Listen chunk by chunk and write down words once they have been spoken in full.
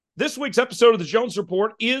This week's episode of the Jones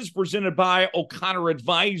Report is presented by O'Connor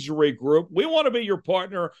Advisory Group. We want to be your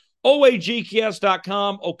partner,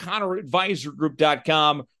 oagks.com,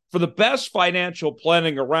 o'connoradvisorgroup.com, for the best financial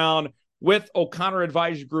planning around. With O'Connor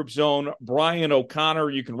Advisory Group's own Brian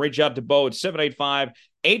O'Connor, you can reach out to Bo at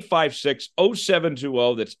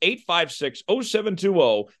 785-856-0720. That's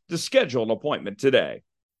 856-0720 to schedule an appointment today.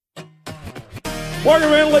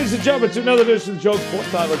 Welcome in, ladies and gentlemen, to another edition of the Jones Report.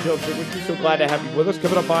 Tyler Jones here with you. So glad to have you with us.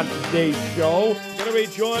 Coming up on today's show, going to be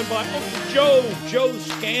joined by Joe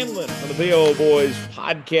Scanlan from the Bevo Boys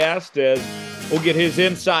podcast, as we'll get his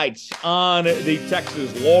insights on the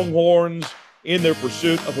Texas Longhorns in their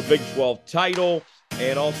pursuit of a Big 12 title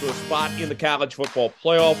and also a spot in the college football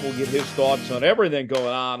playoff. We'll get his thoughts on everything going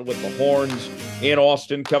on with the Horns in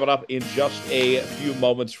Austin coming up in just a few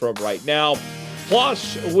moments from right now.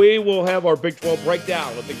 Plus, we will have our Big 12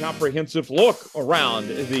 breakdown with a comprehensive look around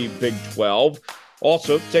the Big 12.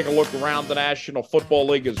 Also, take a look around the National Football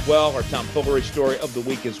League as well, our tomfoolery story of the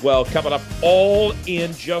week as well, coming up all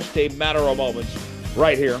in just a matter of moments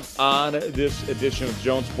right here on this edition of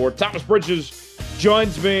Jones Report. Thomas Bridges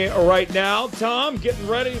joins me right now. Tom, getting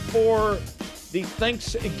ready for the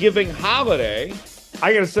Thanksgiving holiday.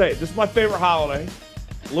 I got to say, this is my favorite holiday.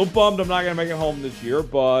 A little bummed I'm not going to make it home this year,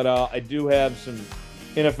 but I do have some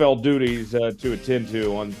NFL duties to attend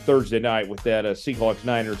to on Thursday night with that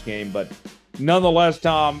Seahawks-Niners game. But nonetheless,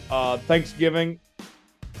 Tom, Thanksgiving,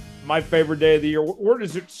 my favorite day of the year. Where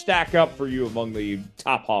does it stack up for you among the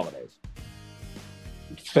top holidays?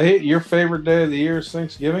 Your favorite day of the year is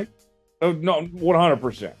Thanksgiving? Oh, no,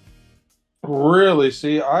 100%. Really?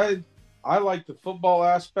 See, I like the football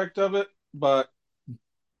aspect of it, but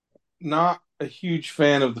not a huge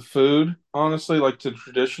fan of the food, honestly, like the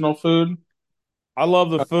traditional food. I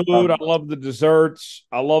love the food. I love the desserts.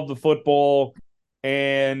 I love the football.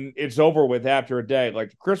 And it's over with after a day.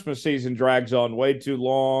 Like the Christmas season drags on way too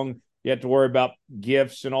long. You have to worry about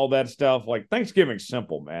gifts and all that stuff. Like Thanksgiving's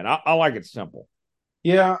simple, man. I like it simple.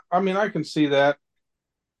 Yeah, I mean, I can see that.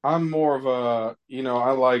 I'm more of a,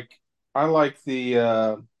 I like I like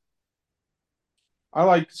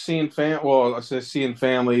seeing I say seeing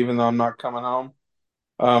family, even though I'm not coming home.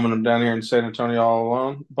 And I'm down here in San Antonio all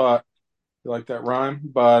alone. But you like that rhyme?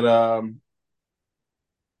 But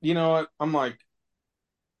you know what? I'm like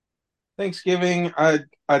Thanksgiving. I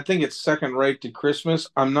think it's second rate to Christmas.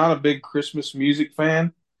 I'm not a big Christmas music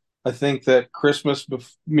fan. I think that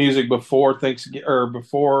music before Thanksgiving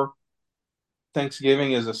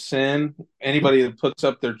is a sin. Anybody that puts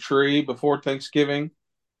up their tree before Thanksgiving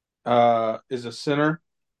is a sinner.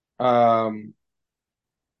 Um,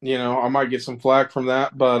 I might get some flack from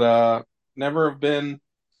that, but never have been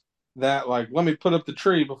that like, let me put up the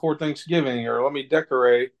tree before Thanksgiving or let me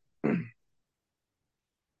decorate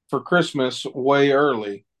for Christmas way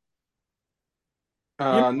early. You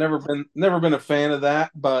know, Never been a fan of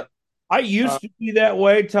that, but I used to be that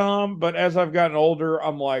way, Tom, but as I've gotten older,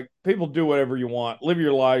 I'm like, people do whatever you want. Live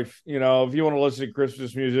your life. You know, if you want to listen to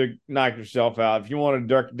Christmas music, knock yourself out. If you want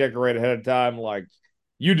to decorate ahead of time, like,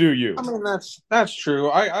 you do you. I mean that's true.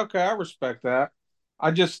 I respect that.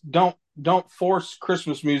 I just don't force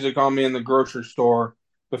Christmas music on me in the grocery store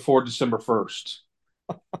before December 1st.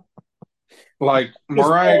 Like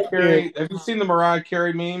Mariah Carey, have you seen the Mariah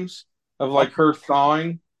Carey memes of like her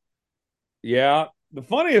thawing? Yeah. The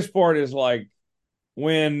funniest part is like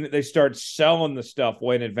when they start selling the stuff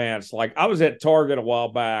way in advance. Like I was at Target a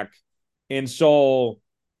while back and saw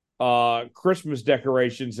Christmas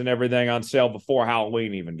decorations and everything on sale before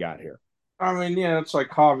Halloween even got here. I mean, yeah, it's like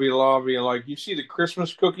Hobby Lobby. Like you see the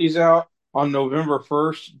Christmas cookies out on November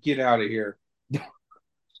 1st, get out of here.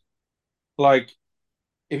 Like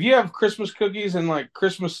if you have Christmas cookies and like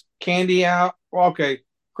Christmas candy out, well, okay,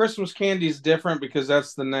 Christmas candy is different because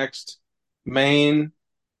that's the next main.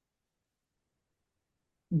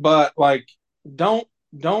 But like, don't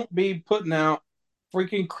don't be putting out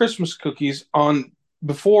freaking Christmas cookies on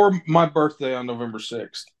before my birthday on November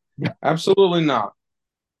 6th. Absolutely not.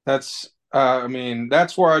 That's I mean,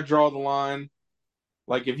 that's where I draw the line.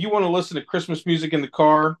 Like if you want to listen to Christmas music in the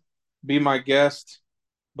car, be my guest,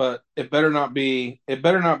 but it better not be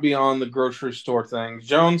on the grocery store things.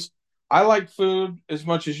 Jones, I like food as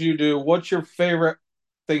much as you do. What's your favorite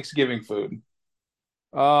Thanksgiving food?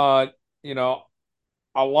 Uh, you know,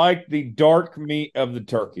 I like the dark meat of the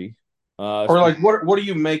turkey. Or like what are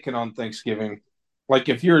you making on Thanksgiving? Like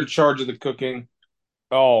if you're in charge of the cooking.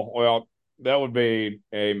 Oh, well, that would be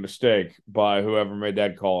a mistake by whoever made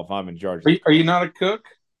that call if I'm in charge. Are you not a cook?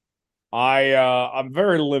 I'm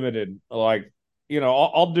very limited. Like,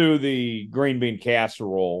 I'll do the green bean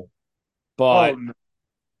casserole, Oh, but no.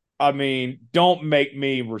 I mean, don't make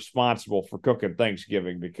me responsible for cooking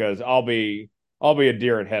Thanksgiving because I'll be a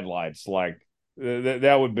deer in headlights. Like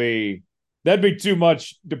that would be that'd be too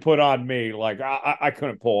much to put on me. Like I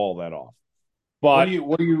couldn't pull all that off. What But do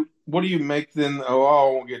you what do you make then? Oh,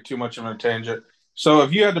 I won't get too much of a tangent. So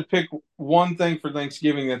if you had to pick one thing for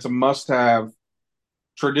Thanksgiving that's a must have,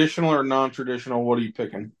 traditional or non traditional, what are you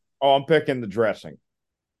picking? oh, I'm picking the dressing.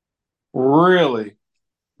 Really?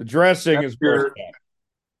 The dressing That's is must your have,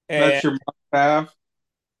 that's and your must have?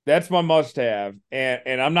 that's my must have.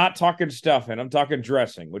 And I'm not talking stuffing. I'm talking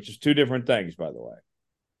dressing, which is two different things, by the way.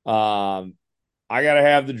 I gotta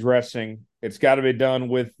have the dressing. It's got to be done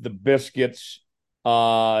with the biscuits,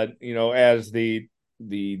 as the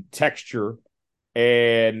texture,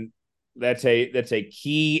 and that's a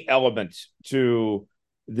key element to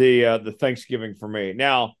the Thanksgiving for me.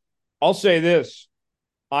 Now, I'll say this: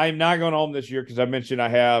 I'm not going home this year because I mentioned I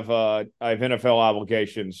have NFL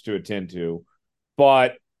obligations to attend to,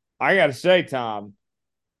 but I got to say, Tom,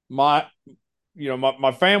 my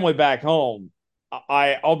my family back home,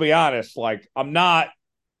 I'll be honest, like I'm not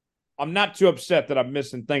too upset that I'm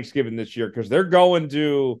missing Thanksgiving this year because they're going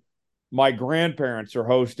to my grandparents are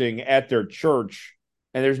hosting at their church,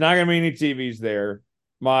 and there's not going to be any TVs there.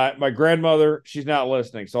 My grandmother, she's not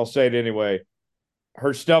listening, so I'll say it anyway.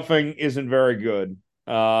 Her stuffing isn't very good,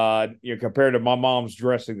 compared to my mom's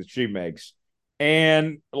dressing that she makes.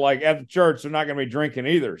 And like at the church, they're not going to be drinking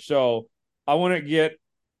either. So I want to get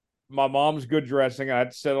my mom's good dressing. I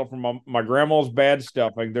had to settle for my grandma's bad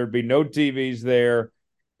stuffing. There'd be no TVs there,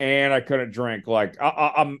 and I couldn't drink. Like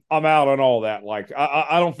I'm out on all that. Like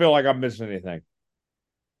I don't feel like I'm missing anything.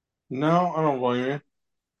 No, I don't blame you.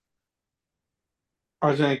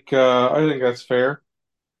 I think that's fair.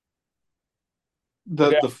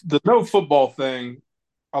 Yeah. The no football thing,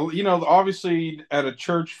 obviously at a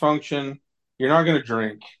church function, you're not going to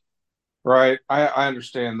drink, right? I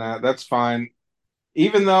understand that. That's fine.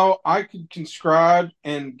 Even though I could conscribe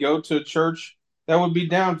and go to a church that would be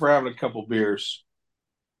down for having a couple beers.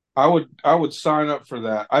 I would sign up for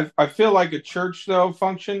that. I feel like a church though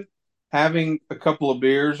function having a couple of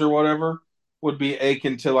beers or whatever would be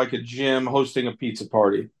akin to like a gym hosting a pizza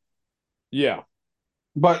party. Yeah.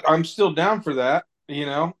 But I'm still down for that.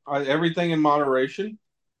 Everything in moderation.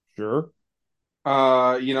 Sure.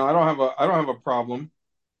 I don't have a problem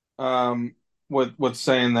with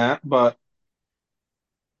saying that, but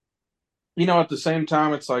at the same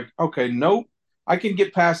time, it's like, okay, no, I can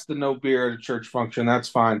get past the no beer at a church function. That's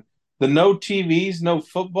fine. The no TVs, no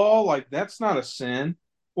football, like that's not a sin.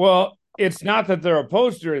 Well, it's not that they're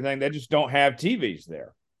opposed to anything; they just don't have TVs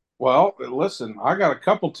there. Well, listen, I got a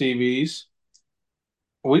couple TVs.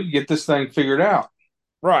 We can get this thing figured out.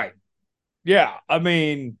 Right. Yeah. I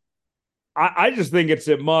mean, I just think it's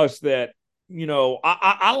a must that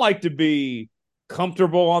I like to be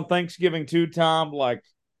comfortable on Thanksgiving too, Tom. Like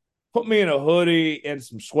put me in a hoodie and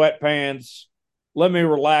some sweatpants. Let me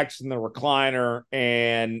relax in the recliner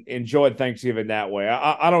and enjoy Thanksgiving that way.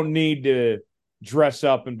 I don't need to dress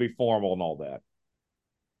up and be formal and all that.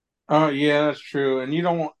 Oh, yeah, that's true. And you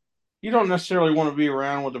don't necessarily want to be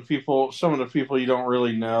around with some of the people you don't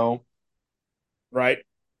really know. Right?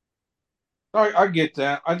 I get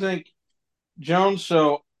that. I think Jones.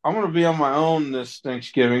 So I'm going to be on my own this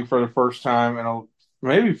Thanksgiving for the first time and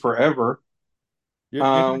maybe forever. You're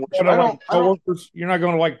not Which going to like I don't. coworkers. You're not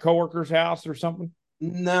going to like coworkers' house or something.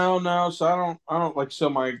 No, no. So I don't like. So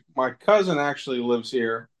my cousin actually lives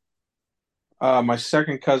here. My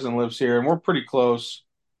second cousin lives here, and we're pretty close.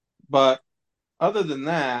 But other than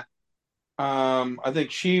that, I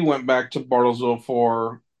think she went back to Bartlesville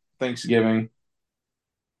for Thanksgiving.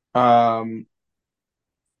 Um,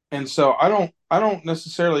 and so I don't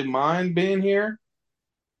necessarily mind being here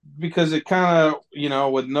because it kind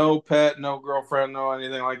of, with no pet, no girlfriend, no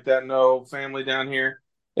anything like that, no family down here,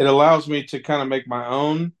 it allows me to kind of make my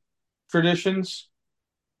own traditions.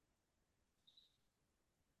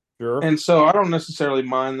 Sure. And so I don't necessarily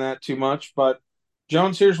mind that too much. But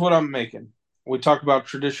Jones, here's what I'm making. We talk about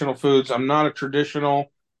traditional foods. I'm not a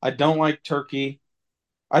traditional. I don't like turkey.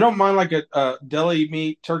 I don't mind like a deli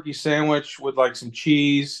meat turkey sandwich with like some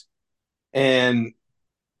cheese and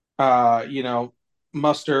uh, you know,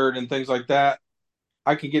 mustard and things like that.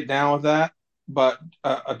 I can get down with that, but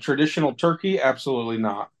a traditional turkey, absolutely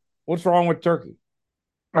not. What's wrong with turkey?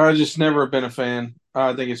 I just never been a fan.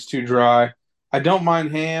 I think it's too dry. I don't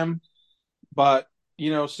mind ham, but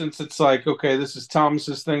since it's like, okay, this is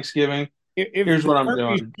Thomas's Thanksgiving, If here's the what I'm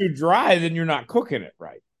turkey's doing. too dry, then you're not cooking it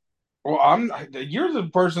right. Well, you're the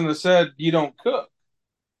person that said you don't cook.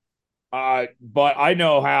 But I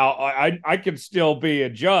know how I can still be a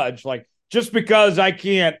judge. Like just because I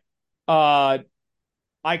can't Uh,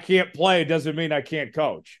 I can't play doesn't mean I can't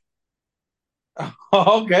coach.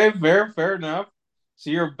 Okay, fair enough. So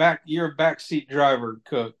you're a backseat driver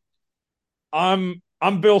cook. I'm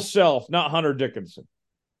Bill Self, not Hunter Dickinson.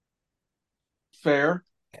 Fair.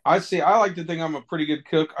 I see. I like to think I'm a pretty good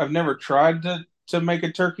cook. I've never tried to make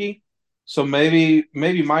a turkey, so maybe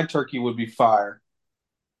my turkey would be fire.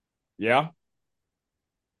 Yeah.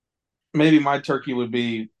 Maybe my turkey would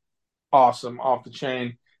be awesome, off the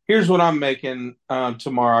chain. Here's what I'm making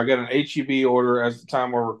tomorrow. I got an HEB order as the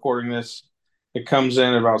time we're recording this. It comes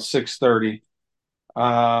in at about 6:30.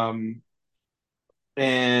 Um,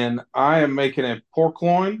 and I am making a pork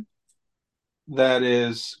loin that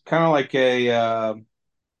is kind of like it'll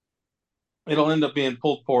end up being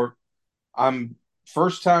pulled pork. I'm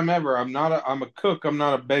first time ever. I'm a cook. I'm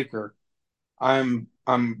not a baker. I'm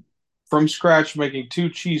from scratch making two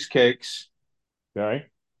cheesecakes Okay.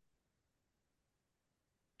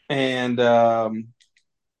 and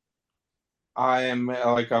I am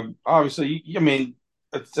like I'm obviously. I mean,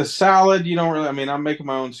 it's a salad. You don't really. I mean, I'm making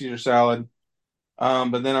my own Caesar salad,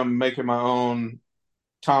 but then I'm making my own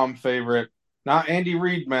Tom favorite, not Andy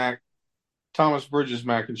Reid mac, Thomas Bridges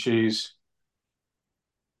mac and cheese.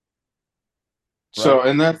 So, Right.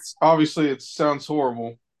 and that's obviously it sounds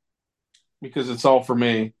horrible because it's all for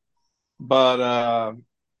me, but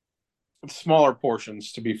smaller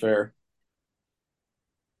portions to be fair.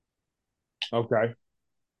 Okay.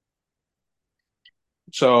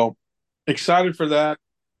 So excited for that.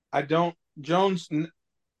 I don't Jones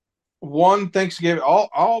one Thanksgiving.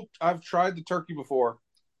 All I've tried the turkey before.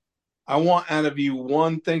 I want out of you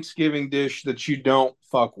one Thanksgiving dish that you don't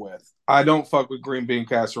fuck with. I don't fuck with green bean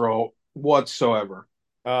casserole whatsoever.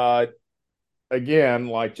 Uh, Again,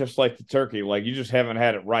 like just like the turkey, like you just haven't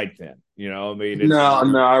had it right then. I mean, No,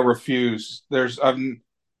 I refuse. it's I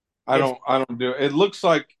don't do it. It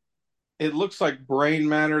looks like brain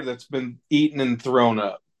matter that's been eaten and thrown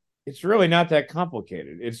up. it's really not that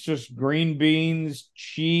complicated. It's just green beans,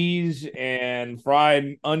 cheese, and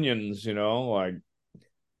fried onions, like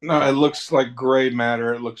No, it looks like gray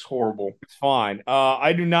matter. It looks horrible. it's fine.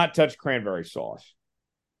 I do not touch cranberry sauce.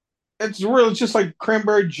 It's really just like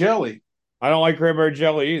cranberry jelly. I don't like cranberry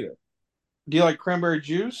jelly either. Do you like cranberry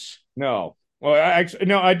juice? No. Well, actually,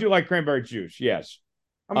 no, I do like cranberry juice. Yes.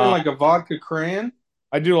 I mean, Uh, like a vodka cran.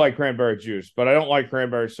 I do like cranberry juice, but I don't like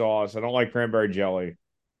cranberry sauce. I don't like cranberry jelly.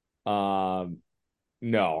 Um,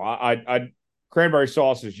 no, cranberry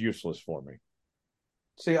sauce is useless for me.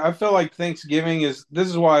 See, I feel like Thanksgiving is this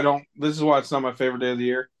is why I don't this is why it's not my favorite day of the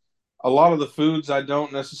year. A lot of the foods I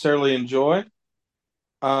don't necessarily enjoy.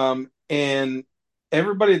 And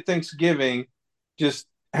everybody at Thanksgiving just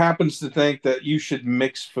happens to think that you should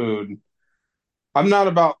mix food. I'm not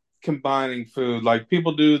about combining food like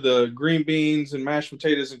people do the green beans and mashed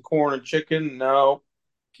potatoes and corn and chicken. No,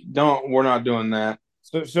 don't. We're not doing that.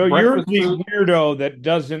 So you're Breakfast the food. weirdo that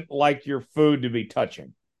doesn't like your food to be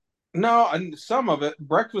touching. No, and some of it.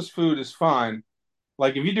 Breakfast food is fine.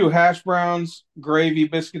 Like if you do hash browns, gravy,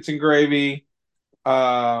 biscuits and gravy,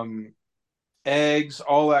 um, eggs,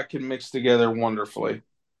 all that can mix together wonderfully.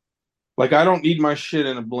 Like I don't need my shit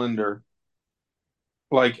in a blender.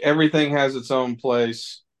 Like everything has its own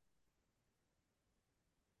place.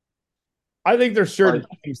 I think there's Like certain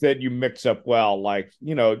things that you mix up well, like,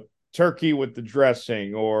 turkey with the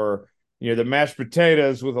dressing or, the mashed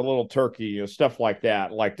potatoes with a little turkey, stuff like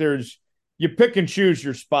that. Like you pick and choose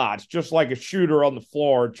your spots, just like a shooter on the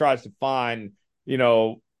floor tries to find,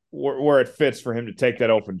 where it fits for him to take that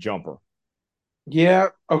open jumper. yeah,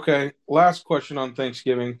 okay. Last question on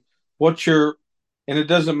Thanksgiving. What's your and it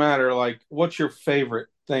doesn't matter, like what's your favorite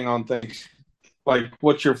thing on Thanksgiving? Like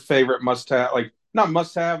what's your favorite must have? Like not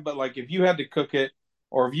must have, but like if you had to cook it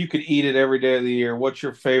or if you could eat it every day of the year, what's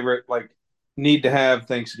your favorite like need to have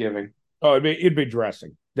Thanksgiving? Oh, it'd be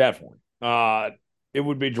dressing, definitely. It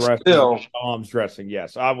would be dressing, Still, mom's dressing.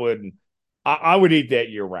 Yes, I would. I would eat that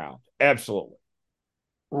year round. Absolutely.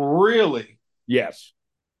 really. Yes.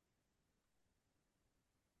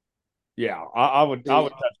 Yeah, I would. I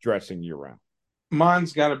would touch dressing year round.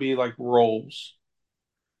 Mine's got to be like rolls,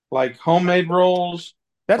 like homemade rolls,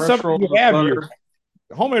 That's fresh something rolls you with have year. butter.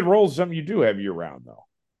 Homemade rolls is something you do have year round, though.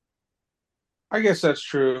 I guess that's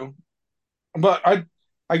true, but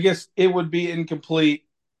I guess it would be incomplete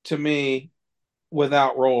to me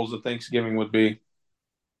without rolls. That Thanksgiving would be.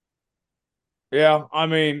 Yeah, I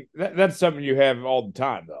mean that's something you have all the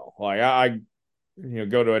time, though. Like I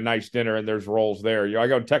go to a nice dinner and there's rolls there. I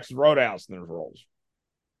go to Texas Roadhouse and there's rolls.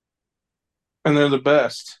 And they're the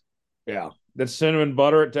best. Yeah, that's cinnamon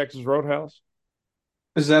butter at Texas Roadhouse.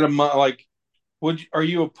 Is that like? Are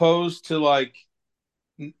you opposed to like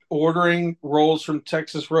ordering rolls from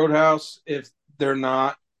Texas Roadhouse if they're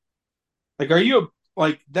not like? Are you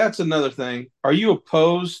like that's another thing? Are you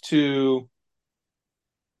opposed to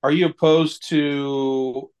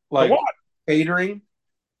So like what? catering?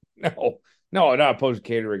 No, no, not opposed to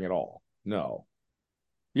catering at all. No,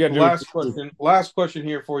 you got to do Last it. question. Last question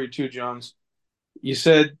here for you too, Johns. You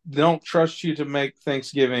said they don't trust you to make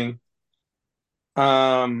Thanksgiving.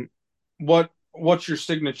 Um, what's your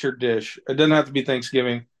signature dish? It doesn't have to be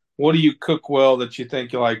Thanksgiving. What do you cook well that you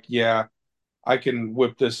think you're like, yeah, I can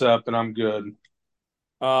whip this up and I'm good?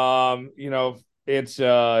 You know, it's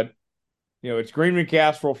it's green bean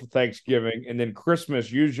casserole for Thanksgiving, and then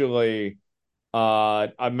Christmas usually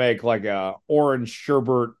I make like a orange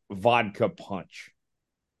sherbet vodka punch.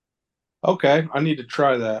 Okay, I need to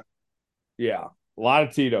try that. Yeah, a lot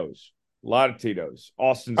of Tito's, a lot of Tito's.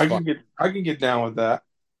 Austin's fun. I can get down with that.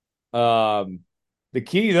 Um, the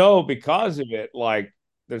key though, because of it, like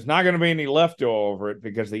there's not going to be any leftover it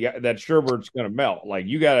because that sherbet's going to melt. Like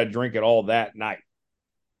you got to drink it all that night.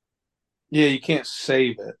 Yeah, you can't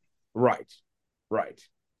save it. Right, right.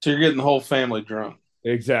 So you're getting the whole family drunk.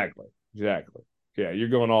 Exactly, exactly. Yeah, you're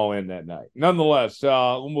going all in that night. Nonetheless,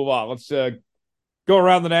 we'll move on. Let's go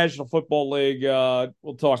around the National Football League.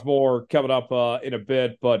 We'll talk more coming up in a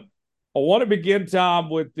bit, but I want to begin, Tom,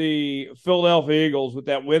 with the Philadelphia Eagles with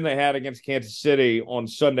that win they had against Kansas City on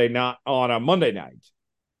Sunday night on a Monday night,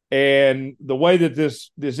 and the way that this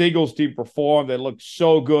Eagles team performed. They looked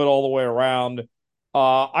so good all the way around.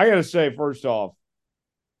 I got to say, first off,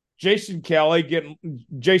 Jason Kelsey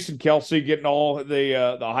getting all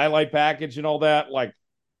the highlight package and all that. Like,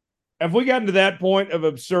 have we gotten to that point of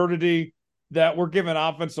absurdity that we're giving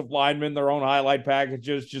offensive linemen their own highlight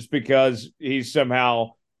packages just because he's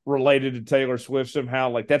somehow related to Taylor Swift somehow?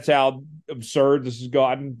 Like, that's how absurd this has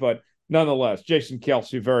gotten. But nonetheless, Jason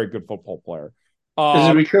Kelsey, very good football player. Is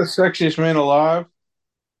it Um, because sexiest man alive?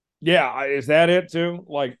 yeah, is that it too?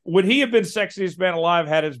 Like, would he have been sexiest man alive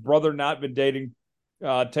had his brother not been dating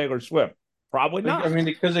Taylor Swift? Probably I not. mean,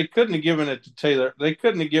 because they couldn't have given it to Taylor. They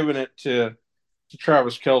couldn't have given it to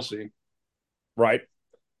Travis Kelsey. Right.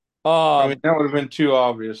 I mean, Um, that would have been too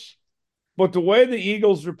obvious. but the way the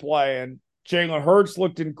Eagles are playing, Jalen Hurts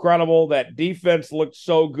looked incredible. That defense looked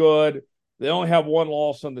so good. They only have one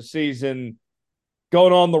loss on the season.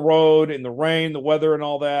 Going on the road in the rain, the weather, and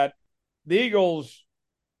all that, the Eagles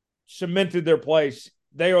cemented their place.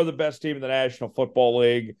 They are the best team in the National Football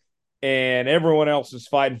League, and everyone else is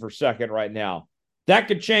fighting for second right now. That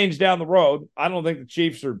could change down the road. I don't think the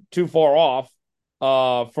Chiefs are too far off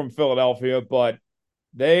from Philadelphia, but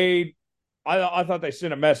they I thought they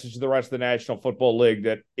sent a message to the rest of the National Football League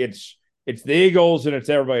that it's the Eagles and it's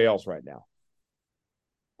everybody else right now.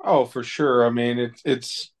 Oh, for sure. I mean,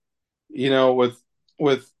 it's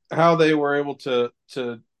with how they were able to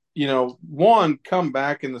one come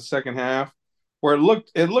back in the second half where it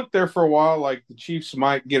looked there for a while like the Chiefs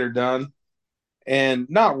might get her done and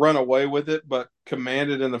not run away with it, but command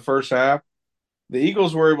it in the first half. The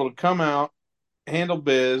Eagles were able to come out, handle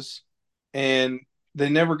biz, and they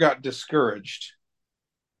never got discouraged.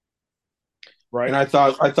 And Right? I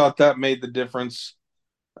thought that made the difference.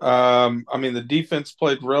 I mean, the defense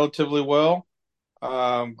played relatively well.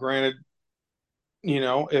 Granted,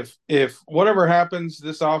 if whatever happens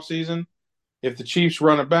this offseason, if the Chiefs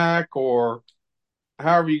run it back or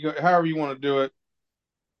however you want to do it,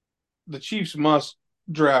 the Chiefs must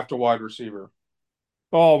draft a wide receiver.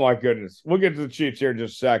 Oh my goodness. We'll get to the Chiefs here in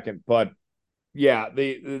just a second. But yeah,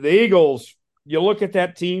 the Eagles, you look at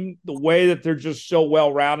that team, the way that they're just so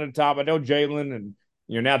well rounded top. I know Jalen and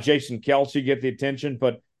now Jason Kelsey get the attention,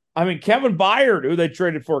 but I mean Kevin Byard, who they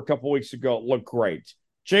traded for a couple weeks ago, looked great.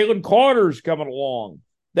 Jalen Carter's coming along.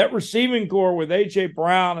 That receiving core with AJ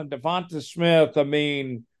Brown and Devonta Smith. I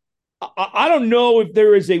mean, I don't know if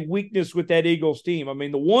there is a weakness with that Eagles team. I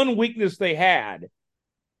mean, the one weakness they had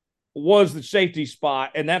was the safety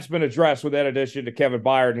spot, and that's been addressed with that addition to Kevin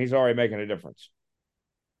Byard, and he's already making a difference.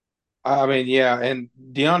 I mean, yeah, and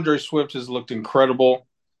DeAndre Swift has looked incredible.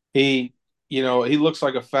 He looks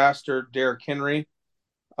like a faster Derrick Henry.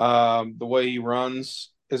 The way he runs,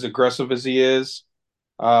 as aggressive as he is,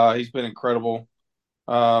 he's been incredible.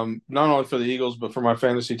 Not only for the Eagles, but for my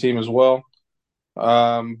fantasy team as well.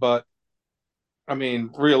 But I mean,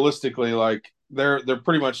 realistically, like they're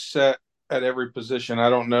pretty much set at every position. I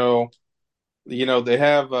don't know. They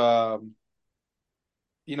have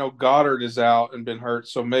Goddard is out and been hurt,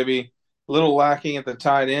 so maybe a little lacking at the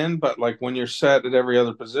tight end, but like when you're set at every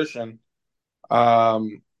other position,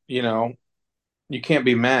 um, you know, you can't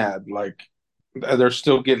be mad. Like they're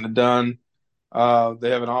still getting it done. They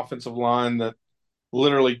have an offensive line that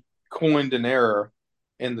literally coined an error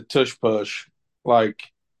in the tush push. Like,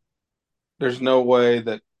 there's no way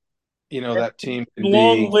that that team can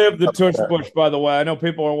Long be live the tush upset. push, by the way. I know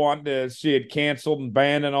people are wanting to see it canceled and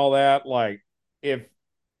banned and all that. Like, if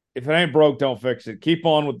if it ain't broke, don't fix it. Keep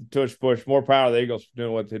on with the tush push. More power to the Eagles for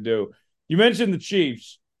doing what they do. You mentioned the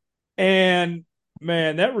Chiefs, and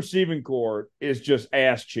man, that receiving core is just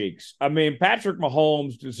ass cheeks. I mean, Patrick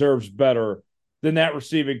Mahomes deserves better than that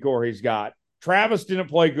receiving core he's got. Travis didn't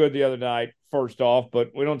play good the other night, first off,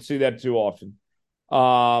 but we don't see that too often.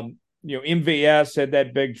 MVS had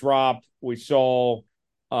that big drop. We saw,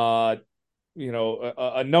 uh,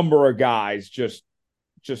 a number of guys just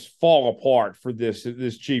fall apart for this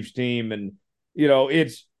Chiefs team, and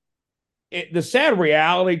the sad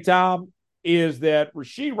reality, Tom, is that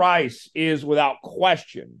Rashee Rice is without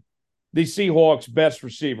question the Seahawks' best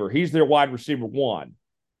receiver. He's their wide receiver one,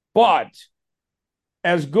 but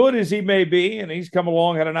as good as he may be, and he's come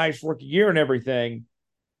along, had a nice rookie year and everything,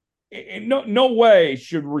 no way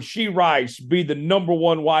should Rashee Rice be the number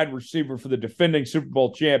one wide receiver for the defending Super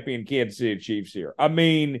Bowl champion Kansas City Chiefs here. I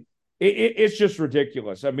mean, it's just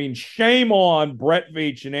ridiculous. I mean, shame on Brett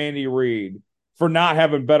Veach and Andy Reid for not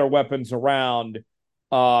having better weapons around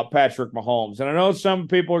Patrick Mahomes. And I know some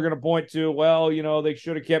people are going to point to, well, they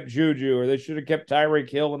should have kept Juju or they should have kept Tyreek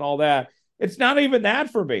Hill and all that. It's not even that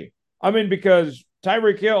for me. I mean, because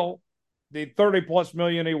Tyreek Hill, the 30 plus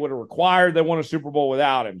million he would have required, they won a Super Bowl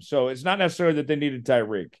without him. So it's not necessarily that they needed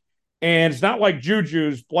Tyreek. And it's not like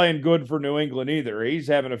Juju's playing good for New England either. He's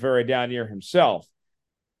having a very down year himself.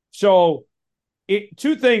 So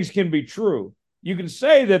two things can be true. You can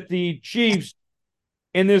say that the Chiefs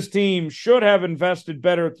in this team should have invested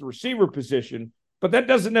better at the receiver position, but that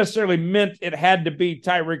doesn't necessarily mean it had to be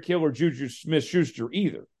Tyreek Hill or Juju Smith-Schuster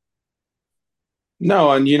either.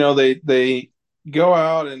 No, and they go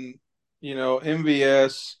out and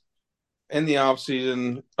MVS in the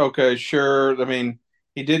offseason. Okay, sure. I mean,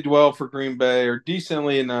 he did well for Green Bay or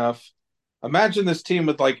decently enough. Imagine this team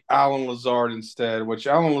with like Alan Lazard instead, which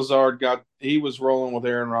Alan Lazard he was rolling with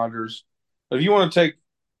Aaron Rodgers. But if you want to take,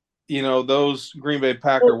 those Green Bay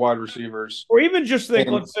Packer wide receivers, Or even just think,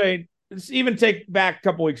 and let's even take back a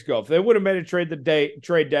couple weeks ago. If they would have made a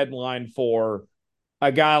trade deadline for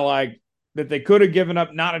a guy like that they could have given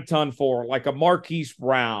up not a ton for, like a Marquise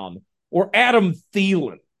Brown or Adam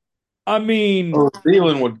Thielen. I mean,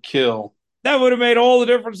 Thielen would kill that would have made all the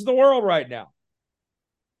difference in the world right now.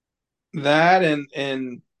 that,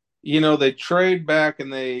 and they trade back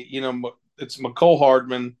and it's McCole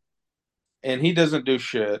Hardman, and he doesn't do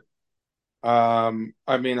shit. I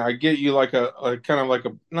mean, I get you like a kind of like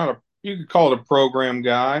a not a you could call it a program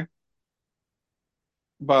guy,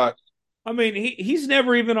 but I mean, he's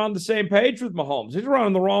never even on the same page with Mahomes. He's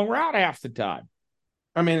running the wrong route half the time.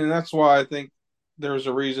 I mean, and that's why I think there's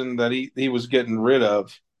a reason that he was getting rid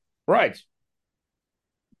of. Right.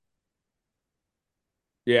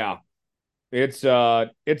 Yeah. It's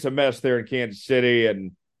a mess there in Kansas City,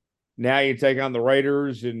 and now you take on the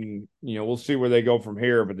Raiders, and we'll see where they go from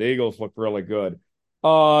here. But the Eagles look really good.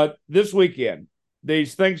 This weekend,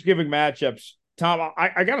 these Thanksgiving matchups, Tom,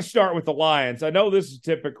 I got to start with the Lions. I know this is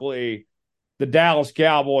typically the Dallas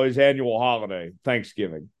Cowboys' annual holiday,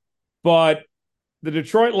 Thanksgiving, but the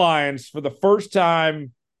Detroit Lions, for the first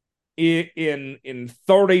time in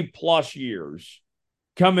 30 plus years,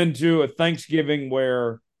 come into a Thanksgiving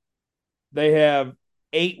where they have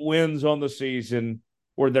 8 wins on the season,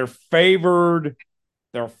 where they're favored.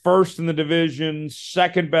 They're first in the division,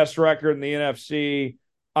 second best record in the NFC.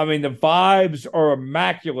 I mean, the vibes are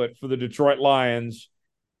immaculate for the Detroit Lions.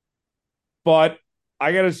 But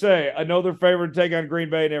I got to say, I know they're favored to take on Green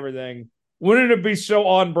Bay and everything. Wouldn't it be so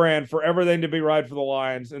on brand for everything to be right for the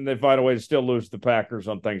Lions, and they find a way to still lose to the Packers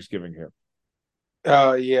on Thanksgiving here?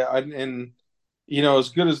 Yeah, and as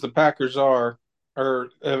good as the Packers are or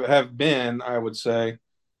have been, I would say,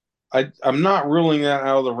 I'm not ruling that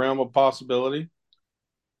out of the realm of possibility.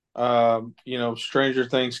 Stranger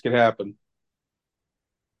things could happen.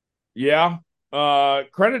 Yeah.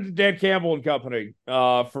 Credit to Dan Campbell and company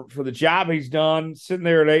for the job he's done, sitting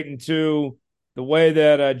there at 8-2, the way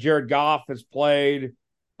that Jared Goff has played.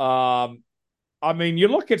 I mean, you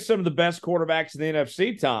look at some of the best quarterbacks in the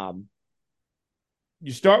NFC, Tom.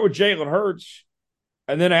 You start with Jalen Hurts,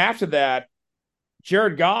 and then after that,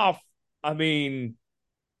 Jared Goff. I mean,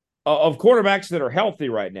 of quarterbacks that are healthy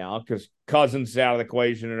right now, because Cousins is out of the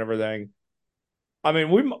equation and everything. I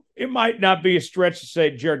mean, it might not be a stretch to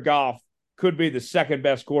say Jared Goff could be the second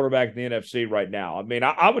best quarterback in the NFC right now. I mean,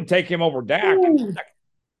 I would take him over Dak. Ooh.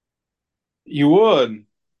 You would,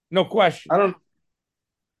 No question.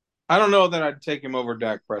 I don't know that I'd take him over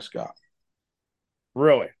Dak Prescott.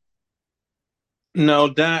 Really? No,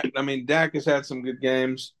 Dak. I mean, Dak has had some good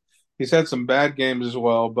games. He's had some bad games as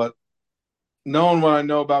well. But knowing what I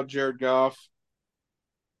know about Jared Goff,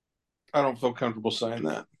 I don't feel comfortable saying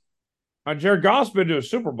that. Jared Goff's been to a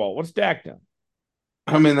Super Bowl. What's Dak done?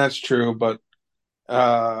 I mean, that's true, but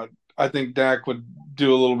uh, I think Dak would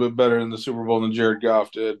do a little bit better in the Super Bowl than Jared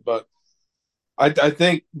Goff did. But I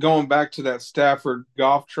think going back to that Stafford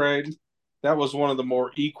Goff trade, that was one of the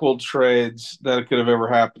more equal trades that could have ever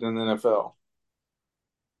happened in the NFL.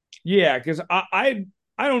 Yeah, because I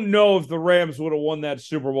don't know if the Rams would have won that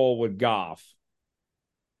Super Bowl with Goff.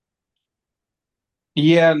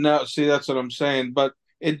 Yeah, no, see, that's what I'm saying. But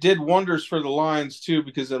it did wonders for the Lions too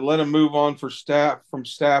because it let them move on for from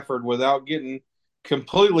Stafford without getting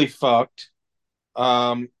completely fucked.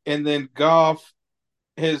 And then Goff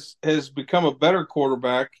has become a better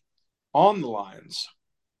quarterback on the Lions.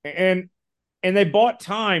 And they bought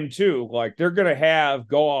time too. Like they're gonna have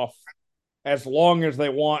Goff as long as they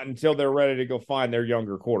want until they're ready to go find their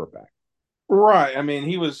younger quarterback. Right. I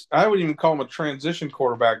mean, I would even call him a transition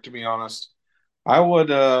quarterback, to be honest. I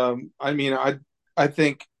would, I mean, I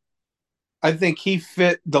think, I think he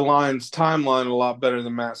fit the Lions timeline a lot better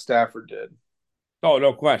than Matt Stafford did. Oh,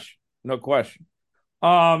 no question. No question.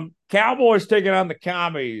 Cowboys taking on the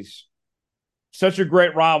Commies. Such a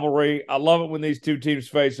great rivalry. I love it when these two teams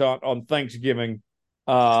face on Thanksgiving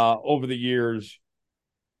over the years.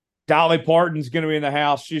 Dolly Parton's going to be in the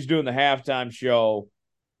house. She's doing the halftime show.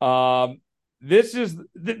 Um, this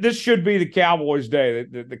should be the Cowboys' day.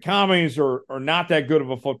 The Commies are not that good of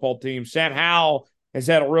a football team. Sam Howell has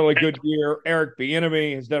had a really good year. Eric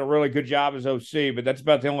Bieniemy has done a really good job as OC, but that's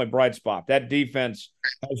about the only bright spot. That defense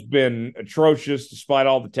has been atrocious despite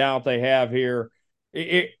all the talent they have here.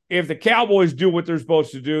 If the Cowboys do what they're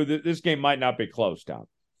supposed to do, this game might not be close, Tom.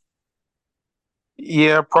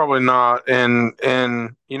 Yeah, probably not. And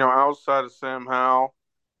outside of Sam Howell,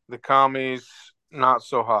 the commies not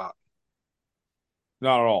so hot.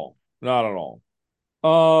 Not at all. Not at all.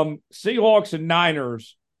 Seahawks and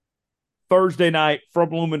Niners Thursday night from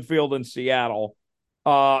Lumen Field in Seattle.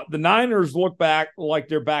 The Niners look back like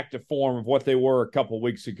they're back to form of what they were a couple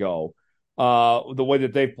weeks ago. The way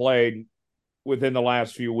that they've played within the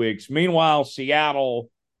last few weeks. Meanwhile, Seattle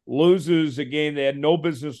loses a game they had no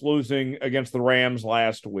business losing against the Rams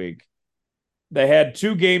last week. They had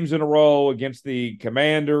two games in a row against the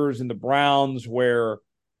Commanders and the Browns where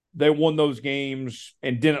they won those games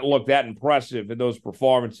and didn't look that impressive in those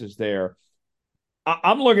performances there.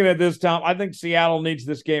 I'm looking at this, Tom. I think Seattle needs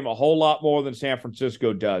this game a whole lot more than San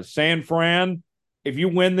Francisco does. San Fran, if you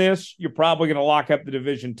win this, you're probably going to lock up the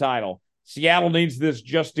division title. Seattle needs this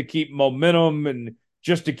just to keep momentum and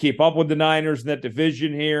just to keep up with the Niners in that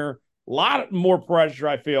division here. A lot more pressure,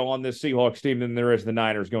 I feel, on this Seahawks team than there is the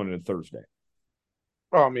Niners going into Thursday.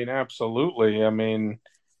 Well, I mean, absolutely. I mean,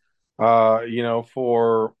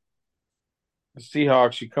 for the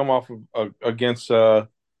Seahawks, you come off of against a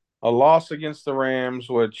loss against the Rams,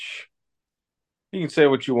 which you can say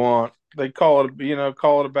what you want. They call it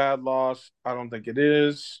a bad loss. I don't think it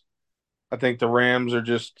is. I think the Rams are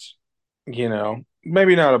just,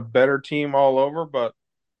 maybe not a better team all over, but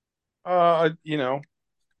uh, you know,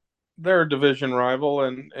 they're a division rival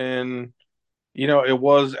and it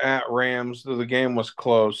was at Rams, though the game was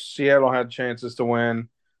close. Seattle had chances to win.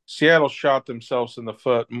 Seattle shot themselves in the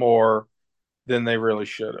foot more than they really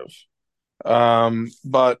should have.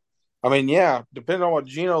 But I mean, yeah, depending on what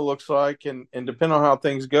Gino looks like and depending on how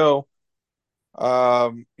things go,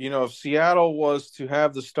 if Seattle was to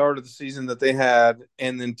have the start of the season that they had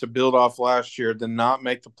and then to build off last year, then not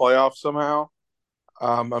make the playoffs somehow,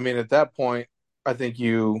 I mean, at that point, I think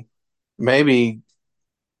you maybe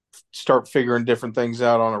start figuring different things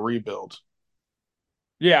out on a rebuild.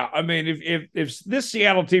 Yeah, I mean, if this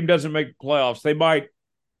Seattle team doesn't make the playoffs, they might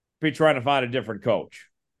be trying to find a different coach.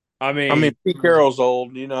 I I mean, mean, Pete Carroll's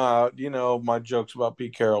old. My jokes about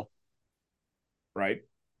Pete Carroll. right,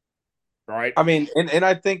 right. I mean, and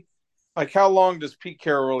I think like how long does Pete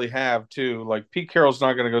Carroll really have too? Like Pete Carroll's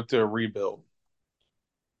not going to go through a rebuild.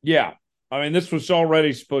 Yeah. I mean, this was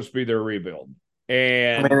already supposed to be their rebuild.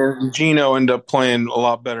 I And mean, Gino ended up playing a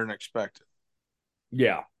lot better than expected.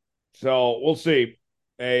 yeah. So we'll see.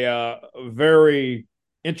 A very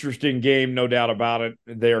interesting game, no doubt about it.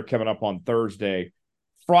 They are coming up on Thursday.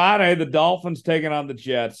 Friday, the Dolphins taking on the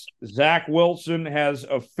Jets. Zach Wilson has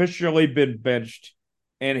officially been benched,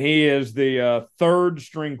 and he is the third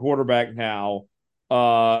string quarterback now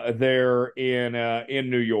there in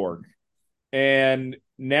New York. And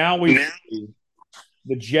now we see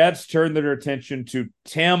the Jets turn their attention to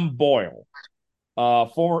Tim Boyle,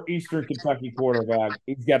 former Eastern Kentucky quarterback.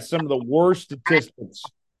 He's got some of the worst statistics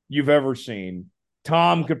you've ever seen.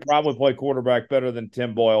 Tom could probably play quarterback better than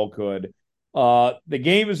Tim Boyle could. The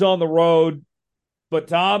game is on the road, but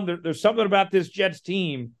Tom, there's something about this Jets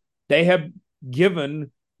team. They have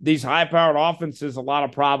given these high-powered offenses a lot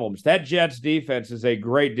of problems. That Jets defense is a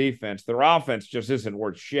great defense. Their offense just isn't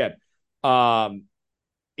worth shit.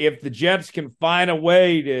 If the Jets can find a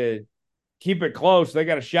way to keep it close, they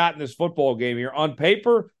got a shot in this football game here. On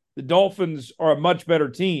paper, the Dolphins are a much better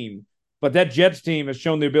team, but that Jets team has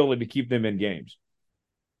shown the ability to keep them in games.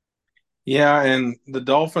 Yeah, and the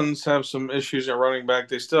Dolphins have some issues at running back.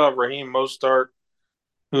 They still have Raheem Mostart,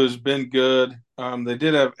 who has been good. They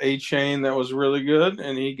did have A Chain that was really good,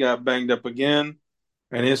 and he got banged up again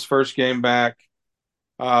in his first game back.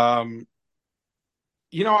 Um,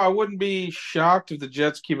 I wouldn't be shocked if the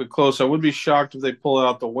Jets keep it close. I would be shocked if they pull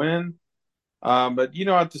out the win. But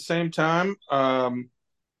at the same time,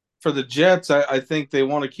 for the Jets, I think they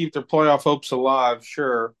want to keep their playoff hopes alive,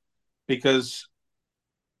 sure, because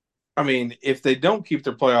if they don't keep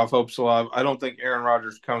their playoff hopes alive, I don't think Aaron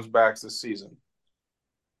Rodgers comes back this season.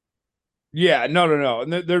 Yeah, no.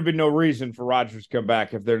 And there'd be no reason for Rodgers to come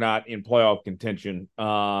back if they're not in playoff contention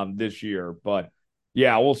this year. But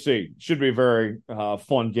yeah, we'll see. Should be a very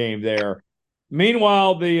fun game there.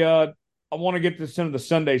 Meanwhile, I want to get this into the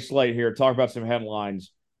Sunday slate here. Talk about some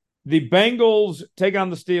headlines. The Bengals take on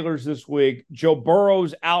the Steelers this week. Joe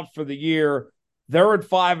Burrow's out for the year. They're at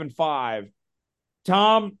 5-5.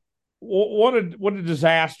 Tom, what a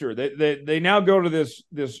disaster! They now go to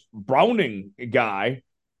this Browning guy.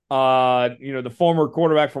 The former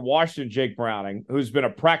quarterback from Washington, Jake Browning, who's been a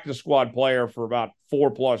practice squad player for about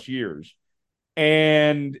 4+ years.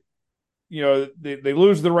 And, they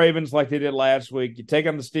lose the Ravens like they did last week. You take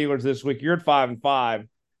on the Steelers this week. You're at 5-5.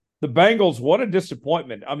 The Bengals, what a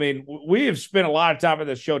disappointment. I mean, we have spent a lot of time on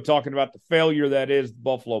this show talking about the failure that is the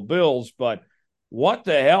Buffalo Bills, but what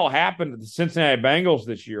the hell happened to the Cincinnati Bengals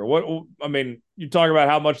this year? You talk about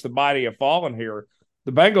how much the mighty have fallen here.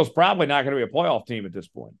 The Bengals probably not going to be a playoff team at this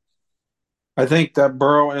point. I think that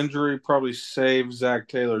Burrow injury probably saved Zach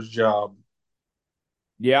Taylor's job.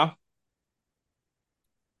 Yeah.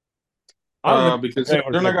 I don't think Because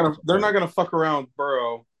they're not gonna fuck around with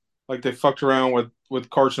Burrow like they fucked around with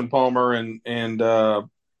Carson Palmer and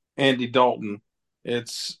Andy Dalton.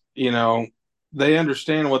 It's they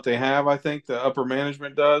understand what they have. I think the upper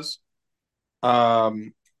management does,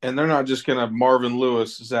 and they're not just gonna Marvin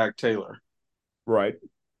Lewis Zach Taylor. Right.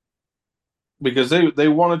 Because they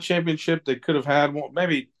won a championship. They could have had one,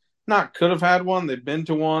 maybe not could have had one. They've been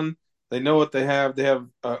to one. They know what they have. They have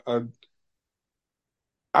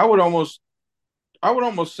I would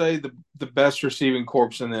almost say the best receiving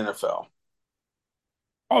corps in the NFL.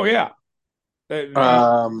 Oh yeah.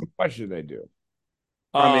 No question they do.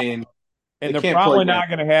 And they're probably not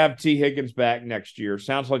going to have T. Higgins back next year.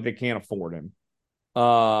 Sounds like they can't afford him.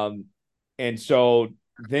 And so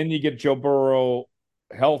then you get Joe Burrow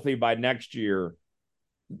healthy by next year.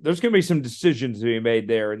 There's going to be some decisions to be made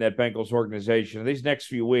there in that Bengals organization. These next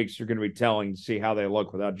few weeks are going to be telling to see how they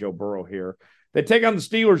look without Joe Burrow here. They take on the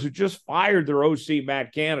Steelers, who just fired their OC,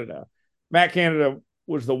 Matt Canada. Matt Canada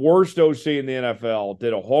was the worst OC in the NFL,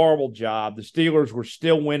 did a horrible job. The Steelers were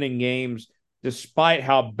still winning games despite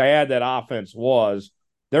how bad that offense was.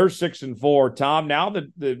 They're 6-4. Tom, now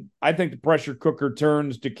I think the pressure cooker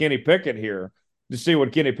turns to Kenny Pickett here to see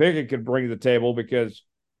what Kenny Pickett could bring to the table, because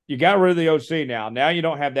you got rid of the OC now. Now you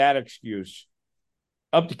don't have that excuse.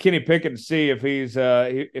 Up to Kenny Pickett to see if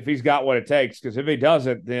he's got what it takes, because if he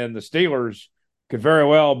doesn't, then the Steelers could very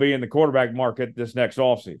well be in the quarterback market this next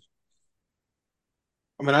offseason.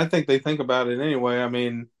 I think they think about it anyway.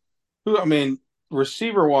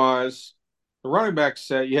 Receiver wise, the running back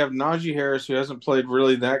set, you have Najee Harris, who hasn't played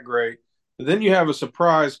really that great. But then you have a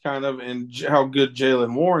surprise kind of in how good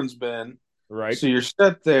Jaylen Warren's been. Right. So you're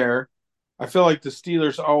set there. I feel like the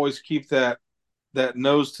Steelers always keep that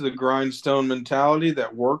nose to the grindstone mentality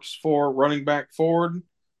that works for running back forward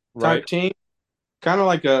type team. Kind of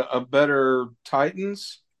like a better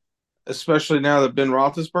Titans, especially now that Ben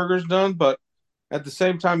Roethlisberger's done. But at the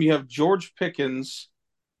same time, you have George Pickens,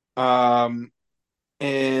 and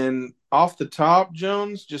off the top,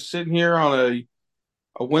 Jones, just sitting here on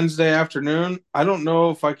a Wednesday afternoon. I don't know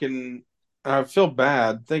if I can. I feel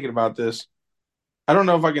bad thinking about this. I don't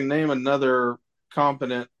know if I can name another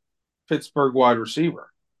competent Pittsburgh wide receiver.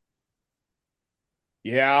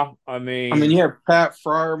 Yeah, you have Pat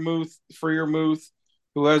Freiermuth,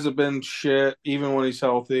 who hasn't been shit even when he's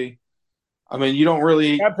healthy. You don't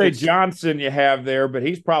really. Dante Johnson you have there, but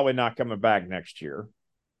he's probably not coming back next year.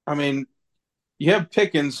 you have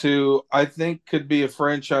Pickens, who I think could be a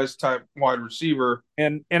franchise type wide receiver.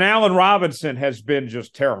 And Allen Robinson has been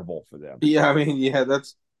just terrible for them. Yeah, I mean, yeah,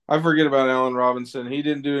 that's I forget about Allen Robinson. He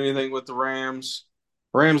didn't do anything with the Rams.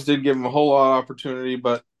 Rams did give him a whole lot of opportunity,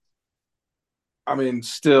 but I mean,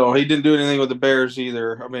 still, he didn't do anything with the Bears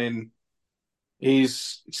either. I mean,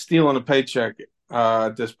 he's stealing a paycheck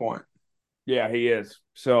at this point. Yeah, he is.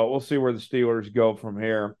 So we'll see where the Steelers go from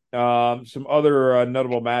here. Some other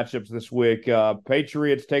notable matchups this week.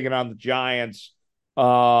 Patriots taking on the Giants.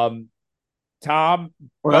 Um, Tom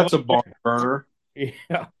Well, that's a Belichick. barn burner.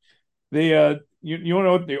 Yeah. You want to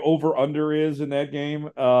know what the over under is in that game?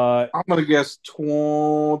 I'm gonna guess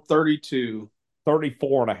 32.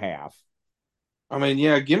 34 and a half. I mean,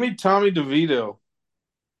 yeah, give me Tommy DeVito.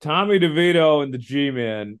 Tommy DeVito and the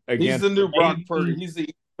G-Men He's against the new Brock Purdy. maybe He's the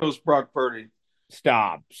East Coast Brock Purdy.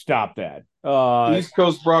 stop that. East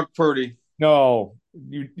Coast Brock Purdy. No,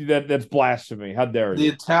 that's blasphemy. How dare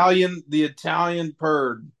you? The Italian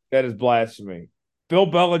Purd. That is blasphemy. Bill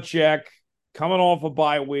Belichick coming off a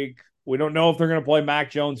bye week. We don't know if they're going to play Mac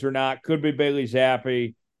Jones or not. Could be Bailey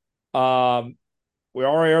Zappi. We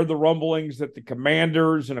already heard the rumblings that the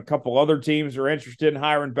Commanders and a couple other teams are interested in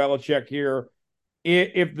hiring Belichick here.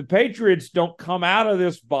 If the Patriots don't come out of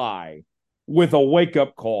this bye with a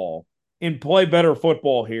wake-up call and play better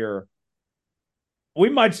football here, we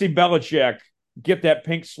might see Belichick get that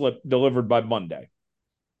pink slip delivered by Monday.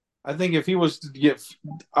 I think if he was to get,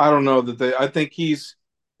 I don't know that I think he's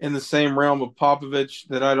in the same realm of Popovich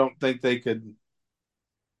that I don't think they could.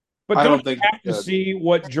 But I don't don't you think have to see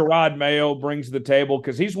what Gerard Mayo brings to the table?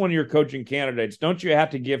 Because he's one of your coaching candidates. Don't you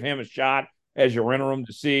have to give him a shot as your interim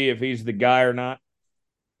to see if he's the guy or not?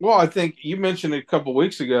 Well, I think you mentioned it a couple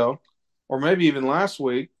weeks ago, or maybe even last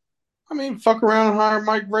week. I mean, fuck around and hire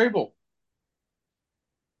Mike Vrabel.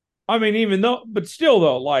 I mean, even though, but still,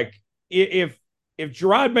 though, like if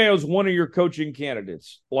Gerard Mayo's one of your coaching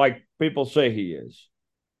candidates, like people say he is,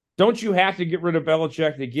 don't you have to get rid of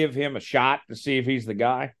Belichick to give him a shot to see if he's the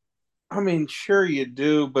guy? I mean, sure you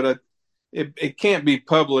do, but it can't be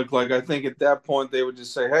public. Like I think at that point they would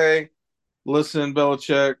just say, "Hey, listen,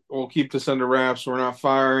 Belichick, we'll keep this under wraps. We're not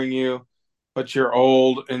firing you, but you're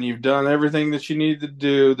old and you've done everything that you need to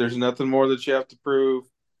do. There's nothing more that you have to prove.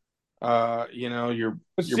 But you're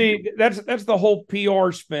see, that's the whole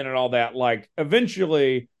PR spin and all that. Like,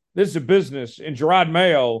 eventually, this is a business, and Gerard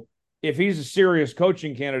Mayo, if he's a serious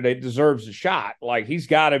coaching candidate, deserves a shot. Like, he's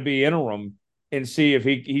got to be interim and see if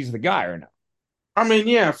he's the guy or not. I mean,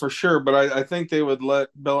 yeah, for sure, but I think they would let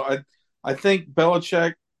I think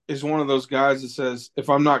Belichick is one of those guys that says, if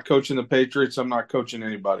I'm not coaching the Patriots, I'm not coaching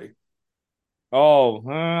anybody. Oh,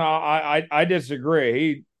 I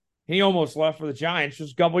disagree. He almost left for the Giants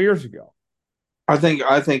just a couple years ago. I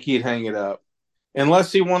think he'd hang it up.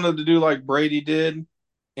 Unless he wanted to do like Brady did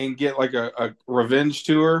and get like a revenge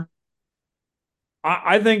tour.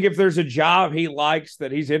 I think if there's a job he likes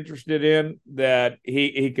that he's interested in, that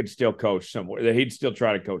he could still coach somewhere, that he'd still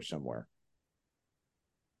try to coach somewhere.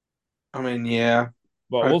 I mean, yeah,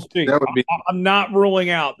 But we'll see. that would be. I'm not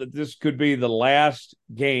ruling out that this could be the last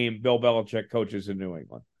game Bill Belichick coaches in New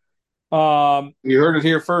England. You heard it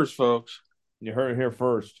here first, folks. You heard it here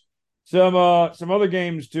first. Some other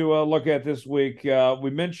games to look at this week. We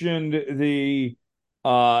mentioned the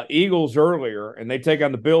Eagles earlier, and they take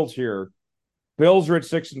on the Bills here. Bills are at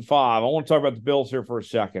 6-5. I want to talk about the Bills here for a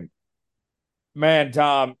second. Man,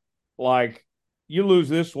 Tom, like you lose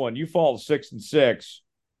this one, you fall to 6-6.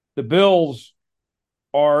 The Bills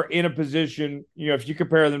are in a position, if you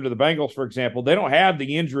compare them to the Bengals, for example, they don't have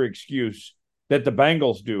the injury excuse that the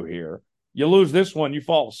Bengals do here. You lose this one, you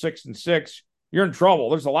fall 6-6, you're in trouble.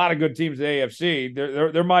 There's a lot of good teams in the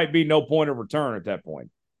AFC. There might be no point of return at that point.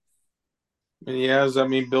 And yeah, does that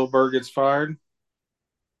mean Bill Burr gets fired?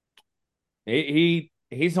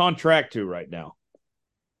 He's on track to right now.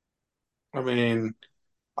 I mean,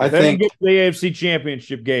 I If they don't think, get to the AFC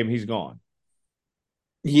Championship game, he's gone.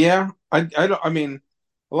 yeah, I don't. I mean,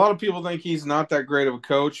 a lot of people think he's not that great of a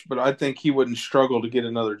coach, but I think he wouldn't struggle to get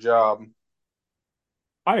another job.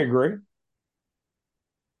 I agree.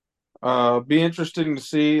 Be interesting to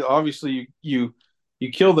see. Obviously, you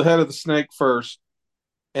kill the head of the snake first,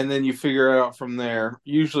 and then you figure it out from there.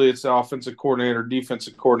 Usually, it's the offensive coordinator,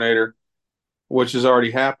 defensive coordinator, which has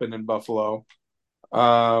already happened in Buffalo.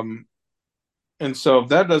 Um, and so if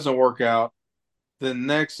that doesn't work out, then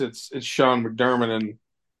next it's Sean McDermott,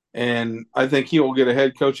 and I think he will get a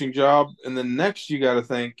head coaching job. And then next, you got to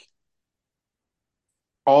think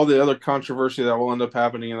all the other controversy that will end up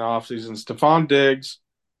happening in the offseason. Stephon Diggs,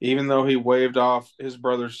 even though he waved off his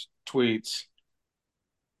brother's tweets,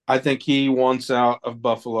 I think he wants out of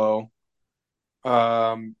Buffalo.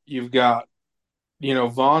 You've got,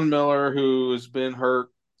 Von Miller, who has been hurt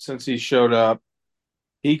since he showed up.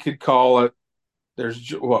 He could call it. There's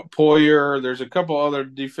what Poyer. There's a couple other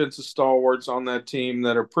defensive stalwarts on that team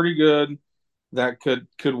that are pretty good that could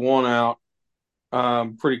one out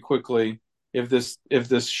pretty quickly if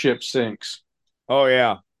this ship sinks. Oh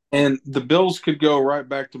yeah, And the Bills could go right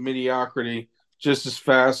back to mediocrity just as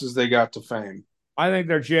fast as they got to fame. I think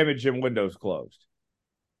their championship window's closed.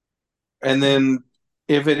 And then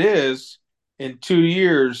if it is in 2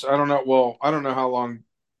 years, I don't know. Well, I don't know how long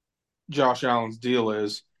Josh Allen's deal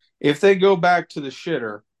is. If they go back to the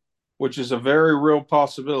shitter, which is a very real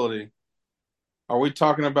possibility, are we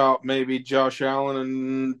talking about maybe Josh Allen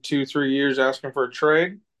in 2, 3 years asking for a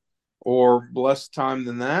trade or less time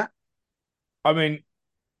than that? I mean,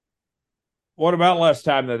 what about less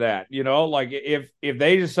time than that? Like if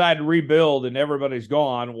they decide to rebuild and everybody's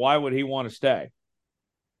gone, why would he want to stay?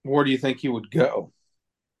 Where do you think he would go?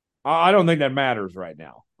 I don't think that matters right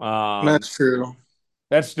now. That's true.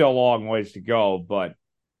 That's still a long ways to go, but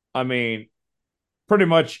I mean, pretty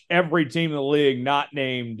much every team in the league not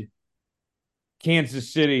named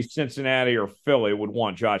Kansas City, Cincinnati, or Philly would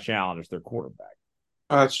want Josh Allen as their quarterback.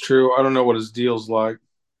 That's true. I don't know what his deal's like.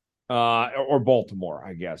 Or Baltimore,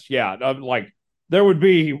 I guess. Yeah, like there would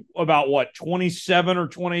be about what 27 or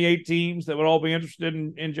 28 teams that would all be interested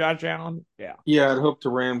in Josh Allen. Yeah, Yeah, I'd hope the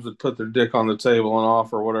Rams would put their dick on the table and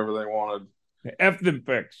offer whatever they wanted. F them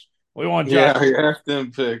picks. We want Josh, Yeah, yeah,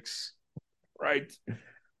 them picks. right?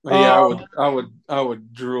 Yeah, I would, Um, I would, I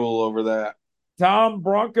would drool over that. Tom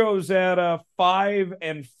Broncos at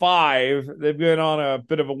 5-5. They've been on a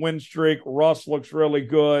bit of a win streak. Russ looks really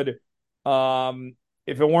good.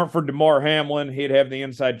 If it weren't for DeMar Hamlin, he'd have the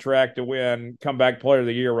inside track to win comeback player of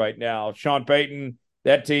the year right now. Sean Payton,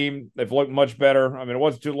 that team, they've looked much better. I mean, it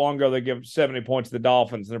wasn't too long ago they gave 70 points to the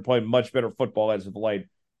Dolphins, and they're playing much better football as of late.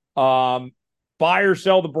 Buy or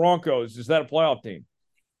sell the Broncos. Is that a playoff team?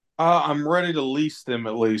 I'm ready to lease them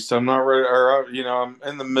at least. I'm not ready, or I'm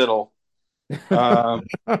in the middle. Um,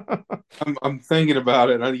 I'm thinking about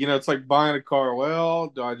it. It's like buying a car. Well,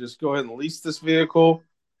 do I just go ahead and lease this vehicle?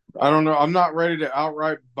 I don't know. I'm not ready to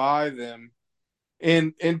outright buy them.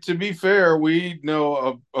 And to be fair, we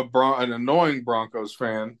know an annoying Broncos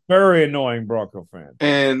fan, Very annoying Bronco fan.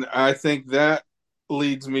 and I think that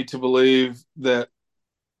leads me to believe that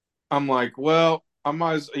I'm like, well, I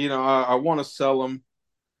might, I want to sell them,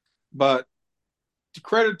 but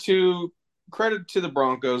credit to credit to the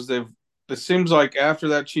Broncos, it seems like after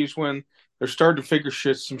that Chiefs win, they're starting to figure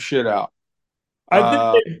some shit out. I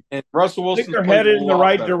think And Russell think Wilson's they're played a headed in the lot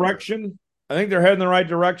right better. direction. I think they're heading in the right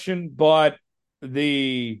direction, but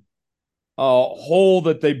the hole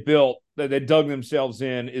that they built, that they dug themselves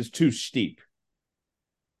in, is too steep.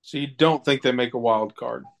 So you don't think they make a wild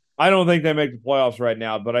card? I don't think they make the playoffs right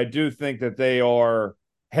now, but I do think that they are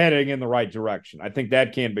heading in the right direction. I think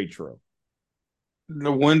that can be true.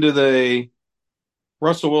 When do they?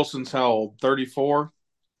 Russell Wilson's how old? 34.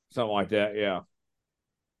 Something like that. Yeah.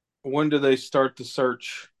 When do they start the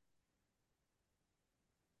search?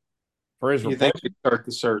 For his You think they replacement. start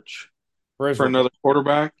the search For his for replacement. another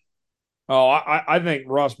quarterback? Oh, I think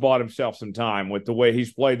Russ bought himself some time with the way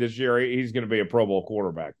he's played this year. He's going to be a Pro Bowl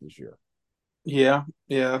quarterback this year. Yeah,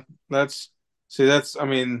 yeah. That's. I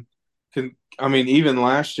mean, even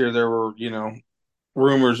last year there were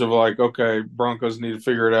rumors of like, okay, Broncos need to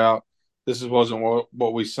figure it out. This wasn't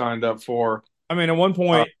what we signed up for. I mean, at one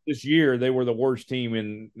Uh, point this year, they were the worst team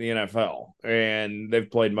in the NFL, and they've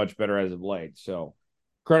played much better as of late. So,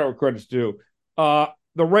 credit where credit's due.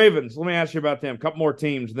 The Ravens. Let me ask you about them. A couple more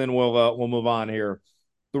teams, then we'll move on here.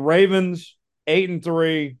 The Ravens,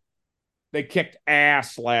 8-3. They kicked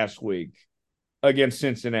ass last week against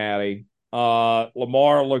Cincinnati.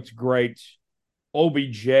 Lamar looked great.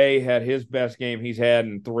 OBJ had his best game he's had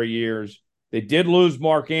in 3 years. They did lose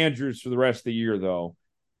Mark Andrews for the rest of the year, though.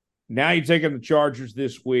 Now you're taking the Chargers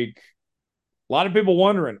this week. A lot of people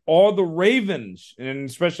wondering, are the Ravens, and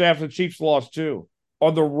especially after the Chiefs lost too,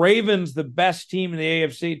 are the Ravens the best team in the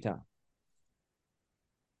AFC, Tom?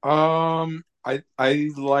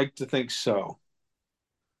 I like to think so.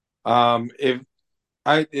 If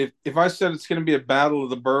I said it's going to be a battle of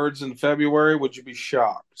the birds in February, would you be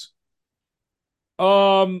shocked?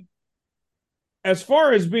 Um, as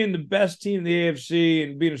far as being the best team in the AFC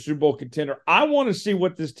and being a Super Bowl contender, I want to see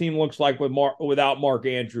what this team looks like without Mark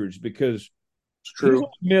Andrews, because It's he's true.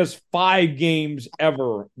 only missed 5 games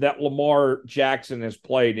ever that Lamar Jackson has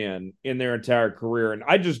played in their entire career. And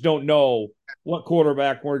I just don't know what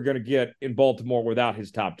quarterback we're going to get in Baltimore without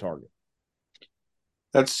his top target.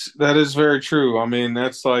 That is very true. I mean,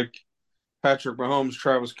 that's like Patrick Mahomes,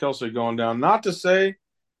 Travis Kelce going down. Not to say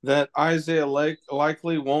that Isaiah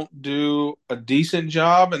likely won't do a decent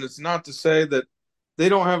job, and it's not to say that they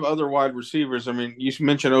don't have other wide receivers. I mean, you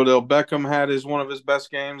mentioned Odell Beckham had one of his best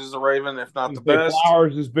games as a Raven, if not the best.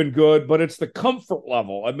 Flowers has been good, but it's the comfort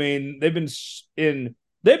level. I mean, they've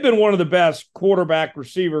been one of the best quarterback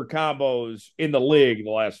receiver combos in the league in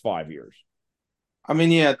the last 5 years. I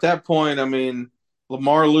mean, yeah, at that point, I mean,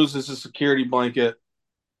 Lamar loses his security blanket.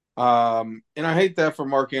 And I hate that for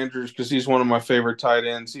Mark Andrews because he's one of my favorite tight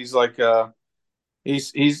ends. He's like I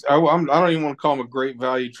don't even want to call him a great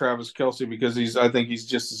value Travis Kelce because I think he's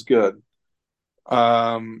just as good.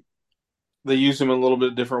 Um, they use him a little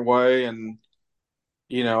bit different way, and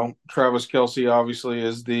Travis Kelce obviously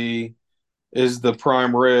is the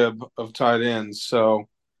prime rib of tight ends. So,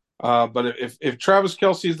 but if Travis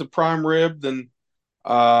Kelce is the prime rib, then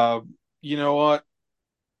you know what,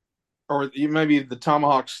 or maybe the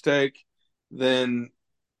tomahawk steak, then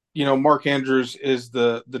Mark Andrews is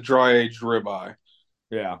the dry aged ribeye.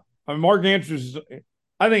 Yeah. I mean, Mark Andrews,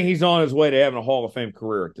 I think he's on his way to having a Hall of Fame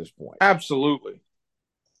career at this point. Absolutely.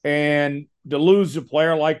 And to lose a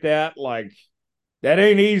player like that, that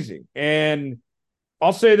ain't easy. And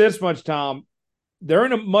I'll say this much, Tom, they're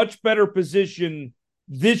in a much better position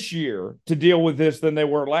this year to deal with this than they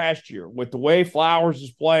were last year. With the way Flowers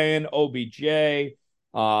is playing, OBJ,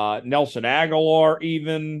 Nelson Aguilar,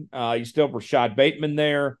 even, you still have Rashad Bateman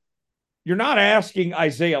there. You're not asking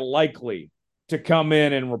Isaiah Likely to come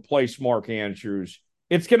in and replace Mark Andrews.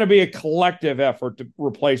 It's going to be a collective effort to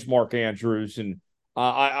replace Mark Andrews, and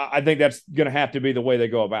I think that's going to have to be the way they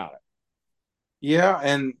go about it. Yeah,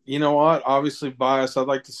 and you know what? Obviously biased. I'd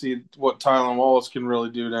like to see what Tylan Wallace can really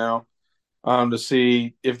do now. To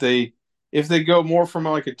see if they go more from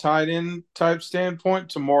like a tight end type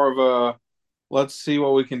standpoint to more of a let's see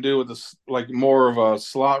what we can do with this, like more of a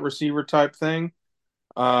slot receiver type thing.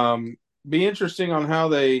 Be interesting on how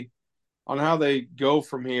they go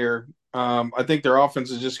from here. I think their offense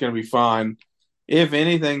is just going to be fine. If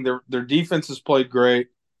anything, their defense has played great,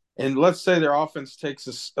 and let's say their offense takes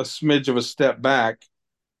a smidge of a step back,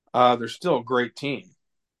 they're still a great team.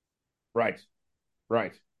 Right,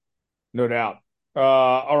 right, no doubt.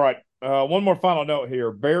 All right, one more final note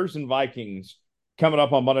here: Bears and Vikings coming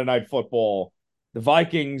up on Monday Night Football. The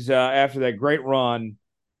Vikings, after that great run,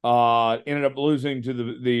 ended up losing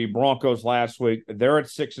to the Broncos last week. They're at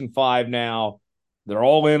 6-5 now. They're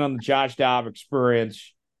all in on the Josh Dobbs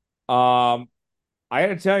experience. I got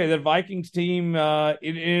to tell you, that Vikings team,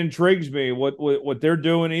 it intrigues me what they're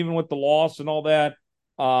doing, even with the loss and all that.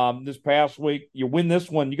 This past week, you win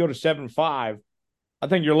this one, you go to 7-5. I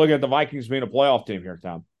think you're looking at the Vikings being a playoff team here,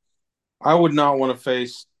 Tom. I would not want to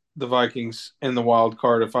face the Vikings in the wild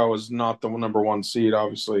card if I was not the number one seed.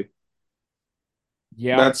 Obviously,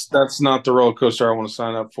 Yeah, that's not the roller coaster I want to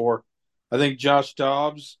sign up for. I think Josh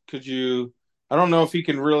Dobbs. I don't know if he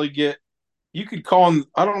can really get. You could call him.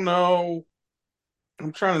 I don't know.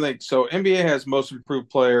 I'm trying to think. So NBA has most improved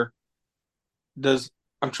player.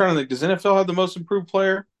 I'm trying to think. Does NFL have the most improved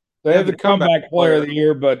player? they have the comeback player of the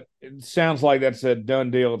year, but it sounds like that's a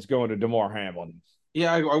done deal. It's going to DeMar Hamlin.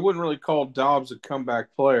 Yeah, I wouldn't really call Dobbs a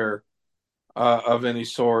comeback player of any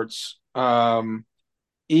sorts,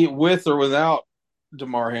 with or without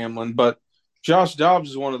DeMar Hamlin. But Josh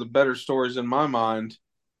Dobbs is one of the better stories in my mind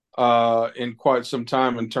in quite some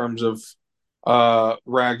time in terms of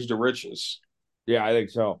rags to riches. Yeah, I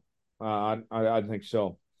think so. I think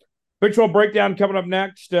so. Big 12 breakdown coming up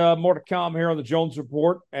next. More to come here on the Jones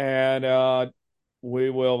Report, and we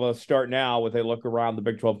will start now with a look around the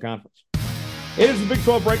Big 12 Conference. It is the Big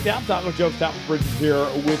 12 breakdown. Tyler Jones, Thomas Bridges here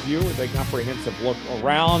with you with a comprehensive look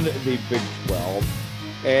around the Big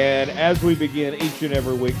 12. And as we begin each and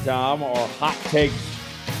every week, Tom, our hot takes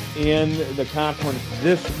in the conference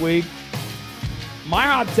this week. My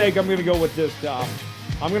hot take, I'm going to go with this, Tom.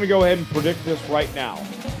 I'm going to go ahead and predict this right now.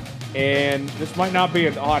 And this might not be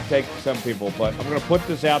a hot take for some people, but I'm going to put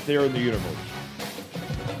this out there in the universe.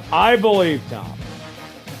 I believe, Tom,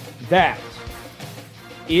 that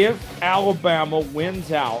if Alabama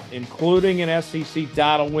wins out, including an SEC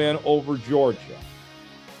title win over Georgia,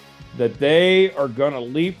 that they are going to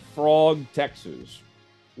leapfrog Texas,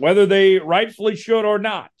 whether they rightfully should or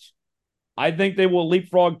not. I think they will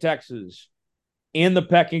leapfrog Texas in the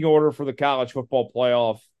pecking order for the college football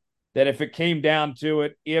playoff. That if it came down to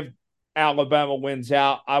it, if Alabama wins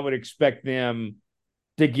out, I would expect them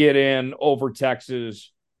to get in over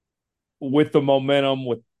Texas with the momentum,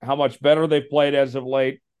 with how much better they've played as of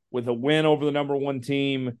late, with a win over the number one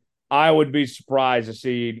team. I would be surprised to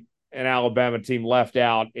see an Alabama team left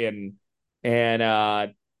out and not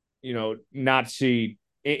see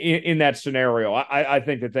in that scenario. I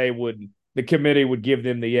think that the committee would give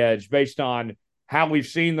them the edge based on how we've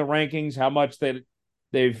seen the rankings, how much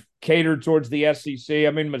they've catered towards the SEC.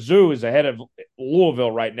 I mean, Mizzou is ahead of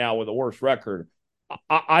Louisville right now with a worse record.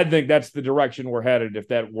 I think that's the direction we're headed if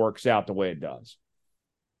that works out the way it does.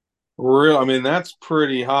 Real, I mean, that's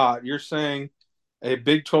pretty hot. You're saying a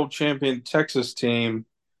Big 12 champion Texas team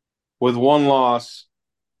with one loss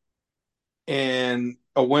and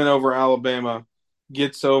a win over Alabama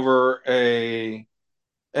gets over a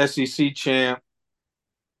SEC champ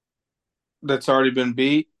that's already been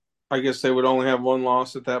beat. I guess they would only have one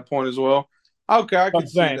loss at that point as well. Okay, I I'm could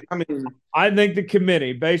see saying that. I mean, I think the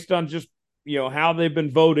committee, based on just how they've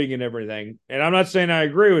been voting and everything, and I'm not saying I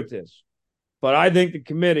agree with this, but I think the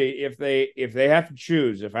committee, if they have to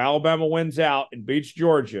choose, if Alabama wins out and beats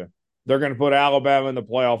Georgia, they're going to put Alabama in the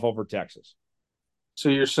playoff over Texas. so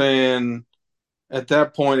you're saying at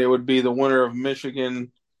that point it would be the winner of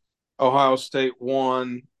Michigan, Ohio State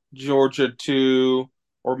 1, Georgia 2,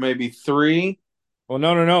 or maybe 3. Well,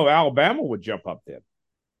 no, no, no. Alabama would jump up then.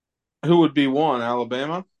 Who would be 1?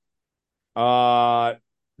 Alabama? Uh,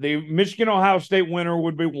 the Michigan Ohio State winner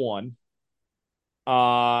would be one.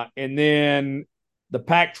 And then the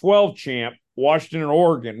Pac-12 champ, Washington and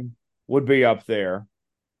Oregon, would be up there.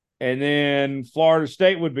 And then Florida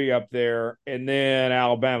State would be up there. And then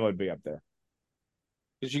Alabama would be up there.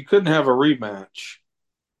 Because you couldn't have a rematch.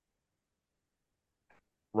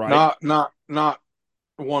 Right. Not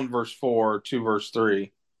 1 versus 4 or 2 versus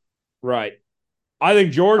 3. Right. I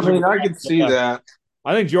think I Georgia mean, I could see that.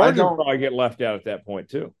 I think I Georgia would don't. probably get left out at that point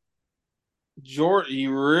too. Georgia,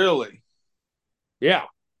 you really? Yeah.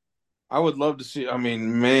 I would love to see. I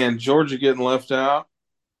mean, man, Georgia getting left out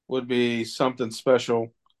would be something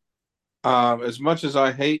special. As much as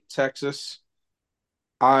I hate Texas,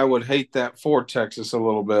 I would hate that for Texas a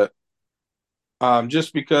little bit.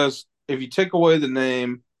 Just because if you take away the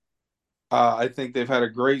name, I think they've had a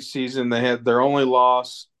great season. They had their only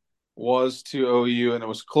loss was to OU, and it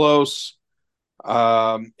was close in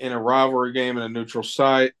a rivalry game in a neutral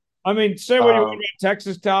site. I mean, say what you want Um, about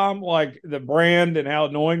Texas, Tom, like the brand and how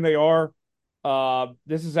annoying they are.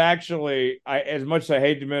 This is actually, as much as I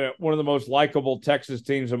hate to admit it, one of the most likable Texas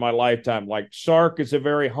teams in my lifetime. Like Sark is a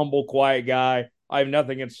very humble, quiet guy. I have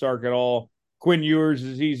nothing against Sark at all. Quinn Ewers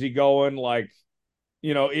is easygoing. Like,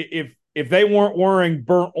 if they weren't wearing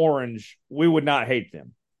burnt orange, we would not hate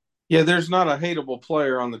them. yeah, there's not a hateable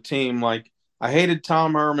player on the team. Like I hated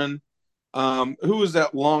Tom Herman. Who was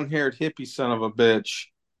that long-haired hippie son of a bitch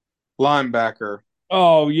linebacker?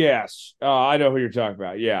 Oh yes, I know who you're talking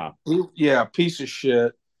about. Yeah, Yeah, piece of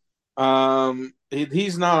shit.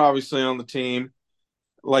 He's not obviously on the team.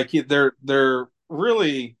 Like they're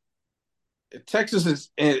really Texas is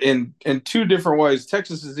in two different ways.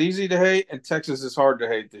 Texas is easy to hate, and Texas is hard to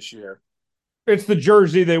hate this year. it's the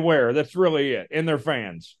jersey they wear. That's really it, and their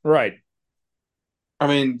fans. Right. I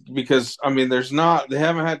mean, because I mean, they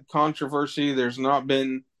haven't had controversy. There's not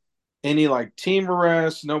been any like team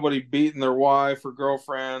arrests. Nobody beating their wife or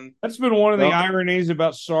girlfriend. That's been one of the No, ironies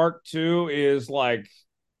about Sark too. Is like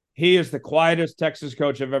he is the quietest Texas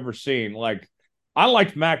coach I've ever seen. Like I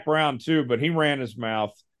liked Mac Brown too, but he ran his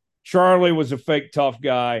mouth. Charlie was a fake tough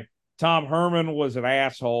guy. Tom Herman was an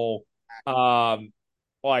asshole.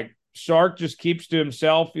 Like Sark just keeps to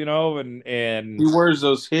himself, he and wears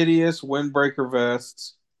those hideous windbreaker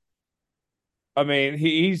vests. I mean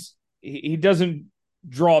he doesn't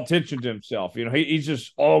draw attention to himself. He's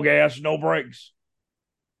just all gas, no brakes.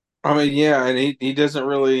 I mean, yeah, and he doesn't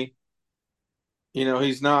really,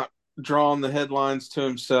 he's not drawing the headlines to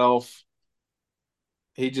himself.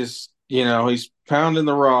 He just, he's pounding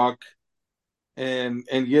the rock and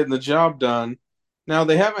getting the job done. Now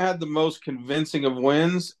they haven't had the most convincing of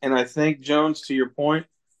wins, and I think Jones, to your point,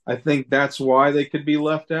 I think that's why they could be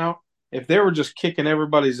left out. If they were just kicking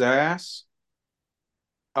everybody's ass,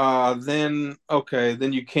 then okay,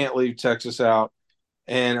 then you can't leave Texas out.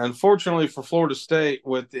 And unfortunately for Florida State,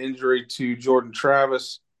 with the injury to Jordan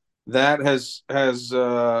Travis, that has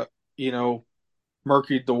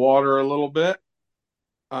murkied the water a little bit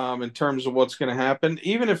in terms of what's going to happen.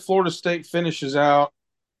 Even if Florida State finishes out,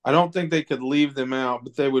 I don't think they could leave them out,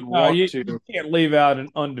 but they would No, want you to, can't leave out an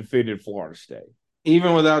undefeated Florida State.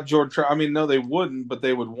 even without Jordan Travis. I mean, no, they wouldn't, but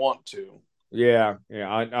they would want to. Yeah, yeah,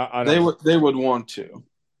 I They know. would they would want to.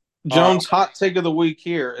 Uh, Jones, hot take of the week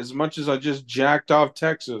here. As much as I just jacked off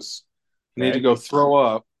Texas, I need to okay. go throw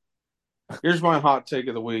up. Here's my hot take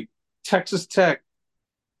of the week. Texas Tech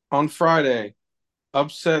on Friday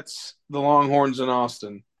upsets the Longhorns in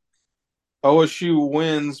Austin. OSU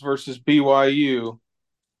wins versus BYU,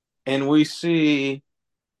 and we see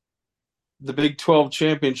the Big 12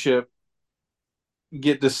 championship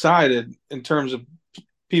get decided in terms of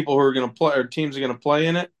people who are going to play or teams are going to play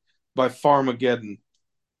in it by Farmageddon.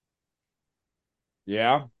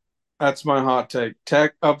 Yeah. That's my hot take.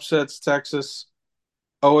 Tech upsets Texas.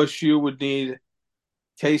 OSU would need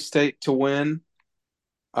K State to win.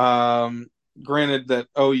 Um, Granted that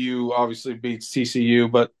OU obviously beats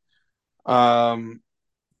TCU, but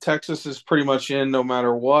Texas is pretty much in no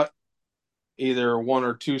matter what. Either 1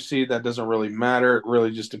 or 2 seed, that doesn't really matter. It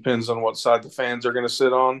really just depends on what side the fans are going to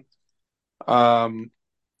sit on. Um,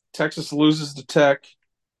 Texas loses to Tech.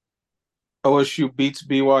 OSU beats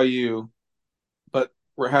BYU, but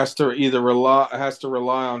has to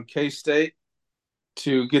rely on K State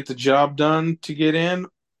to get the job done to get in.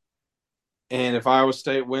 And if Iowa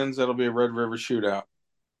State wins, that'll be a Red River shootout.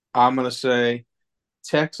 I'm going to say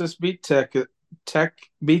Texas beat Tech. Tech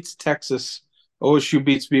beats Texas. OSU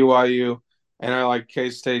beats BYU, and I like K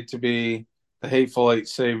State to be the hateful eight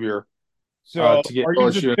savior So to get are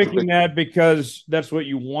you just OSU in the picking big. that because that's what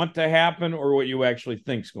you want to happen or what you actually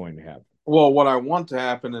think is going to happen? Well, what I want to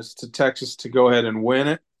happen is to Texas to go ahead and win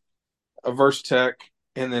it versus Tech,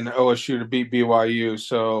 and then OSU to beat BYU.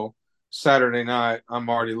 So Saturday night, I'm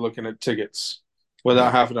already looking at tickets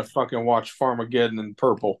without having to fucking watch Farmageddon in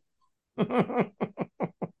purple.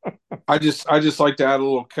 I just like to add a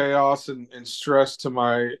little chaos and stress to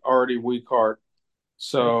my already weak heart.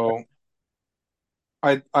 So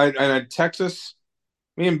I Texas.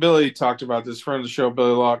 Me and Billy talked about this. Friend of the show,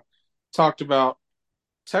 Billy Locke, talked about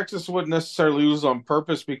Texas wouldn't necessarily lose on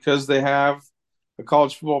purpose because they have a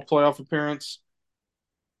college football playoff appearance.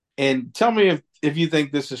 And tell me if you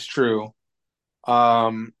think this is true.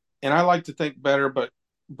 And I like to think better, but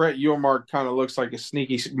Brett Yormark kind of looks like a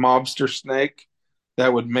sneaky mobster snake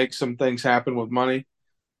that would make some things happen with money.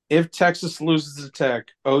 If Texas loses to Tech,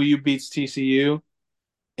 OU beats TCU,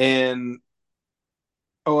 and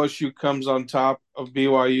OSU comes on top of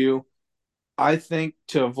BYU, I think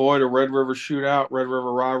to avoid a Red River shootout, Red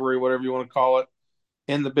River rivalry, whatever you want to call it,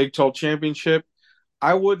 in the Big 12 championship,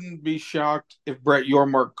 I wouldn't be shocked if Brett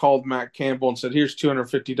Yormark called Matt Campbell and said, "Here's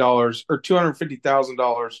 $250 or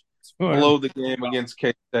 $250,000. Blow the game against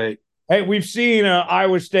K State." Hey, we've seen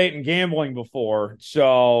Iowa State and gambling before,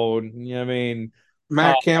 so I mean, uh,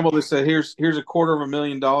 Matt Campbell, they said, "Here's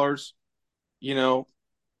 $250,000. You know,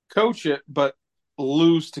 coach it, but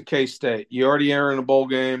lose to K State. You already are in a bowl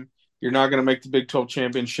game. You're not going to make the Big 12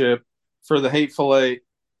 championship. For the hateful eight,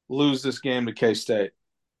 lose this game to K State."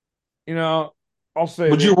 you know, I'll say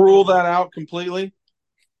Would this: you rule that out completely?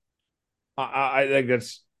 I think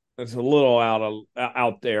that's a little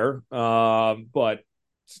out there, but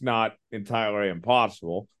it's not entirely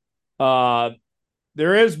impossible. Uh,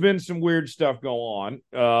 there has been some weird stuff go on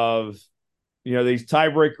of these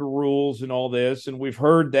tiebreaker rules and all this, and we've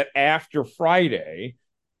heard that after Friday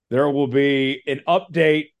there will be an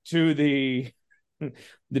update to the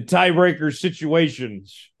the tiebreaker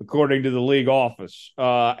situations according to the league office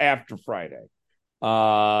after Friday.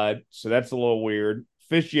 So that's a little weird.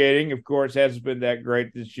 Officiating, of course, hasn't been that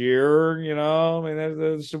great this year. I mean,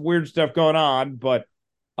 there's some weird stuff going on, but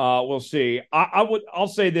we'll see. I'll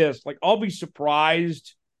say this: like, I'll be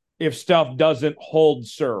surprised if stuff doesn't hold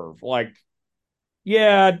serve. Like,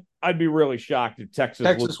 yeah, I'd be really shocked if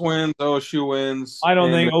Texas loses. Texas wins, OSU wins, I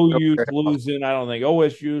don't and think maybe OU's okay. losing. I don't think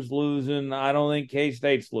OSU's losing. I don't think K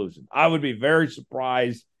State's losing. I would be very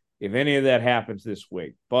surprised if any of that happens this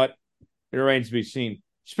week, but it remains to be seen.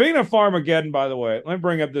 Speaking of Farmageddon, by the way, let me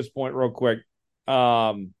bring up this point real quick.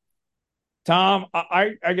 Tom,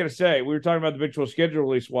 I got to say, we were talking about the Big 12 schedule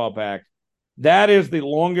release a while back. That is the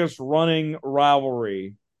longest running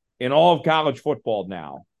rivalry in all of college football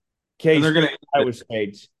now. And K they're State, going to Iowa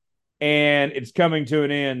State, and it's coming to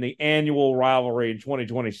an end. The annual rivalry in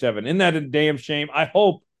 2027. Isn't that a damn shame? I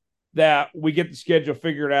hope that we get the schedule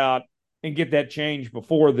figured out and get that changed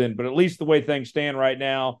before then. But at least the way things stand right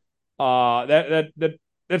now,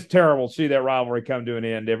 that's terrible to see that rivalry come to an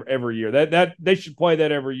end every year. That they should play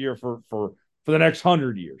that every year for the next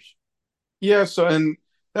 100 years. Yeah, so and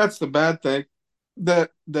that's the bad thing that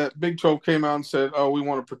Big 12 came out and said, "Oh, we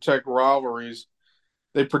want to protect rivalries."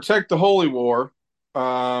 They protect the Holy War,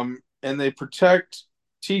 and they protect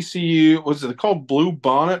TCU. Was it called Blue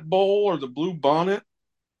Bonnet Bowl or the Blue Bonnet?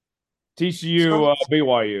 TCU, Some,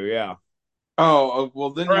 BYU, yeah.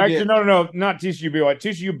 well, then Or you actually, get no, not TCU, BYU,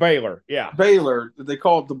 TCU, Baylor, yeah, Baylor. Did they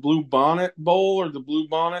call it the Blue Bonnet Bowl or the Blue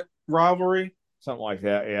Bonnet rivalry? something like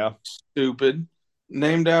that, yeah. Stupid.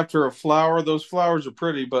 Named after a flower. Those flowers are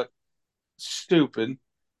pretty, but stupid.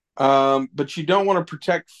 But you don't want to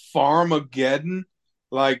protect Farmageddon.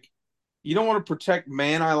 Like, you don't want to protect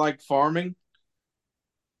Man, I Like Farming.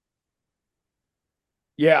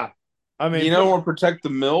 Yeah. I mean, You know, or protect the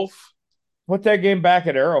MILF. put that game back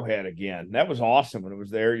at Arrowhead again. That was awesome when it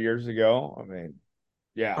was there years ago. I mean,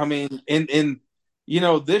 yeah. I mean, in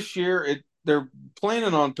this year they're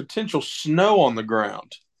planning on potential snow on the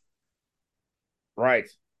ground, Right.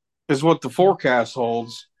 is what the forecast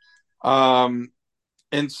holds. Um,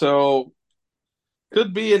 and so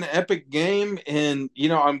could be an epic game. And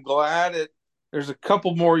I'm glad there's a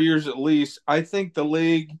couple more years at least. I think they'll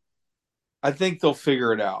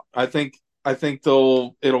figure it out. I think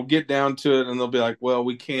it'll get down to it, and they'll be like, well,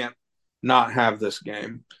 we can't not have this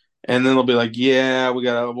game, and then they'll be like, yeah,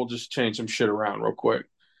 we'll just change some shit around real quick.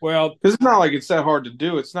 Well, Because it's not like it's that hard to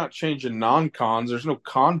do. It's not changing non-cons. There's no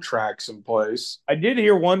contracts in place. I did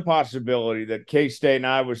hear one possibility that K State and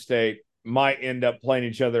Iowa State might end up playing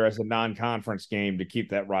each other as a non conference game to keep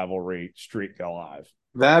that rivalry streak alive.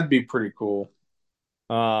 That'd be pretty cool.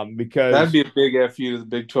 That'd Because, be a big FU to the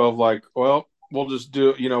Big 12. Like, well, we'll just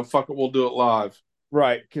do it. Fuck it. We'll do it live.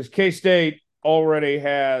 right, because K State already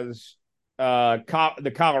has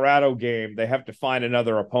the Colorado game they have to find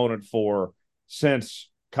another opponent for since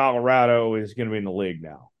Colorado is going to be in the league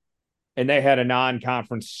now. And they had a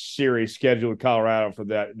non-conference series scheduled with Colorado for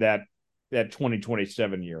that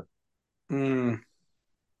 2027 year. Mm.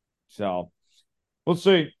 So we'll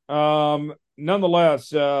see.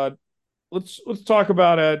 Nonetheless, let's talk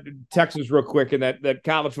about Texas real quick and that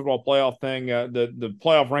college football playoff thing. The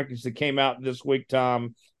playoff rankings that came out this week,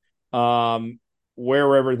 Tom.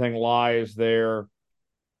 Where everything lies there.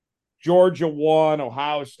 Georgia 1,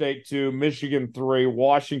 Ohio State 2, Michigan 3,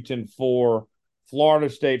 Washington 4, Florida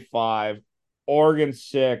State 5, Oregon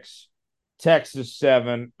 6, Texas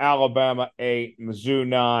 7, Alabama 8, Mizzou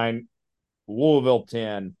 9, Louisville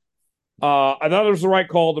 10. I thought it was the right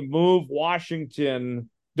call to move Washington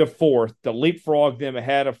to fourth, to leapfrog them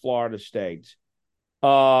ahead of Florida State.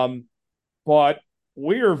 But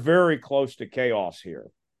we are very close to chaos here.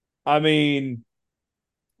 I mean,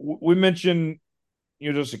 we mentioned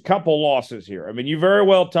just a couple losses here. I mean, you very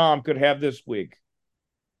well, Tom, could have this week.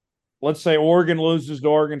 Let's say Oregon loses to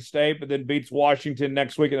Oregon State, but then beats Washington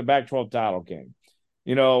next week in the Pac-12 title game.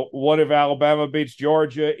 What if Alabama beats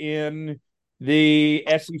Georgia in the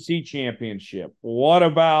SEC championship? What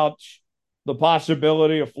about the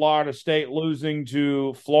possibility of Florida State losing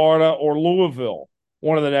to Florida or Louisville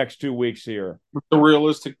one of the next 2 weeks here? It's a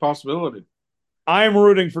realistic possibility. I'm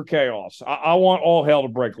rooting for chaos. I want all hell to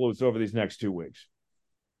break loose over these next 2 weeks.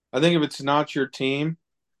 I think if it's not your team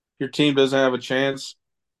doesn't have a chance.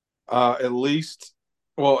 At least,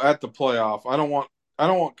 well, at the playoff. I don't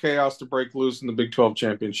want chaos to break loose in the Big 12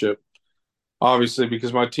 championship, obviously,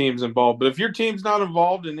 because my team's involved. But if your team's not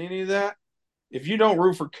involved in any of that, if you don't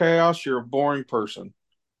root for chaos, you're a boring person.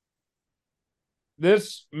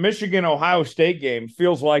 This Michigan Ohio State game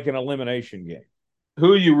feels like an elimination game.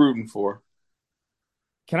 Who are you rooting for?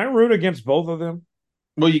 Can I root against both of them?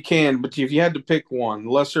 Well, you can, but if you had to pick one,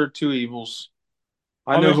 lesser of two evils,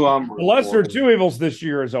 I I know mean, who I'm the rooting lesser for. of two evils this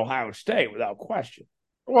year is Ohio State, without question.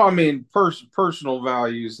 Well, I mean, personal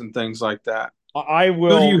values and things like that. I Who do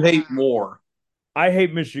will. you hate more? I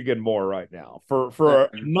hate Michigan more right now for a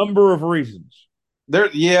number of reasons.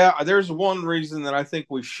 There's one reason that I think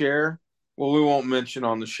we share. Well, we won't mention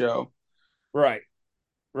on the show. Right,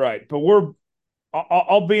 right. But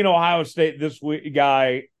I'll be an Ohio State this week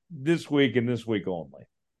guy this week and this week only.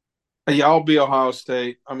 Yeah, I'll be Ohio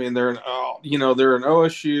State. I mean, they're an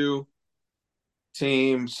OSU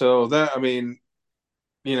team, so that I mean,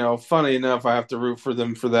 funny enough, I have to root for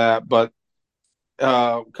them for that. But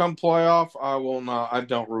come playoff, I will not. I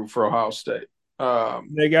don't root for Ohio State.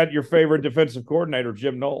 They got your favorite defensive coordinator,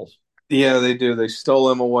 Jim Knowles. Yeah, they do. They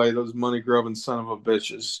stole him away. Those money grubbing son of a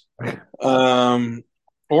bitches.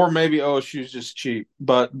 Or maybe OSU's just cheap.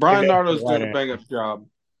 But Brian Nardo's doing a bang up job.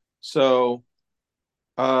 So,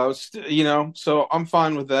 so I'm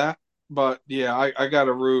fine with that. But yeah, I got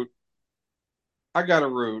to root. I got to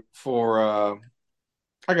root for. I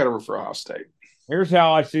got to root for Ohio State. Here's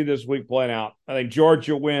how I see this week playing out. I think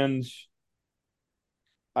Georgia wins.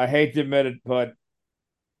 I hate to admit it, but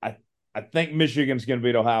I think Michigan's going to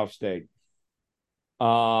beat Ohio State.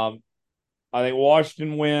 I think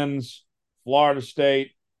Washington wins. Florida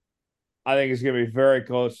State, I think it's going to be very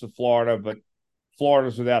close to Florida, but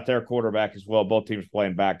Florida's without their quarterback as well. Both teams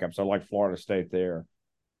playing backups. I like Florida State there.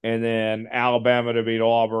 And then Alabama to beat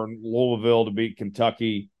Auburn, Louisville to beat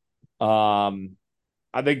Kentucky. I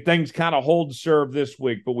think things kind of hold serve this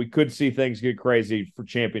week, but we could see things get crazy for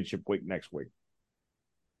championship week next week.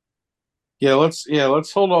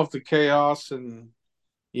 Let's hold off the chaos, and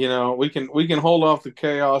we can hold off the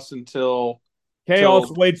chaos until chaos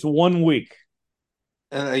waits 1 week.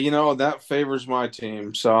 And that favors my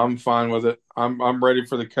team, so I'm fine with it. I'm ready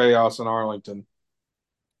for the chaos in Arlington.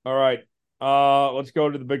 All right. Let's go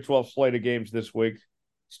to the Big 12 slate of games this week.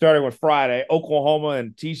 Starting with Friday, Oklahoma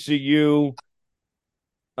and TCU.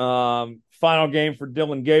 Final game for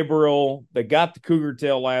Dylan Gabriel. They got the Cougar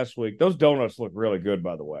tail last week. Those donuts look really good,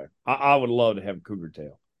 by the way. I would love to have a Cougar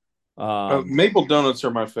tail. Maple donuts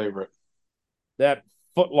are my favorite. That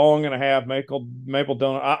foot long and a half maple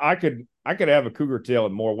donut. I could have a Cougar tail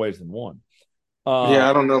in more ways than one. Yeah, Uh,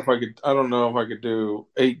 I don't know if I could. I don't know if I could do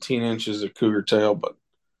 18 inches of cougar tail, but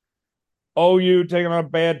OU taking on a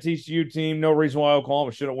bad TCU team. No reason why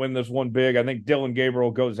Oklahoma shouldn't win this one big. I think Dylan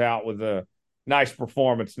Gabriel goes out with a nice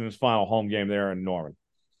performance in his final home game there in Norman.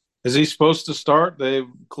 is he supposed to start? They've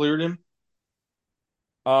cleared him.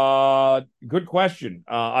 Good question.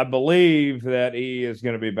 I believe that he is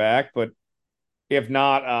going to be back, but if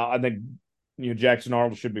not, I think Jackson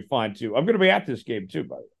Arnold should be fine too. I'm going to be at this game too,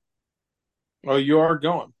 by the way. Oh, you are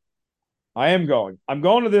going. I am going. I'm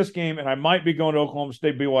going to this game, and I might be going to Oklahoma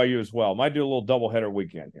State BYU as well. Might do a little doubleheader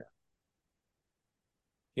weekend here.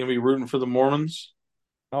 You gonna be rooting for the Mormons?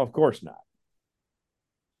 Oh, of course not.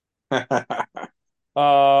 I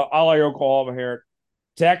I like Oklahoma here.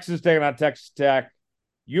 Texas taking on Texas Tech.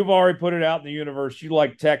 You've already put it out in the universe. You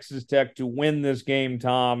like Texas Tech to win this game,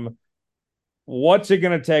 Tom. What's it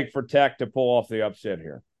going to take for Tech to pull off the upset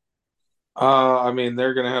here? mean,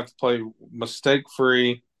 they're gonna have to play mistake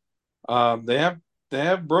free. They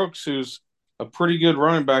have Brooks, who's a pretty good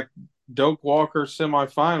running back. Doak Walker,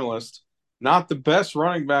 semifinalist, not the best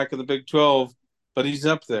running back in the Big 12, but he's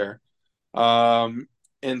up there. Um,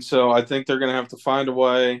 and so I think they're going to have to find a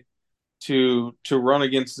way to run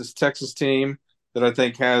against this Texas team that I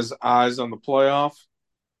think has eyes on the playoff.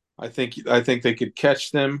 I think they could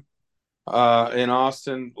catch them in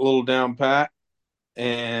Austin a little down pat,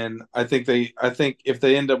 and I think if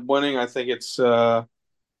they end up winning, I think it's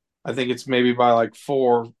maybe by like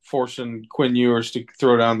four, forcing Quinn Ewers to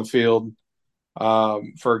throw down the field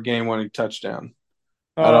for a game-winning touchdown.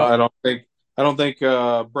 I don't Uh, I don't think I don't think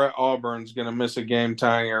Brett Auburn's going to miss a game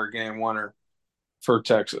tying or a game winner for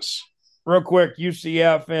Texas. Real quick,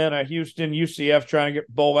 UCF and Houston. UCF trying to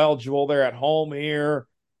get bowl eligible. They're at home here.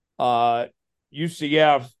 Uh,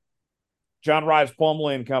 UCF, John Rice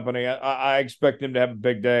Plumlee and company. I expect them to have a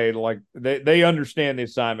big day. Like they understand the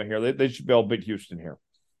assignment here. They should be able to beat Houston here.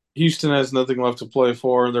 Houston has nothing left to play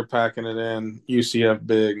for. They're packing it in. UCF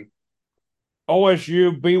big.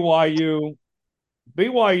 OSU, BYU,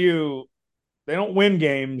 BYU. They don't win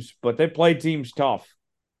games, but they play teams tough.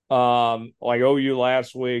 Like OU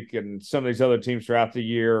last week and some of these other teams throughout the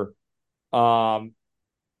year. Um,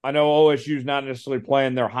 I know OSU's not necessarily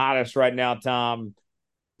playing their hottest right now, Tom,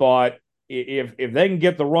 but if they can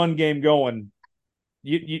get the run game going,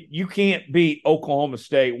 you can't beat Oklahoma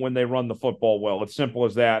State when they run the football well. It's simple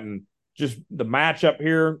as that. And just the matchup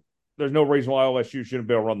here, there's no reason why OSU shouldn't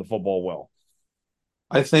be able to run the football well.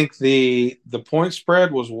 I think the point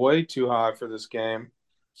spread was way too high for this game.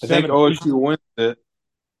 I think 17. OSU wins it.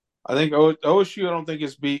 I think OSU, I don't think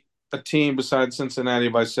has beat a team besides Cincinnati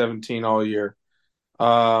by 17 all year.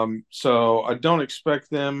 So I don't expect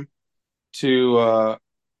them to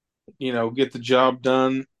get the job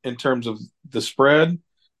done in terms of the spread.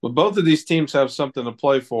 But both of these teams have something to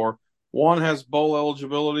play for. One has bowl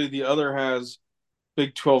eligibility, the other has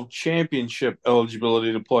Big 12 championship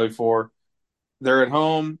eligibility to play for. They're at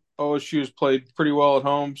home. OSU's played pretty well at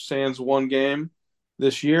home, sans one game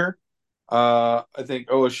this year. I think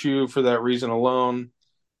OSU, for that reason alone,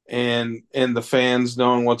 and the fans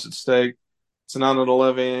knowing what's at stake. It's not an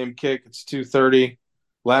 11 a.m. kick. It's 2:30.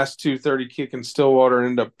 Last 2:30 kick in Stillwater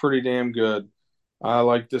ended up pretty damn good. I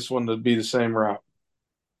like this one to be the same route.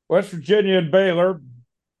 West Virginia and Baylor.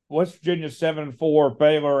 West Virginia 7-4,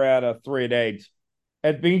 Baylor at a 3-8.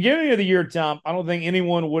 At the beginning of the year, Tom, I don't think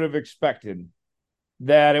anyone would have expected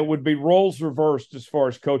that it would be roles reversed as far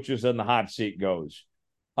as coaches in the hot seat goes.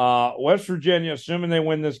 West Virginia, assuming they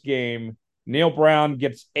win this game, Neil Brown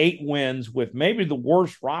gets 8 wins with maybe the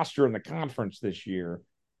worst roster in the conference this year.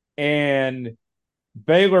 And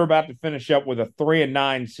Baylor about to finish up with a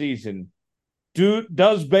 3-9 season.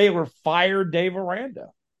 Does Baylor fire Dave Aranda?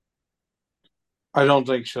 I don't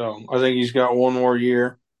think so. I think he's got one more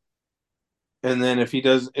year, and then if he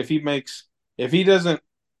doesn't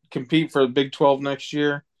compete for the Big 12 next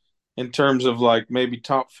year, in terms of like maybe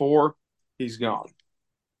top four, he's gone.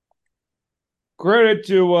 Credit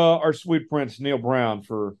to our sweet prince Neil Brown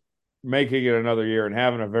for making it another year and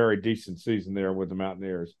having a very decent season there with the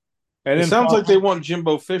Mountaineers. And It then, sounds like they want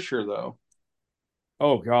Jimbo Fisher though.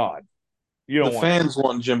 oh God, you The don't want fans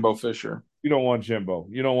want Jimbo Fisher. You don't want Jimbo.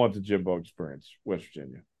 You don't want the Jimbo experience, West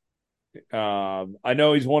Virginia. I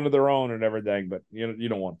know he's one of their own and everything, but you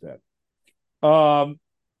don't want that.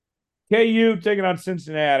 KU taking on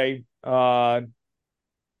Cincinnati. Man,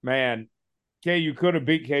 KU could have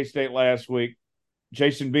beat K-State last week.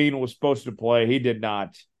 Jason Bean was supposed to play. He did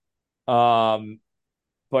not.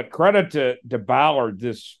 But credit to Ballard,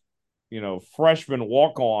 this freshman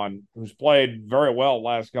walk-on who's played very well the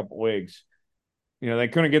last couple of weeks. They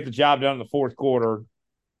couldn't get the job done in the fourth quarter.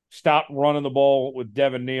 Stopped running the ball with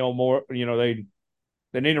Devin Neal more. They need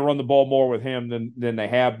to run the ball more with him than they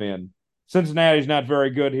have been. Cincinnati's not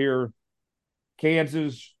very good here.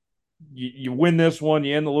 Kansas, you win this one,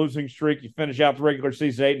 you end the losing streak, you finish out the regular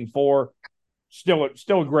season 8-4.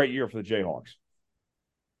 Still a great year for the Jayhawks.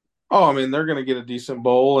 Oh, I mean, they're going to get a decent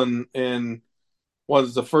bowl, and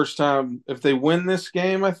was the first time if they win this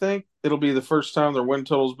game. I think it'll be the first time their win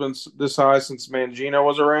total's been this high since Mangino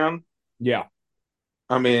was around. Yeah,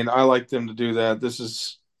 I mean, I like them to do that.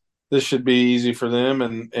 This should be easy for them,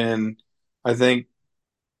 and I think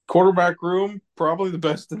quarterback room probably the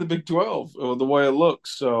best in the Big 12 the way it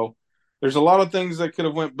looks. So there's a lot of things that could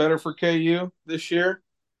have went better for KU this year,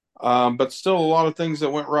 but still a lot of things that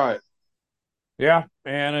went right. yeah,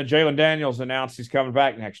 and Jalen Daniels announced he's coming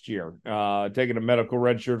back next year, taking a medical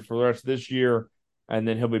redshirt for the rest of this year, and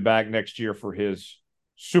then he'll be back next year for his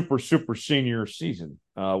super senior season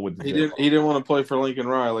with the Jayhawks. He didn't want to play for Lincoln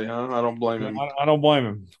Riley, huh? I don't blame him. I don't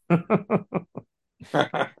blame him.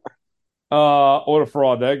 What a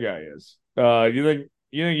fraud that guy is. You think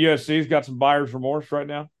USC's got some buyer's remorse right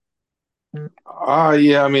now?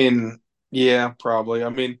 Yeah, I mean, yeah, probably. I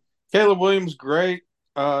mean, Caleb Williams, great.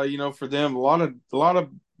 For them, a lot of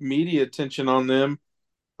media attention on them.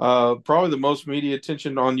 Probably the most media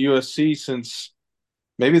attention on USC since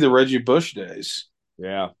maybe the Reggie Bush days.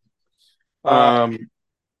 Yeah.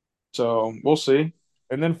 So we'll see.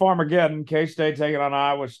 And then Farmageddon, K-State taking on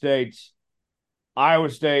Iowa State. Iowa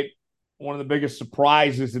State, one of the biggest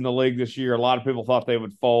surprises in the league this year. A lot of people thought they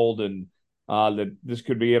would fold, and that this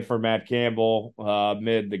could be it for Matt Campbell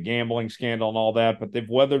amid the gambling scandal and all that. But they've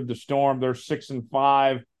weathered the storm. They're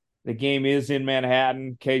 6-5. The game is in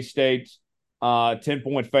Manhattan. K-State,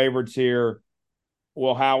 10-point favorites here.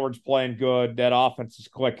 Will Howard's playing good. That offense is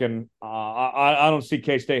clicking. I don't see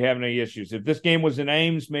K-State having any issues. If this game was in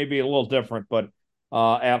Ames, maybe a little different. But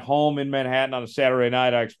at home in Manhattan on a Saturday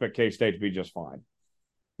night, I expect K-State to be just fine.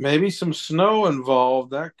 Maybe some snow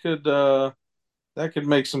involved. That could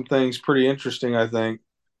make some things pretty interesting, I think.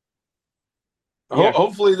 Yeah.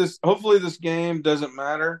 Hopefully this game doesn't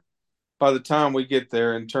matter by the time we get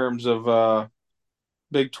there in terms of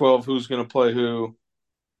Big 12 who's going to play who.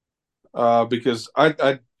 Because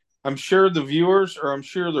I'm sure the viewers or I'm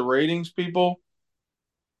sure the ratings people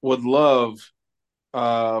would love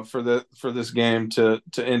for this game to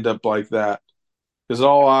end up like that, because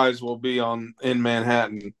all eyes will be in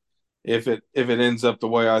Manhattan if it ends up the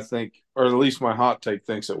way I think, or at least my hot take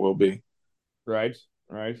thinks it will be. Right.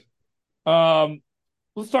 Let's talk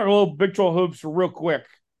a little Big 12 hoops real quick,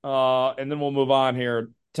 and then we'll move on here.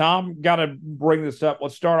 Tom, got to bring this up.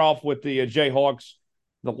 Let's start off with the Jayhawks,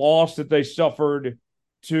 the loss that they suffered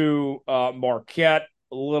to Marquette,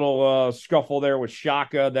 a little scuffle there with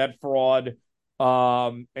Shaka, that fraud.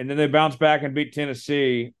 And then they bounced back and beat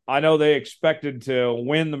Tennessee. I know they expected to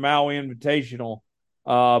win the Maui Invitational,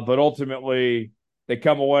 but ultimately they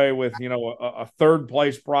come away with a third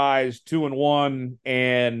place prize, 2-1,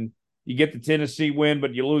 and you get the Tennessee win,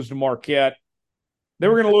 but you lose to Marquette. They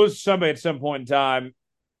were going to lose to somebody at some point in time.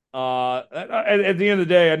 At the end of the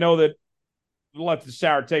day, I know that left a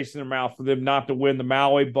sour taste in their mouth for them not to win the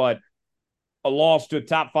Maui, but a loss to a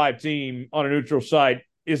top 5 team on a neutral site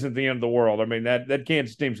isn't the end of the world. I mean, that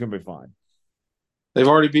Kansas team's going to be fine. They've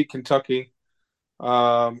already beat Kentucky.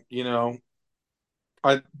 They'll be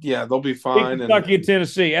fine. Kentucky and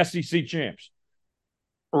Tennessee, SEC champs.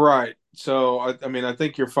 Right. So I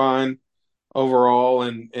think you're fine overall,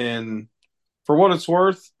 and for what it's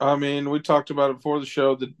worth, I mean, we talked about it before the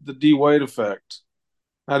show, the D Wade effect.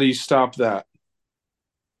 How do you stop that?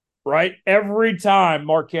 Right? Every time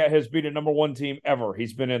Marquette has beat a number 1 team ever,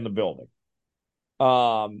 he's been in the building.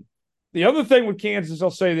 The other thing with Kansas,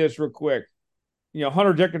 I'll say this real quick.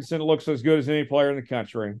 Hunter Dickinson looks as good as any player in the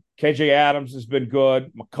country. KJ Adams has been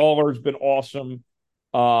good. McCullough's been awesome.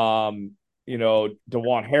 DeJuan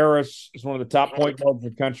Harris is one of the top point guards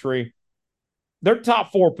in the country. Their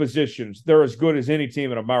top 4 positions, they're as good as any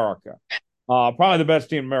team in America. Probably the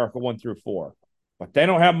best team in America, 1 through 4. But they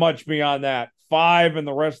don't have much beyond that. 5 and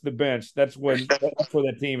the rest of the bench, that's where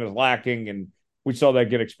that team is lacking, and we saw that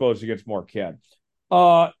get exposed against Marquette.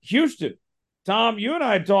 Houston, Tom, you and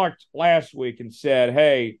I talked last week and said,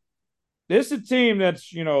 hey, this is a team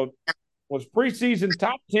that's, was preseason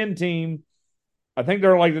top 10 team. I think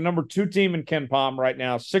they're like the number 2 team in Ken Palm right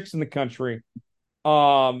now, 6th in the country.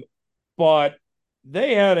 But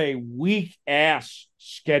they had a weak ass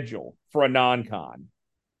schedule for a non-con.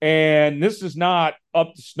 And this is not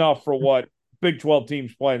up to snuff for what Big 12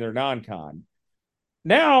 teams play in their non-con.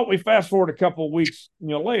 Now we fast forward a couple of weeks,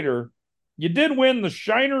 later, you did win the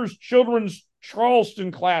Shiners Children's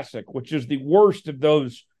Charleston Classic, which is the worst of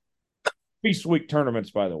those Feast Week tournaments,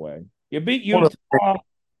 by the way. You beat Utah,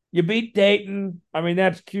 you beat Dayton. I mean,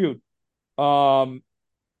 that's cute. But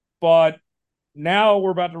now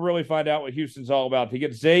we're about to really find out what Houston's all about. They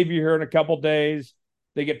get Xavier here in a couple of days.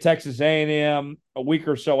 They get Texas A&M a week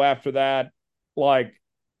or so after that. Like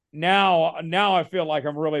now I feel like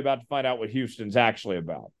I'm really about to find out what Houston's actually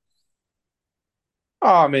about.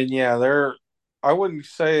 Oh, I mean, yeah, I wouldn't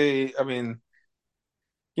say, I mean,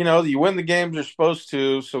 you win the games you're supposed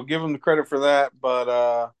to, so give them the credit for that.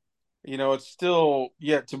 But, it's still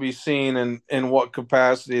yet to be seen in what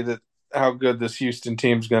capacity how good this Houston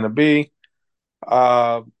team's going to be.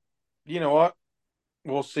 You know what?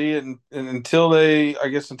 We'll see it until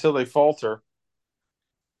they falter.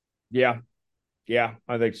 Yeah. Yeah,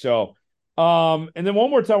 I think so. And then one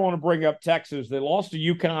more time, I want to bring up Texas. They lost to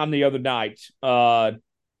UConn the other night.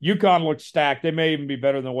 UConn looked stacked. They may even be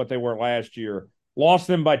better than what they were last year. Lost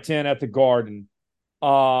them by 10 at the Garden.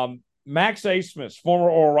 Max Asmus, former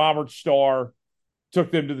Oral Roberts star,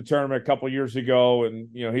 took them to the tournament a couple of years ago, and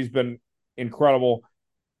he's been incredible.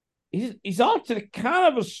 He's off to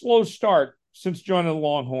kind of a slow start since joining the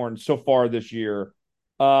Longhorns so far this year.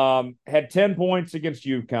 Had 10 points against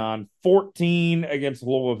UConn, 14 against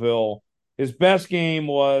Louisville. His best game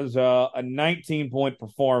was a 19-point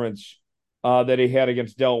performance that he had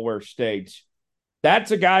against Delaware State.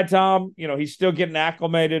 That's a guy, Tom, he's still getting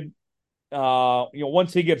acclimated.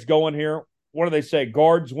 Once he gets going here, what do they say?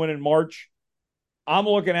 Guards win in March. I'm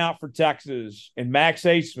looking out for Texas and Max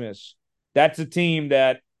Asmus. That's a team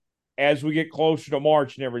that, as we get closer to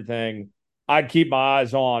March and everything, I'd keep my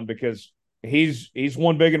eyes on because he's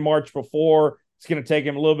won big in March before. It's going to take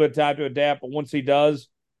him a little bit of time to adapt, but once he does,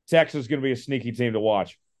 Texas is going to be a sneaky team to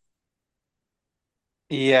watch.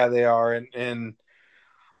 Yeah, they are. And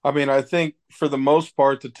I mean, I think for the most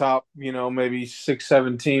part, the top, maybe 6,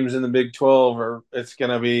 7 teams in the Big 12 it's going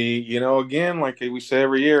to be, again, like we say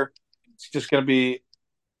every year, it's going to be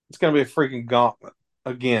a freaking gauntlet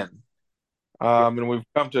again. And we've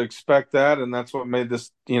come to expect that. And that's what made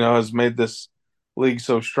this, has made this league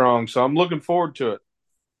so strong. So I'm looking forward to it.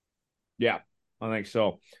 Yeah, I think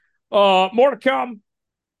so. More to come.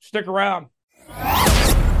 Stick around.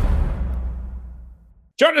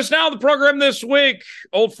 Joining us now on the program this week,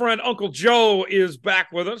 old friend Uncle Joe is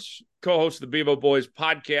back with us, co-host of the Bevo Boys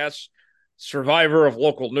podcast, survivor of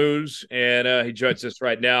local news, and he joins us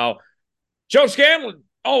right now. Joe Scanlan,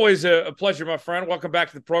 always a pleasure, my friend. Welcome back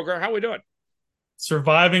to the program. How are we doing?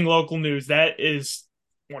 Surviving local news. That is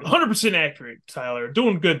 100% accurate, Tyler.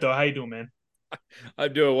 Doing good, though. How you doing, man?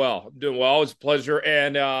 I'm doing well. Always a pleasure.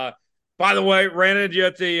 And by the way, ran into you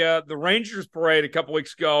at the Rangers parade a couple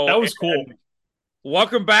weeks ago. That was cool.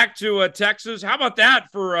 Welcome back to Texas. How about that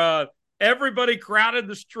for everybody crowded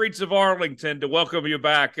the streets of Arlington to welcome you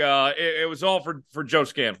back? It was all for Joe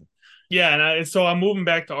Scanlan. Yeah, and so I'm moving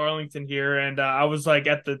back to Arlington here, and I was there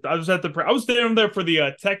for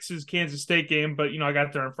the Texas Kansas State game, but I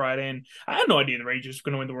got there on Friday, and I had no idea the Rangers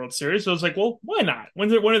were going to win the World Series. So I was like, well, why not?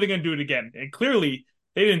 When are they going to do it again? And clearly,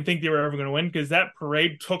 they didn't think they were ever going to win because that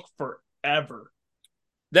parade took forever.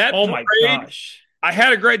 My gosh! I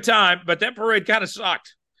had a great time, but that parade kind of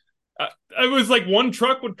sucked. It was like one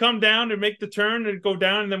truck would come down and make the turn and go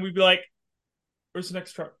down, and then we'd be like, "Where's the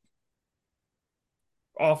next truck?"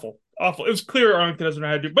 Awful. It was clear Arlington doesn't know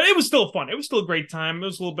how to do, but it was still fun. It was still a great time. It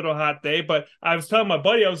was a little bit of a hot day, but I was telling my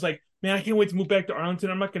buddy, I was like, man, I can't wait to move back to Arlington.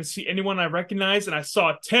 I'm not going to see anyone I recognize. And I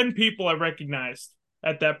saw 10 people I recognized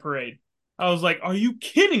at that parade. I was like, are you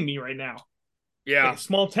kidding me right now? Yeah. Like a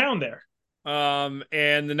small town there.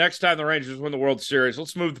 And the next time the Rangers win the World Series,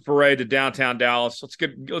 let's move the parade to downtown Dallas. Let's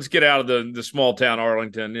get out of the small town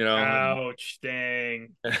Arlington, Ouch,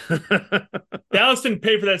 dang. Dallas didn't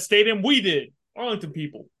pay for that stadium. We did. Arlington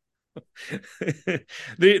people.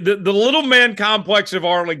 the little man complex of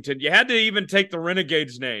Arlington. You had to even take the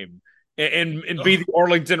Renegades name and be the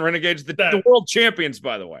Arlington Renegades, the world champions,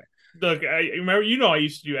 by the way. Look, I remember, I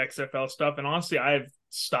used to do XFL stuff, and honestly, I've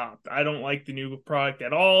stopped. I don't like the new product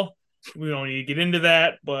at all. We don't need to get into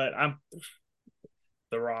that, but I'm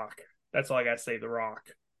The Rock. That's all I got to say, The Rock.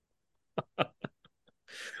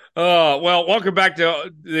 Well, welcome back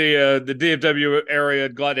to the DFW area.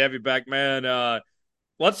 Glad to have you back, man.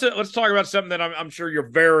 Let's talk about something that I'm sure you're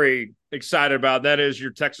very excited about. That is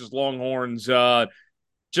your Texas Longhorns.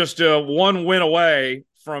 Just one win away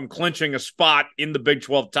from clinching a spot in the Big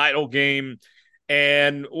 12 title game,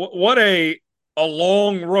 and what a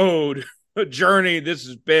long road journey this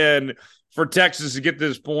has been for Texas to get to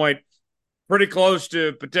this point. Pretty close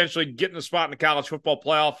to potentially getting a spot in the college football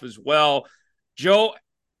playoff as well. Joe,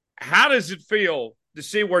 how does it feel to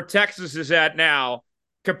see where Texas is at now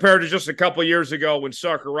compared to just a couple of years ago when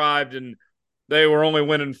Sark arrived and they were only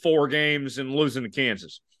winning 4 games and losing to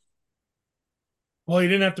Kansas? Well, you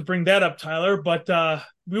didn't have to bring that up, Tyler, but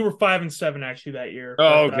we were 5-7 actually that year.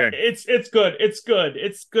 Oh, But, okay. it's good. It's good.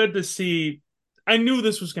 It's good to see. I knew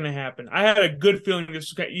this was going to happen. I had a good feeling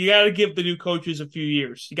this was. You got to give the new coaches a few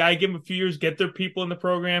years. You got to give them a few years, get their people in the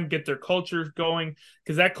program, get their culture going,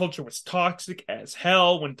 because that culture was toxic as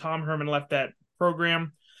hell when Tom Herman left that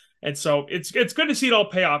program. And so it's good to see it all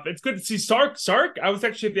pay off. It's good to see Sark. I was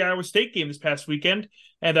actually at the Iowa State game this past weekend,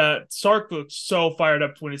 and Sark looked so fired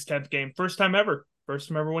up to win his 10th game. First time ever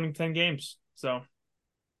winning 10 games. So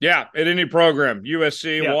yeah, at any program,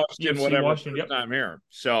 USC, yeah, Washington, UFC, whatever, Washington, first time here.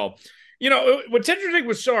 So, what's interesting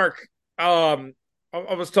with Sark, I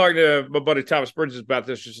was talking to my buddy Thomas Bridges about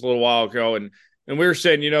this just a little while ago, and we were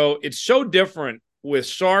saying, it's so different with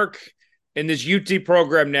Sark and this UT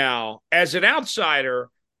program now. As an outsider,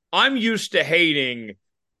 I'm used to hating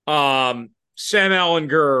Sam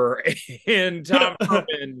Ellinger and Tom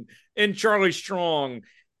Herman and Charlie Strong.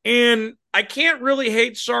 And I can't really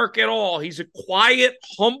hate Sark at all. He's a quiet,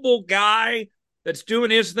 humble guy that's doing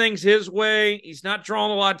his things his way. He's not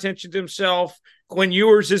drawing a lot of attention to himself. Quinn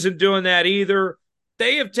Ewers isn't doing that either.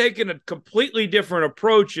 They have taken a completely different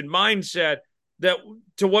approach and mindset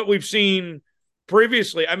to what we've seen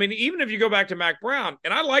previously. I mean, even if you go back to Mac Brown,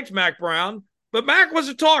 and I liked Mac Brown, but Mac was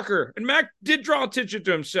a talker, and Mac did draw attention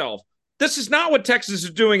to himself. This is not what Texas is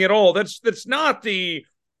doing at all. That's not the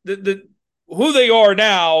who they are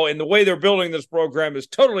now, and the way they're building this program is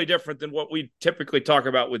totally different than what we typically talk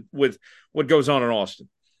about with what goes on in Austin.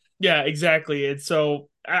 Yeah, exactly. And so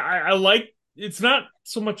I like it's not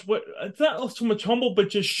so much humble, but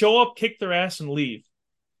just show up, kick their ass, and leave.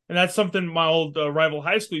 And that's something my old rival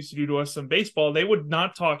high school used to do to us in baseball. They would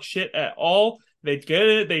not talk shit at all. They'd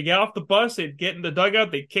get off the bus, they'd get in the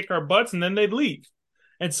dugout, they'd kick our butts, and then they'd leave.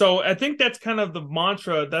 And so I think that's kind of the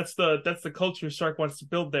mantra. That's the culture Sark wants to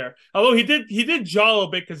build there. Although he did jaw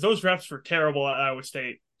a bit because those refs were terrible at Iowa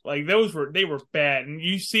State. Like they were bad. And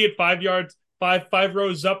you see it 5 yards, five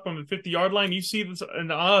rows up from the 50-yard line. You see this, and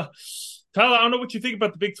Tyler, I don't know what you think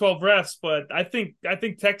about the Big 12 refs, but I think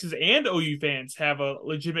Texas and OU fans have a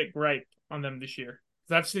legitimate gripe on them this year.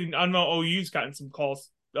 Because I know OU's gotten some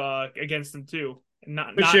calls against them too, and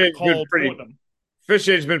not called for them.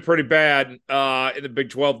 Officiating's been pretty bad in the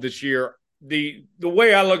Big 12 this year. The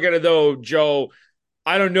way I look at it, though, Joe,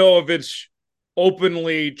 I don't know if it's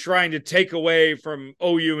openly trying to take away from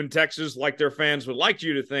OU and Texas like their fans would like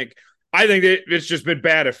you to think. I think it's just been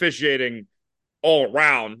bad officiating all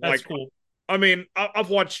around. That's cool. I mean,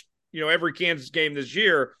 I've watched every Kansas game this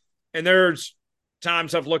year, and there's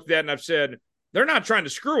times I've looked at and I've said, they're not trying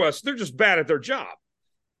to screw us. They're just bad at their job.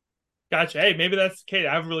 Gotcha. Hey, maybe that's the case.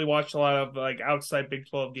 I've really watched a lot of outside Big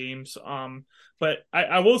 12 games. But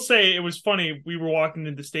I will say it was funny. We were walking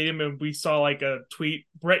into the stadium and we saw a tweet.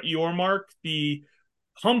 Brett Yormark, the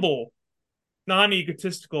humble,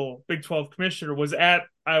 non-egotistical Big 12 commissioner, was at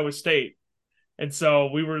Iowa State. And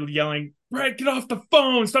so we were yelling, Brett, get off the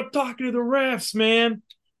phone. Stop talking to the refs, man.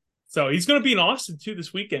 So he's going to be in Austin too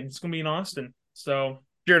this weekend. He's going to be in Austin. So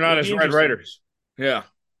you're not as Red Raiders. Yeah.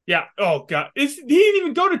 Yeah. Oh, God. He didn't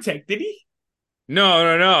even go to Tech, did he?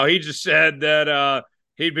 No. He just said that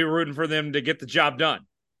he'd be rooting for them to get the job done.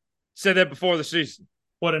 Said that before the season.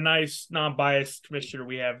 What a nice, non-biased commissioner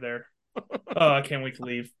we have there. Oh, I can't wait to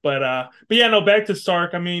leave. But yeah, no, back to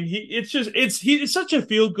Sark. I mean, it's such a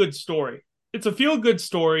feel-good story. It's a feel-good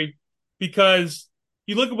story because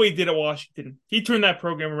you look at what he did at Washington. He turned that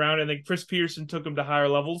program around, and then Chris Peterson took him to higher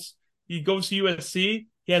levels. He goes to USC.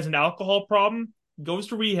 He has an alcohol problem. Goes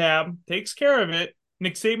to rehab, takes care of it.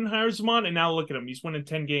 Nick Saban hires him on, and now look at him. He's winning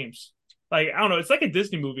 10 games. I don't know. It's like a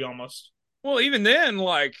Disney movie almost. Well, even then,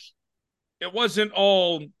 it wasn't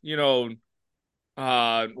all,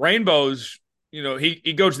 rainbows.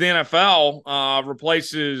 He goes to the NFL,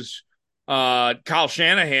 replaces Kyle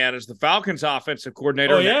Shanahan as the Falcons offensive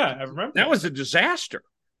coordinator. Oh, yeah, I remember. That was a disaster.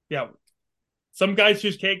 Yeah. Some guys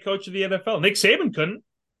just can't coach the NFL. Nick Saban couldn't.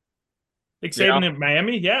 Nick Saban in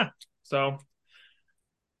Miami, yeah. So...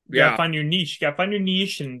 You gotta find your niche. You gotta find your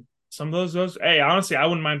niche, and Some of those. Hey, honestly, I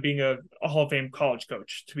wouldn't mind being a Hall of Fame college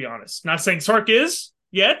coach, to be honest. Not saying Sark is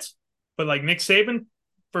yet, but like Nick Saban,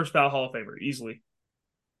 first ballot Hall of Famer, easily.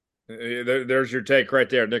 There's your take right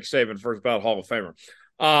there. Nick Saban, first ballot Hall of Famer.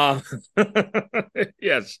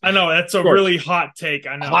 Yes, I know that's a really hot take.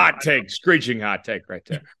 I know. Hot take, screeching hot take right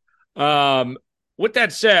there. With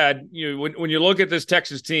that said, when you look at this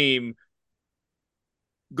Texas team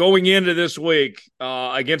going into this week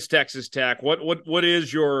against Texas Tech, what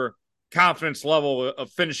is your confidence level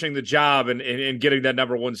of finishing the job and getting that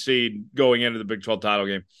number 1 seed going into the Big 12 title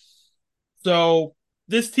game? So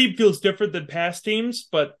this team feels different than past teams,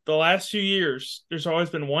 but the last few years, there's always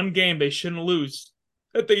been one game they shouldn't lose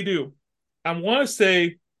that they do. I want to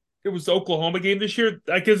say it was the Oklahoma game this year,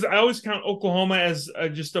 because I always count Oklahoma as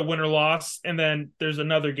just a win or loss, and then there's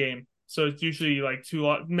another game. So it's usually like 2,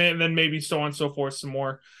 and then maybe so on and so forth, some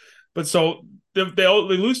more. But so they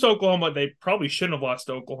lose to Oklahoma. They probably shouldn't have lost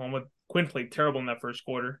to Oklahoma. Quinn played terrible in that first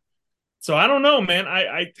quarter. So I don't know, man.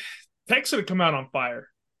 Tech's going to come out on fire.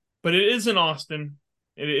 But it is in Austin.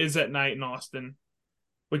 It is at night in Austin,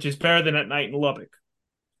 which is better than at night in Lubbock.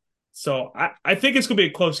 So I think it's going to be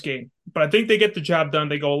a close game. But I think they get the job done.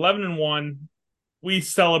 They go 11-1. We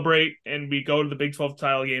celebrate, and we go to the Big 12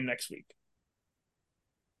 title game next week.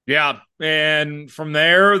 Yeah, and from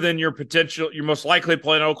there, then you're most likely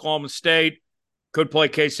playing Oklahoma State, could play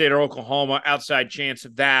K-State or Oklahoma, outside chance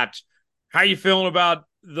of that. How are you feeling about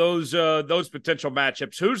those potential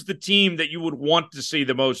matchups? Who's the team that you would want to see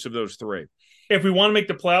the most of those 3? If we want to make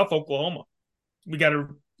the playoff, Oklahoma. We got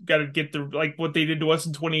to get like what they did to us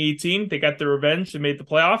in 2018. They got their revenge. They made the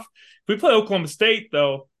playoff. If we play Oklahoma State,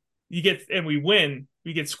 though, we win.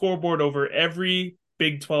 We get scoreboard over every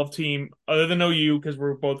Big 12 team other than OU, because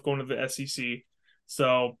we're both going to the SEC.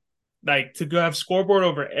 So, like, to go have scoreboard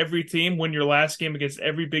over every team, win your last game against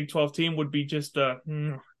every Big 12 team would be just a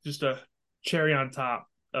cherry on top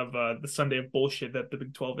of the Sunday of bullshit that the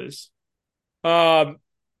Big 12 is.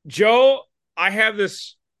 Joe, I have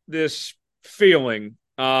this feeling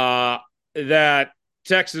that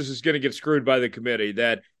Texas is going to get screwed by the committee.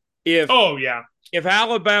 That if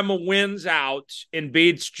Alabama wins out and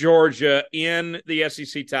beats Georgia in the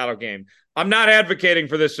SEC title game, I'm not advocating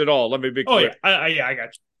for this at all. Let me be clear. I got you.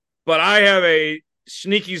 But I have a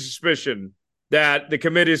sneaky suspicion that the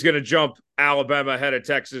committee is going to jump Alabama ahead of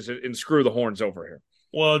Texas and screw the horns over here.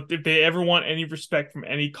 Well, if they ever want any respect from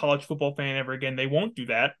any college football fan ever again, they won't do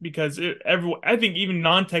that, because I think even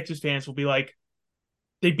non-Texas fans will be like,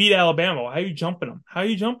 they beat Alabama. How are you jumping them? How are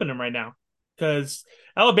you jumping them right now? Because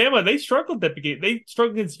Alabama, they struggled that game. They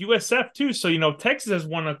struggled against USF too. So, Texas has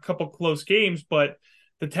won a couple close games, but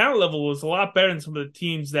the talent level is a lot better than some of the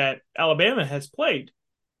teams that Alabama has played.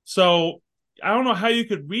 So I don't know how you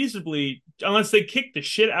could reasonably, unless they kick the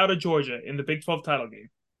shit out of Georgia in the Big 12 title game.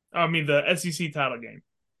 I mean, the SEC title game.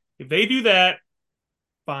 If they do that,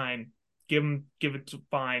 fine. Give it to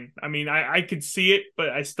fine. I mean, I could see it, but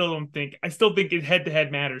I still think it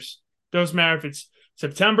head-to-head matters. Doesn't matter if it's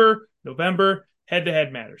September, November,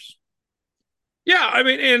 head-to-head matters. Yeah, I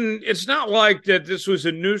mean, and it's not like that this was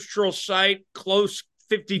a neutral site, close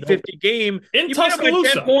 50-50 game. In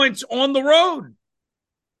Tuscaloosa. 10 points on the road.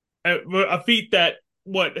 A feat that,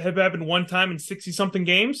 have happened one time in 60-something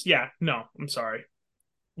games? Yeah, no, I'm sorry.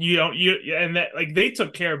 They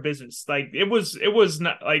took care of business. Like, it was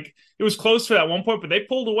not like it was close for that one point, but they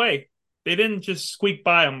pulled away. They didn't just squeak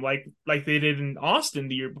by them like they did in Austin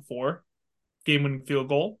the year before, game-winning field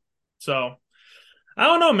goal. So I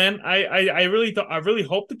don't know, man. I really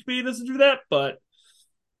hope the committee doesn't do that, but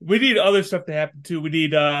we need other stuff to happen too. We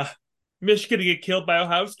need Michigan to get killed by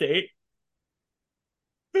Ohio State.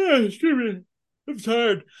 Excuse me, I'm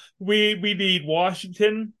tired. We need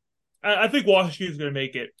Washington. I think Washington's going to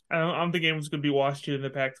make it. I don't think anyone's going to be Washington in the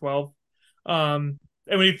Pac-12. And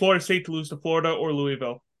we need Florida State to lose to Florida or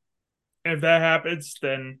Louisville. And if that happens,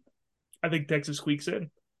 then I think Texas squeaks in.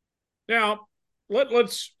 Now,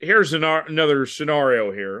 here's another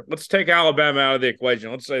scenario here. Let's take Alabama out of the equation.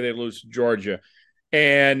 Let's say they lose to Georgia.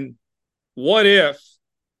 And what if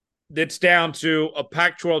it's down to a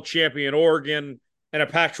Pac-12 champion Oregon and a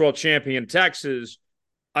Pac-12 champion Texas?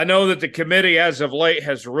 I know that the committee as of late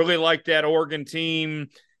has really liked that Oregon team,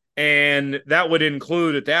 and that would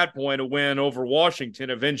include at that point a win over Washington,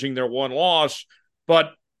 avenging their one loss.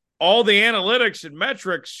 But all the analytics and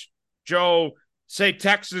metrics, Joe, say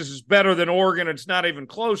Texas is better than Oregon. It's not even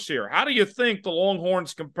close here. How do you think the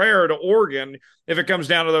Longhorns compare to Oregon if it comes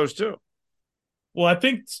down to those two? Well, I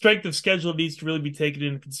think strength of schedule needs to really be taken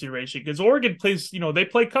into consideration, because Oregon plays, they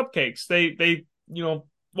play cupcakes. They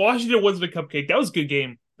Washington wasn't a cupcake. That was a good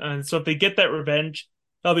game. And so if they get that revenge,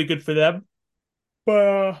 that'll be good for them.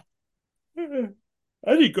 But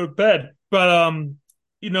I need to go to bed. But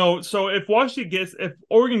so if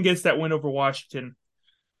Oregon gets that win over Washington,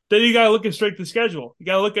 then you gotta look at strength of schedule. You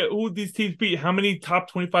gotta look at who these teams beat. How many top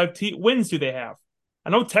 25 wins do they have? I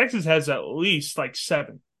know Texas has at least like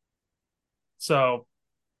 7. So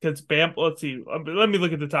because Bam, let's see. Let me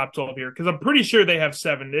look at the top 12 here because I'm pretty sure they have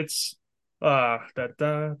 7. It's because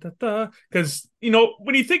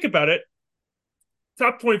when you think about it,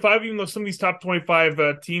 top 25, even though some of these top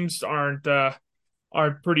 25 teams aren't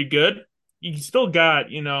pretty good, you still got,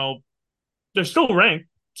 they're still ranked,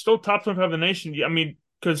 still top 25 of the nation. I mean,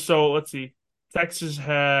 let's see. Texas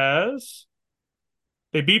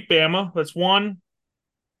they beat Bama. That's 1.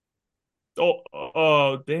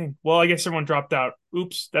 Oh, dang. Well, I guess everyone dropped out.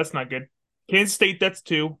 Oops, that's not good. Kansas State, that's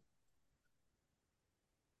 2.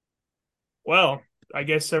 Well, I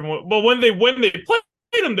guess everyone. Well, when they played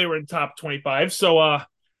them, they were in top 25. So,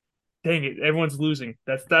 dang it, everyone's losing.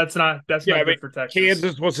 That's not good for Texas.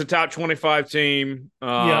 Kansas was the top 25 team.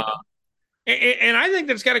 Yeah, and I think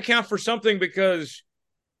that's got to count for something because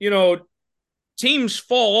teams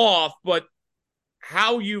fall off, but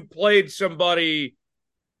how you played somebody,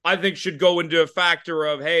 I think, should go into a factor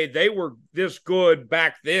of, hey, they were this good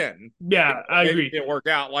back then. Yeah, I agree. It didn't work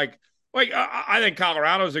out. Like I think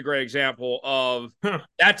Colorado is a great example of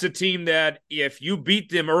that's a team that if you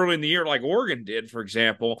beat them early in the year, like Oregon did, for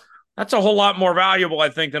example, that's a whole lot more valuable, I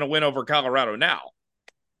think, than a win over Colorado now.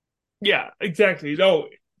 Yeah, exactly. No,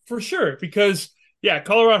 for sure. Because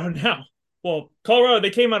Colorado now. Well, Colorado, they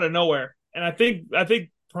came out of nowhere, and I think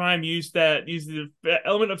Prime used the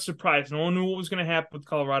element of surprise. No one knew what was going to happen with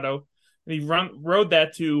Colorado, and he rode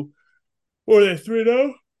that to what are they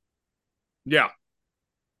 3-0? Yeah.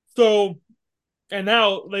 So, and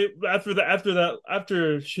now after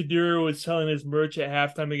Shedeur was selling his merch at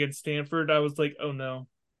halftime against Stanford, I was like, oh no,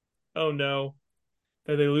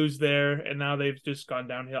 that they lose there, and now they've just gone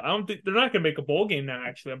downhill. I don't think they're not going to make a bowl game now.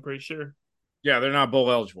 Actually, I'm pretty sure. Yeah, they're not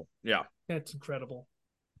bowl eligible. Yeah, that's incredible.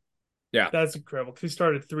 Yeah, that's incredible. Because they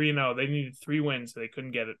started 3-0. They needed 3 wins, so they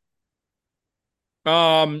couldn't get it.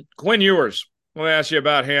 Quinn Ewers. Let me ask you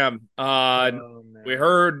about him. We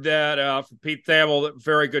heard that from Pete Thamel that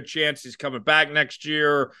very good chance he's coming back next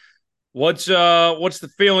year. What's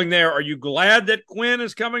the feeling there? Are you glad that Quinn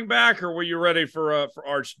is coming back, or were you ready for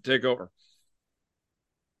Arch to take over?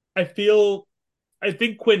 I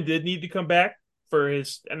think Quinn did need to come back for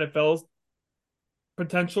his NFL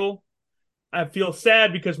potential. I feel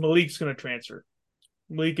sad because Malik's going to transfer.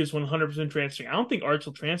 Malik is 100% transferring. I don't think Arch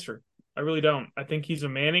will transfer. I really don't. I think he's a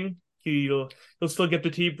Manning. He'll still get the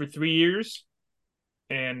team for 3 years,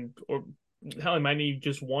 or hell, he might need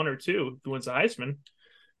just 1 or 2 if he wins the Heisman.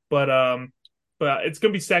 But it's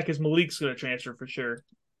gonna be sad because Malik's gonna transfer for sure.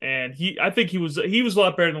 And I think he was a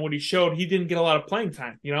lot better than what he showed. He didn't get a lot of playing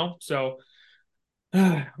time, So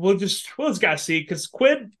we'll just gotta see because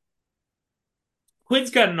Quinn's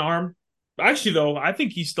got an arm. Actually, though, I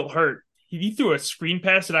think he's still hurt. He threw a screen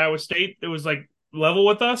pass at Iowa State that was like level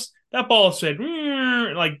with us. That ball said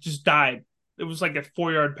just died. It was like a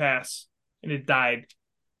 4-yard pass and it died.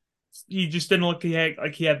 He just didn't look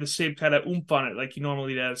like he had the same kind of oomph on it like he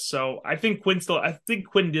normally does. So I think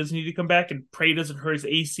Quinn does need to come back and pray doesn't hurt his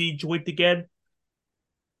AC joint again.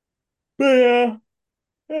 But yeah,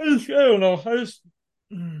 I don't know.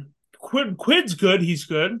 Quinn's good. He's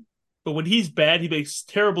good. But when he's bad, he makes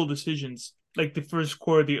terrible decisions. Like the first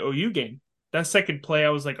quarter of the OU game. That second play, I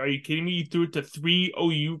was like, are you kidding me? You threw it to 3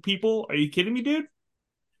 OU people? Are you kidding me, dude?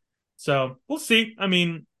 So we'll see. I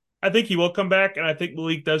mean, I think he will come back, and I think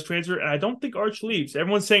Malik does transfer, and I don't think Arch leaves.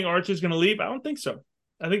 Everyone's saying Arch is going to leave. I don't think so.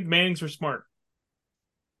 I think the Mannings are smart.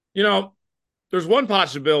 There's one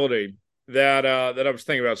possibility that I was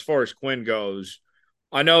thinking about as far as Quinn goes.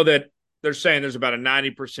 I know that they're saying there's about a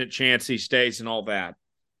 90% chance he stays and all that.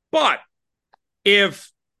 But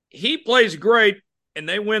if he plays great and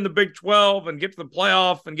they win the Big 12 and get to the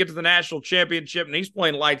playoff and get to the national championship and he's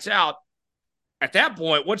playing lights out, at that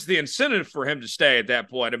point, what's the incentive for him to stay at that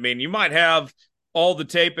point? I mean, you might have all the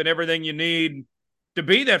tape and everything you need to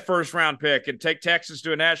be that first-round pick and take Texas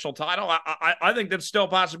to a national title. I think that's still a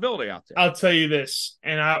possibility out there. I'll tell you this,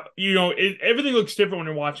 and everything looks different when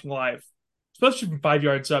you're watching live, especially from 5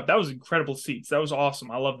 yards up. That was incredible seats. That was awesome.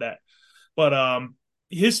 I love that. But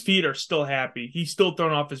his feet are still happy. He's still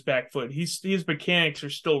thrown off his back foot. His mechanics are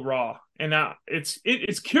still raw. And now it's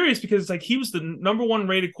curious because it's like he was the number 1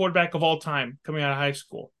 rated quarterback of all time coming out of high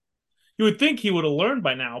school. You would think he would have learned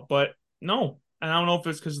by now, but no. And I don't know if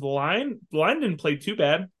it's because of the line. The line didn't play too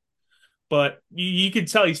bad, but you can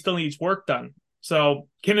tell he still needs work done. So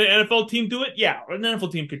can an NFL team do it? Yeah, an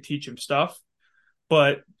NFL team could teach him stuff.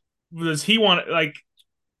 But does he want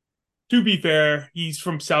To be fair, he's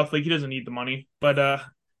from South Lake. He doesn't need the money, but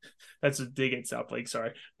that's a dig at South Lake.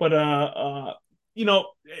 Sorry, but you know,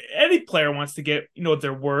 any player wants to get what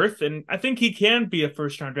they're worth, and I think he can be a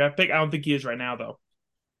first round draft pick. I don't think he is right now, though.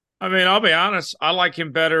 I mean, I'll be honest. I like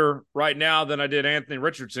him better right now than I did Anthony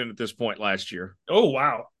Richardson at this point last year. Oh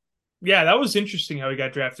wow, yeah, that was interesting how he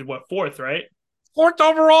got drafted. What, fourth, right? Fourth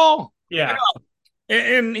overall. Yeah.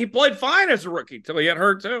 And he played fine as a rookie till he got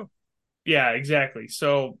hurt too. Yeah, exactly.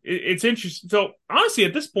 So it's interesting. So honestly,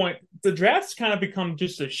 at this point, the draft's kind of become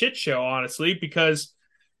just a shit show, honestly, because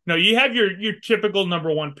you have your typical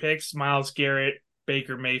number one picks, Myles Garrett,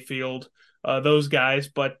 Baker Mayfield, those guys,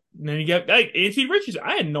 but then you get like Anthony Richardson.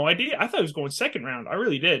 I had no idea. I thought he was going second round. I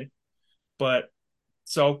really did. But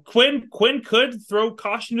so Quinn could throw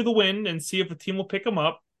caution to the wind and see if a team will pick him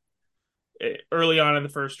up early on in the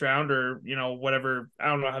first round, or whatever. I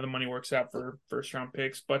don't know how the money works out for first round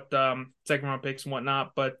picks, but second round picks and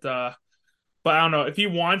whatnot. But I don't know if he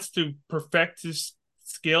wants to perfect his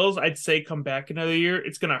skills. I'd say come back another year.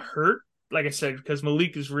 It's gonna hurt, like I said, because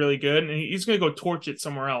Malik is really good, and he's gonna go torch it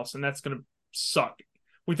somewhere else, and that's gonna suck.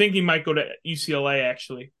 We think he might go to UCLA.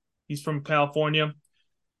 Actually, he's from California.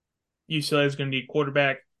 UCLA is gonna need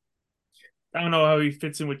quarterback. I don't know how he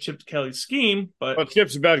fits in with Chip Kelly's scheme, but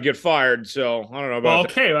Chip's about to get fired, so I don't know about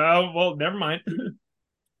that. Okay, well, never mind.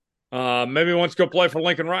 Maybe he wants to go play for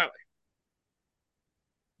Lincoln Riley.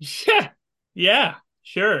 Yeah,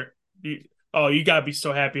 sure. You gotta be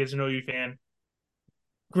so happy as an OU fan.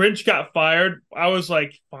 Grinch got fired. I was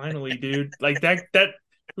like, finally, dude. Like that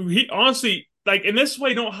he honestly, like, in this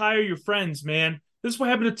way, don't hire your friends, man. This is what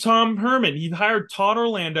happened to Tom Herman. He hired Todd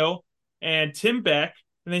Orlando and Tim Beck,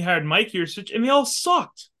 and they hired Mike Yurcich, and they all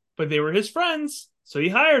sucked. But they were his friends, so he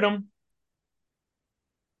hired them.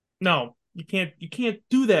 No, you can't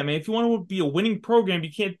do that, man. If you want to be a winning program,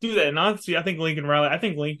 you can't do that. And honestly, I think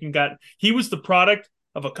Lincoln he was the product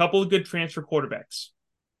of a couple of good transfer quarterbacks.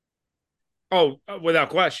 Oh, without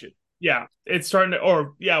question. Yeah, it's starting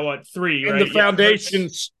to, three, and right? The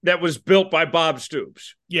foundations that was built by Bob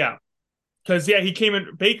Stoops. Yeah. Because,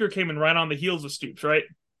 Baker came in right on the heels of Stoops, right?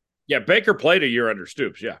 Yeah, Baker played a year under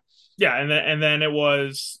Stoops, yeah. Yeah, and then it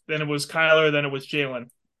was Kyler, then it was Jalen,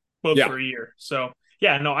 both for a year. So,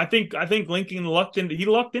 yeah, no, I think Lincoln lucked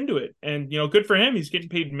into it. And, good for him. He's getting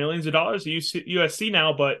paid millions of dollars at USC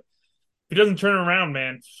now, but if he doesn't turn around,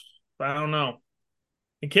 man, I don't know.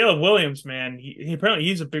 And Caleb Williams, man, he apparently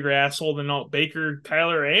he's a bigger asshole than all Baker,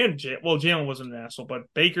 Kyler, and Jalen wasn't an asshole, but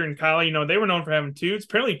Baker and Kyler, they were known for having twos.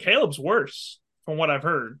 Apparently Caleb's worse, from what I've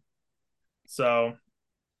heard. So,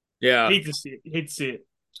 yeah, hate to see it.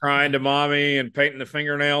 Crying to mommy and painting the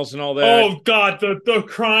fingernails and all that. Oh God, the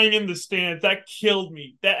crying in the stands, that killed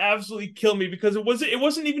me. That absolutely killed me, because it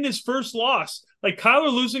wasn't even his first loss. Like,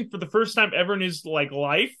 Kyler losing for the first time ever in his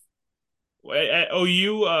life at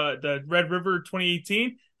OU, the Red River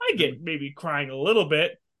 2018. I get maybe crying a little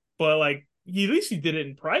bit, but at least he did it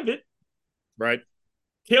in private. Right.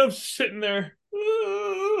 Caleb's sitting there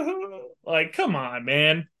like, come on,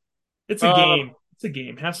 man. It's a game. It's a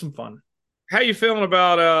game. Have some fun. How you feeling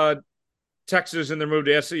about Texas and their move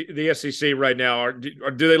to the SEC right now? Or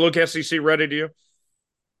do they look SEC ready to you?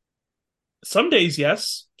 Some days,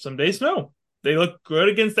 yes. Some days, no. They look good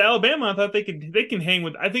against Alabama. I thought they can hang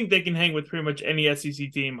with. I think they can hang with pretty much any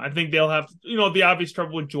SEC team. I think they'll have the obvious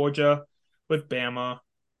trouble with Georgia, with Bama,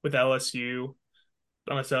 with LSU,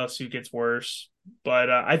 unless LSU gets worse.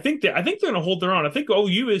 But I think they're going to hold their own. I think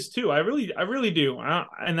OU is too. I really do.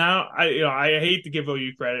 I hate to give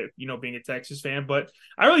OU credit, being a Texas fan, but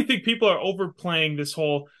I really think people are overplaying this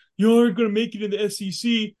whole you're going to make it in the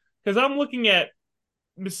SEC, because I'm looking at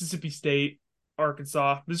Mississippi State,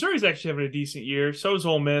 Arkansas, Missouri's actually having a decent year. So is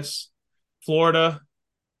Ole Miss, Florida.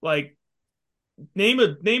 Like, name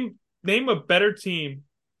a better team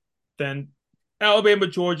than Alabama,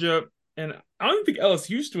 Georgia, and I don't think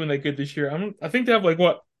LSU's doing that good this year. I think they have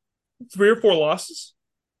 3 or 4 losses.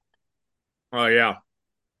 Oh yeah.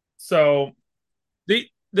 So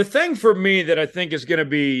the thing for me that I think is going to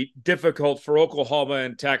be difficult for Oklahoma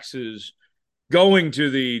and Texas going to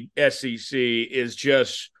the SEC is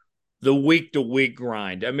just the week-to-week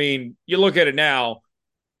grind. I mean, you look at it now,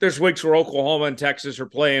 there's weeks where Oklahoma and Texas are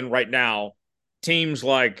playing right now. Teams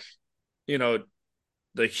like, the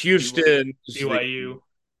Houston, BYU.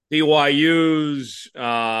 BYU's,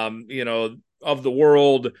 of the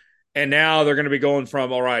world. And now they're going to be going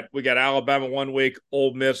from, all right, we got Alabama one week,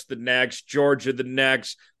 Ole Miss the next, Georgia the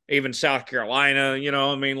next, even South Carolina,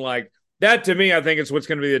 that to me, I think is what's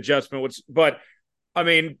going to be the adjustment. But, I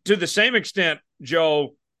mean, to the same extent,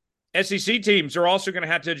 Joe, SEC teams are also going to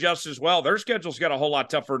have to adjust as well. Their schedule's got a whole lot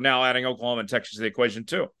tougher now, adding Oklahoma and Texas to the equation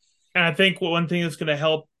too. And I think one thing that's going to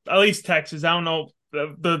help, at least Texas, I don't know,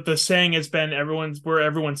 the saying has been we're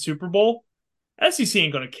everyone's Super Bowl. SEC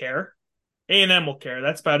ain't going to care. A&M will care.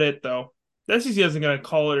 That's about it, though. The SEC isn't going to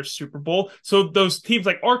call it a Super Bowl. So those teams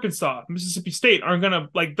like Arkansas, Mississippi State aren't going to,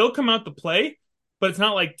 like, they'll come out to play, but it's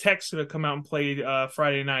not like Tech's going to come out and play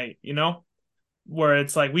Friday night, you know? Where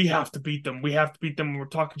it's like, we have to beat them. We have to beat them. We're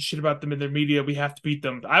talking shit about them in their media. We have to beat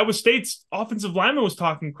them. Iowa State's offensive lineman was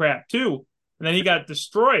talking crap, too. And then he got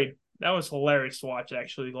destroyed. That was hilarious to watch,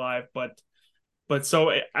 actually, live. But so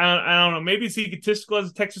I don't know. Maybe it's egotistical as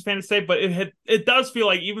a Texas fan to say, but it does feel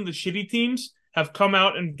like even the shitty teams have come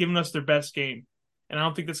out and given us their best game, and I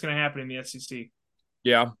don't think that's going to happen in the SEC.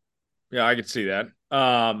 Yeah, I could see that.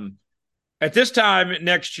 At this time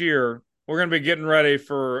next year, we're going to be getting ready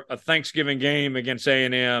for a Thanksgiving game against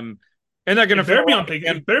A&M, and they're going to better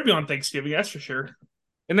be on Thanksgiving. That's for sure.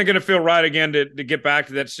 And they're going to feel right again to get back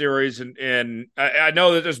to that series. And I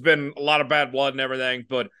know that there's been a lot of bad blood and everything,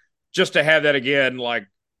 but just to have that again, like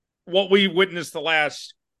what we witnessed the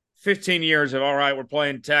last 15 years of, all right, we're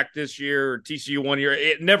playing Tech this year, or TCU one year,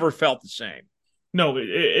 it never felt the same. No,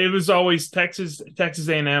 it was always Texas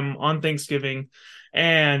A&M on Thanksgiving.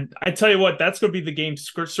 And I tell you what, that's going to be the game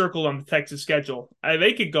circled on the Texas schedule.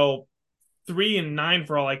 They could go 3-9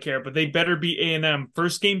 for all I care, but they better beat A&M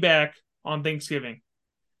first game back on Thanksgiving.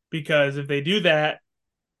 Because if they do that,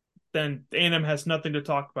 then A&M has nothing to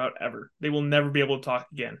talk about ever. They will never be able to talk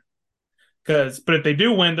again. But if they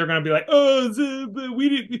do win, they're going to be like,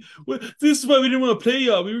 this is why we didn't want to play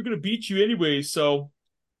y'all. We were going to beat you anyway. So,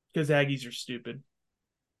 because Aggies are stupid.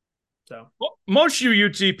 So, well, most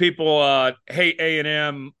UT people hate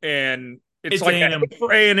A&M, and it's like A&M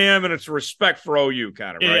for A&M, and it's respect for OU,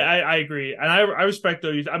 kind of, right? Yeah, I agree, and I respect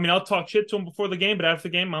OU. I mean, I'll talk shit to them before the game, but after the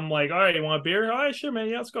game, I'm like, all right, you want a beer? All right, sure, man.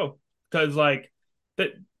 Yeah, let's go. Because like that,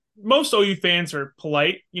 most OU fans are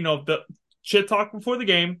polite. You know, the shit talk before the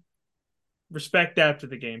game, respect after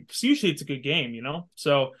the game. Because usually it's a good game, you know.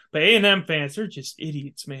 So, but A&M fans, they're just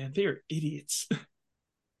idiots, man. They are idiots.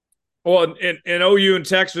 Well, and OU and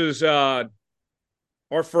Texas are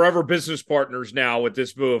forever business partners now with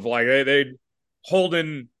this move. Like they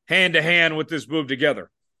holding hand to hand with this move together.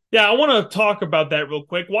 Yeah, I want to talk about that real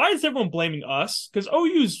quick. Why is everyone blaming us? Because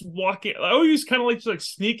OU's kind of like just like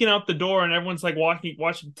sneaking out the door, and everyone's like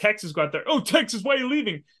watching Texas go out there. Oh, Texas, why are you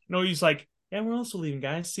leaving? And OU's like, yeah, we're also leaving,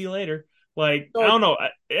 guys. See you later. Like, I don't know.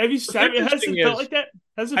 Has it felt like that?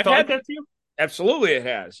 Has it felt like that to you? Absolutely, it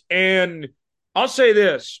has. And I'll say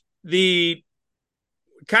this: the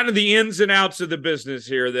kind of the ins and outs of the business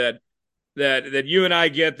here that you and I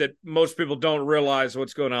get that most people don't realize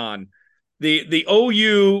what's going on. The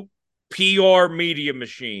OU PR media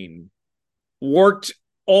machine worked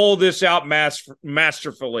all this out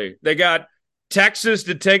masterfully. They got Texas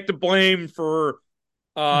to take the blame for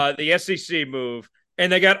the SEC move,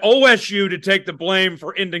 and they got OSU to take the blame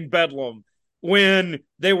for ending Bedlam when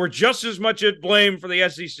they were just as much at blame for the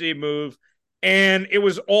SEC move. And it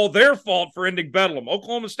was all their fault for ending Bedlam.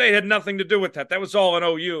 Oklahoma State had nothing to do with that. That was all an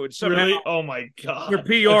OU. And somehow really? Oh, my God. Their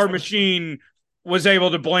PR machine was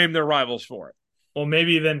able to blame their rivals for it. Well,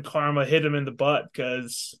 maybe then karma hit him in the butt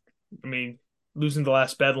because, I mean, losing the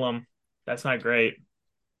last Bedlam, that's not great.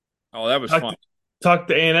 Oh, that was fun. Talk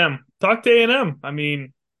to A&M. Talk to A&M. I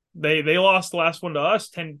mean, they lost the last one to us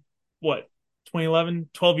 2011,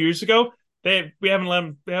 12 years ago. We haven't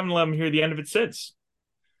let them hear the end of it since.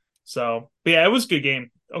 So, but yeah, it was a good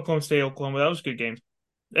game. Oklahoma State, Oklahoma, that was a good game.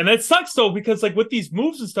 And it sucks, though, because, like, with these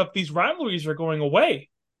moves and stuff, these rivalries are going away.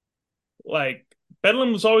 Like,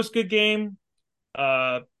 Bedlam was always a good game.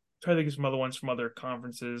 Try to think of some other ones from other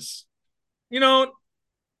conferences. You know,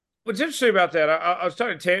 what's interesting about that, I was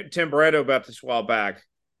talking to Tim Barreto about this a while back.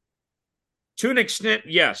 To an extent,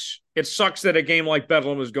 yes, it sucks that a game like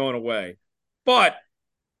Bedlam is going away. But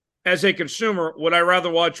as a consumer, would I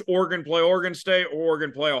rather watch Oregon play Oregon State or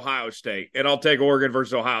Oregon play Ohio State? And I'll take Oregon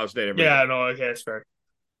versus Ohio State every day. No, okay, that's fair.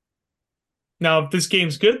 Now, if this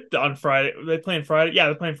game's good on Friday, they're playing Friday. Yeah,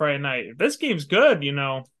 they're playing Friday night. If this game's good, you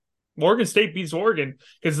know, Oregon State beats Oregon.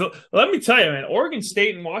 Because let me tell you, man, Oregon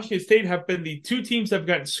State and Washington State have been the two teams that have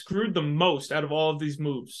gotten screwed the most out of all of these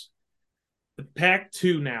moves. The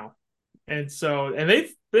Pac-2 now. And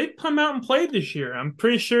they've come out and played this year. I'm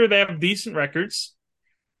pretty sure they have decent records.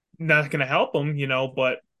 Not going to help them, you know,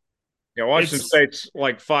 but yeah, Washington State's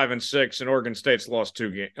like 5-6, and Oregon State's lost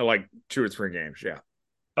 2 or 3 games. Yeah.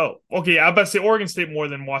 Oh, okay. I was about to say Oregon State more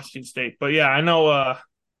than Washington State, but yeah, I know.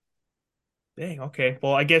 Dang. Okay.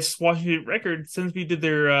 Well, I guess Washington record since we did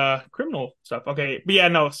their criminal stuff. Okay, but yeah,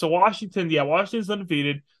 no. So Washington's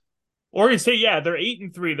undefeated. Oregon State, yeah, they're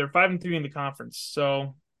 8-3. They're 5-3 in the conference.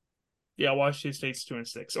 So Yeah, Washington State's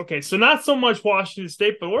 2-6. Okay, so not so much Washington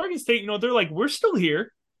State, but Oregon State, they're like, we're still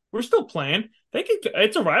here. We're still playing.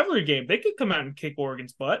 It's a rivalry game. They could come out and kick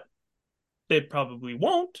Oregon's butt. They probably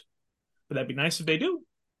won't, but that'd be nice if they do.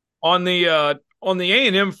 On the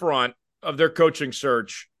A&M front of their coaching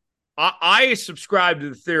search, I subscribe to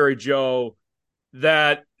the theory, Joe,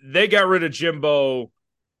 that they got rid of Jimbo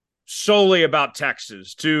solely about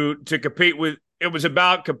Texas to compete with. It was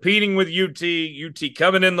about competing with UT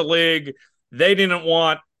coming in the league. They didn't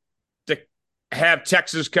want to have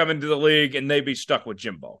Texas come into the league and they be stuck with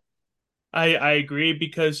Jimbo. I agree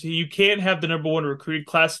because you can't have the number one recruited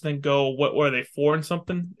class and then go, what are they, 4 and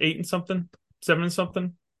something, 8 and something, 7 and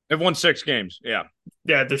something? They've won 6 games. Yeah.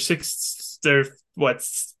 Yeah, they're what?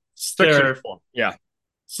 6 They're and 4. Yeah.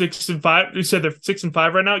 6 and 5. You said they're 6 and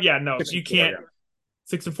 5 right now? Yeah, no, you can't. 4, yeah.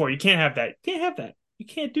 6 and 4. You can't have that. You can't have that. You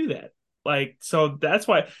can't do that. Like, so that's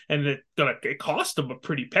why, and it cost them a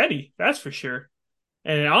pretty penny, that's for sure.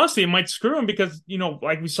 And honestly, it might screw them because,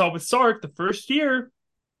 like we saw with Sark, the first year,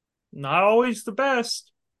 not always the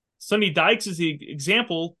best. Sonny Dykes is the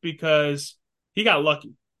example because he got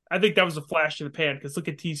lucky. I think that was a flash in the pan because look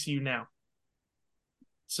at TCU now.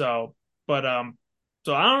 So, but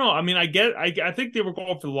so I don't know. I mean, I think they were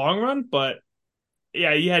going for the long run, but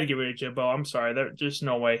yeah, you had to get rid of Jimbo. I'm sorry, there's just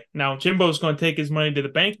no way. Now Jimbo's going to take his money to the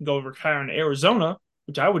bank and go retire in Arizona,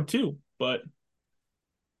 which I would too. But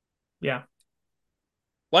yeah.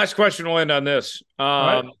 Last question. We'll end on this.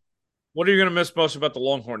 Right. What are you going to miss most about the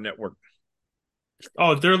Longhorn Network?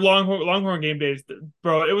 Oh, their Longhorn game days,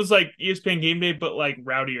 bro. It was like ESPN Game Day, but like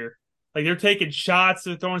rowdier. Like they're taking shots,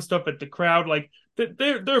 they're throwing stuff at the crowd. Like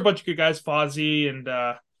they're a bunch of good guys, Fozzie and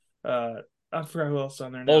I forgot who else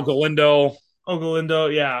on there now. Galindo,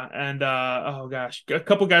 yeah, and oh gosh, a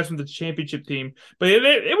couple guys from the championship team. But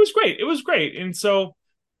it was great. It was great, and so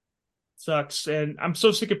sucks. And I'm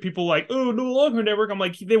so sick of people like, oh, no Longhorn Network. I'm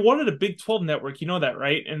like, they wanted a Big 12 network, you know that,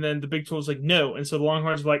 right? And then the Big 12 was like, no, and so the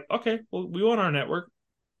Longhorns were like, okay, well, we want our network.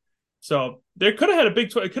 So there could have had a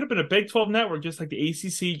Big 12. It could have been a Big 12 network, just like the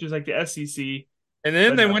ACC, just like the SEC. And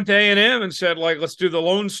then they went to A&M and said, like, let's do the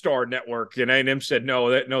Lone Star Network. And A&M said,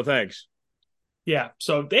 no, thanks. Yeah,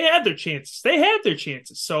 so they had their chances. They had their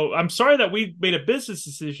chances. So I'm sorry that we made a business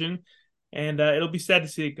decision, and it'll be sad to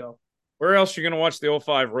see it go. Where else are you going to watch the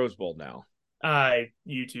 05 Rose Bowl now?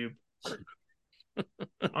 YouTube.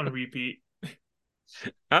 On repeat.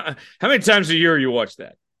 How many times a year you watch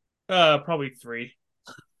that? Probably 3.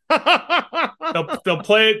 They'll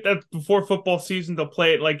play it before football season. They'll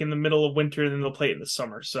play it like in the middle of winter, and then they'll play it in the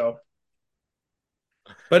summer. So,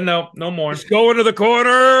 but no more. He's going to the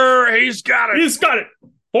corner. He's got it.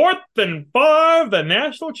 4th and 5, the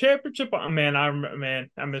national championship. Oh, man,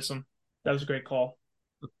 I miss him. That was a great call.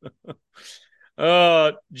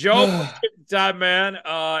 Joe, time, man.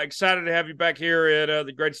 Excited to have you back here at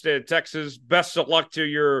the great state of Texas. Best of luck to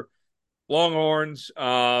your Longhorns.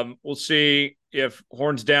 We'll see if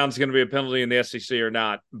horns down is going to be a penalty in the SEC or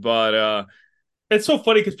not. But it's so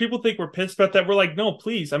funny because people think we're pissed about that. We're like, no,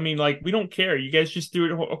 please. I mean, like, we don't care. You guys just do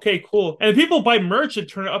it. Okay, cool. And people buy merch and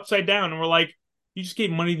turn it upside down, and we're like, you just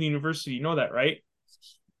gave money to the university. You know that, right?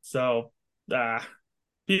 So,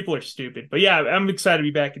 people are stupid. But yeah, I'm excited to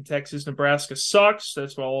be back in Texas. Nebraska sucks.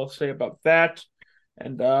 That's what I'll say about that.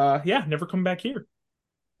 And yeah, never come back here.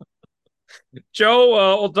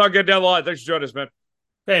 Joe, we'll talk again down the line. Thanks for joining us, man.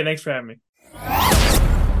 Hey, thanks for having me.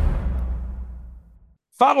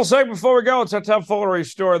 Final segment before we go. It's our Tom Foolery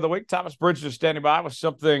story of the week. Thomas Bridges is standing by with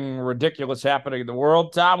something ridiculous happening in the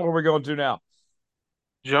world. Tom, where are we going to now?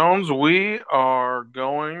 Jones, we are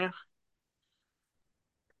going.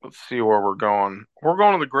 Let's see where we're going. We're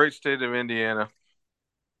going to the great state of Indiana.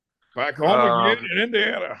 Back home again in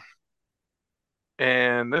Indiana.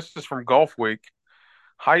 And this is from Golf Week.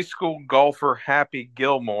 High school golfer Happy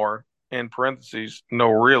Gilmore, in parentheses, no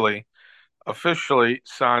really, officially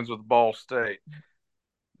signs with Ball State.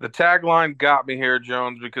 The tagline got me here,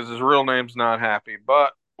 Jones, because his real name's not Happy,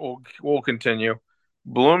 but we'll continue.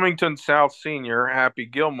 Bloomington South senior Happy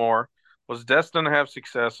Gilmore was destined to have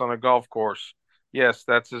success on a golf course. Yes,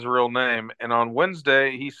 that's his real name. And on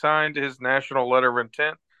Wednesday, he signed his national letter of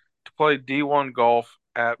intent to play D1 golf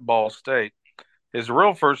at Ball State. His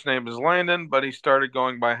real first name is Landon, but he started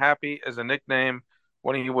going by Happy as a nickname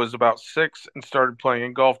when he was about 6 and started playing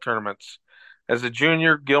in golf tournaments. As a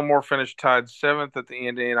junior, Gilmore finished tied 7th at the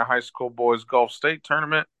Indiana High School Boys Golf State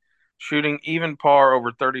Tournament, shooting even par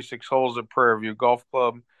over 36 holes at Prairie View Golf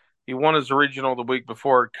Club. He won his regional the week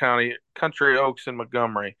before at Country Oaks in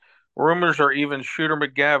Montgomery. Rumors are even Shooter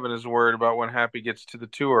McGavin is worried about when Happy gets to the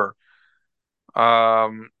tour.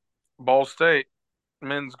 Ball State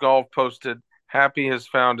men's golf posted Happy has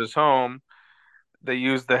found his home. They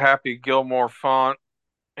used the Happy Gilmore font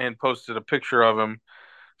and posted a picture of him.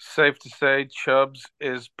 Safe to say, Chubbs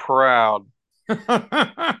is proud.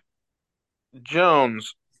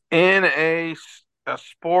 Jones, in a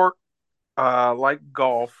sport like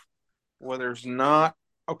golf, where there's not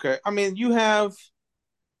okay. I mean,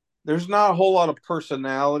 there's not a whole lot of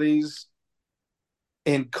personalities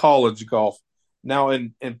in college golf. Now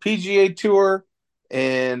in PGA Tour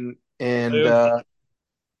and and Live. uh,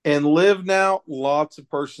 and live now, lots of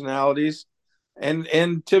personalities.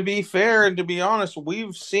 And to be fair and to be honest,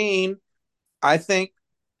 we've seen, I think,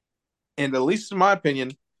 and at least in my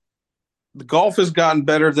opinion, the golf has gotten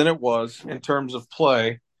better than it was in terms of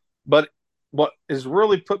play. But what has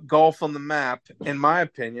really put golf on the map, in my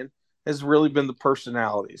opinion, has really been the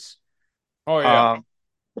personalities. Oh yeah. Um,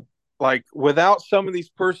 like without some of these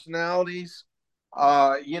personalities,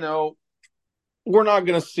 you know, we're not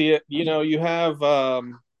going to see it. You know, you have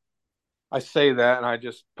I say that and I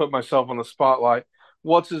just put myself on the spotlight.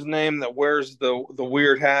 What's his name that wears the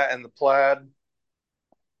weird hat and the plaid?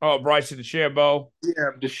 Oh, Bryson DeChambeau.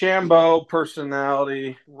 Yeah, DeChambeau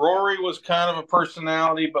personality. Rory was kind of a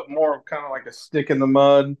personality, but more of kind of like a stick in the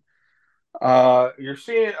mud. You're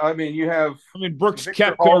seeing. I mean, you have I mean, Brooks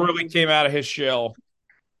Victor Koepka really Hovland. came out of his shell.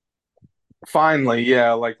 Finally,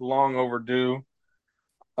 yeah, like long overdue.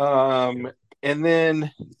 And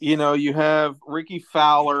then you have Ricky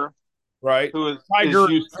Fowler, Right. who is Tiger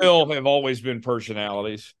and used to Phil have always been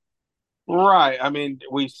personalities. right. I mean,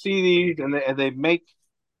 we see these, and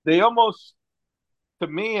they almost, to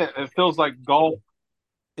me, it feels like golf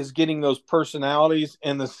is getting those personalities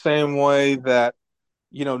in the same way that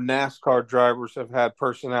NASCAR drivers have had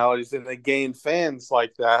personalities, and they gain fans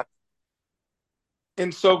like that.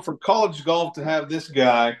 And so, for college golf to have this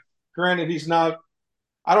guy, granted, he's not.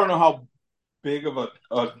 I don't know how big of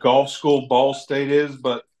a golf school Ball State is,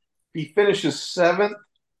 but he finishes seventh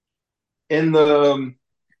in in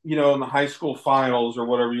the high school finals or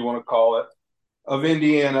whatever you want to call it of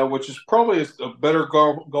Indiana, which is probably a better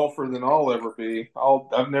golfer than I'll ever be.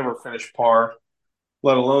 I've never finished par,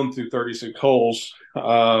 let alone through 36 holes.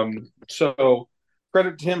 So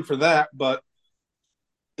credit to him for that. But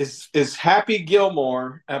is Happy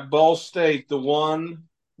Gilmore at Ball State the one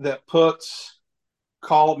that puts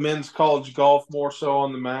men's college golf more so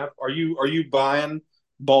on the map? Are you buying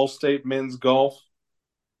Ball State men's golf?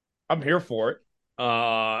 I'm here for it.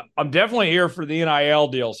 I'm definitely here for the NIL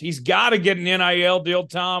deals. He's got to get an NIL deal,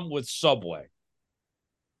 Tom, with Subway.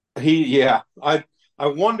 Yeah. I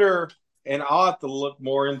wonder, and I'll have to look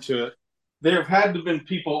more into it. There have had to have been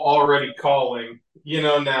people already calling.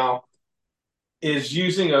 Now is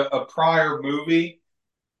using a prior movie.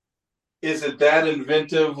 Is it that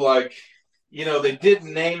inventive? Like, they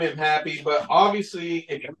didn't name him Happy, but obviously,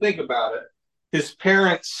 if you think about it, his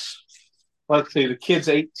parents. Let's see, the kid's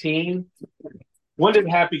 18. When did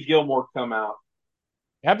Happy Gilmore come out?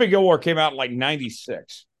 Happy Gilmore came out in like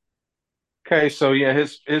 96. Okay, so yeah,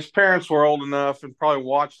 his parents were old enough and probably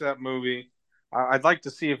watched that movie. I'd like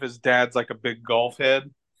to see if his dad's like a big golf head,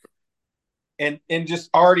 and just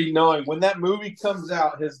already knowing when that movie comes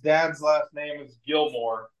out, his dad's last name is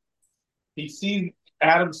Gilmore. He sees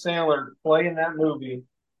Adam Sandler play in that movie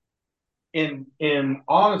in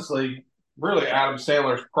honestly, really Adam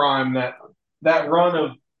Sandler's prime. That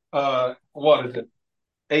run of what is it?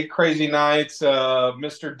 Eight Crazy Nights,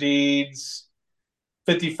 Mr. Deeds,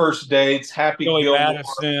 51st Dates, Happy Billy Gilmore.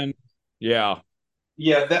 Madison. Yeah.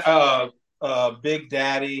 Yeah, that Big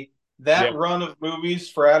Daddy. Yeah. That run of movies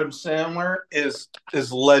for Adam Sandler is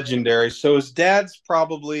legendary. So his dad's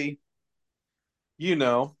probably,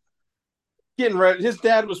 getting ready. His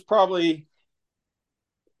dad was probably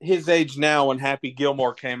his age now when Happy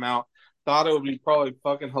Gilmore came out. Thought it would be probably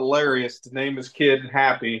fucking hilarious to name his kid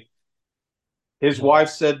Happy. His wife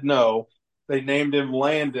said no. They named him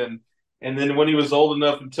Landon. And then when he was old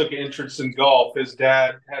enough and took an interest in golf, his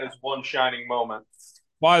dad had his one shining moment.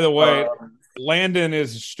 By the way, Uh, Landon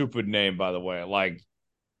is a stupid name, by the way. Like,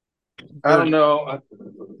 I don't know.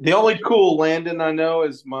 The only cool Landon I know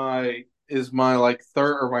is my like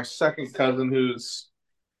third or my second cousin who's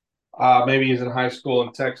maybe he's in high school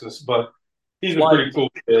in Texas, but he's a like pretty cool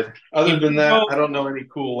kid. Other if than you that, go, I don't know any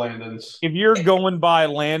cool Landons. if you're going by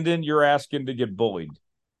Landon, you're asking to get bullied.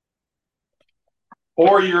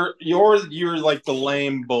 Or you're like the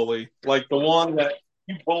lame bully, like the one that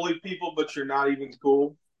you bully people, but you're not even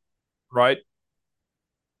cool. Right?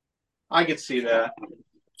 I could see that.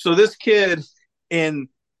 So this kid, and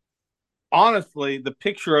honestly, the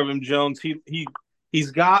picture of him, Jones,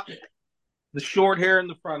 he's got the short hair in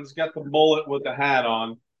the front. He's got the mullet with the hat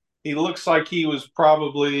on. He looks like he was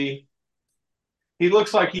probably He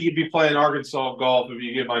looks like he could be playing Arkansas golf if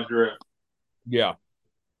you get my drift. Yeah.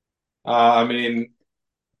 I mean,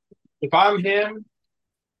 if I'm him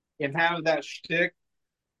and having that shtick,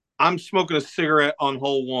 I'm smoking a cigarette on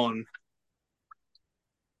hole one.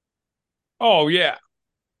 Oh yeah.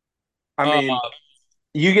 I Uh, mean,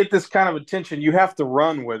 you get this kind of attention, you have to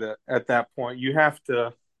run with it at that point. You have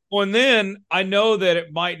to. well, and then I know that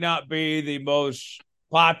it might not be the most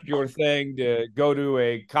popular thing to go to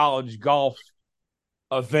a college golf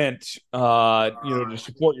event, to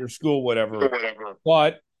support your school, whatever.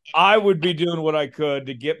 But I would be doing what I could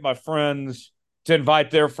to get my friends to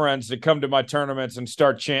invite their friends to come to my tournaments and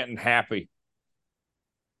start chanting happy.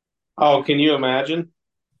 Oh, can you imagine?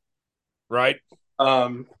 Right?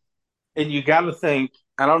 Um, and you got to think,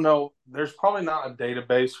 I don't know, there's probably not a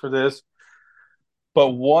database for this, but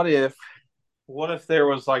what if there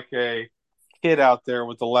was like a kid out there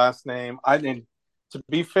with the last name? I didn't, to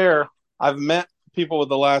be fair, I've met people with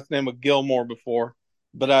the last name of Gilmore before,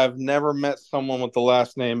 but I've never met someone with the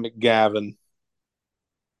last name McGavin.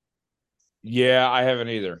 Yeah, I haven't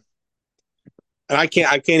either. And I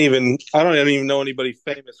don't even know anybody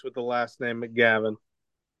famous with the last name McGavin.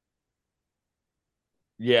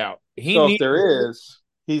 Yeah. He So if needs there is,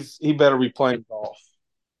 he better be playing golf.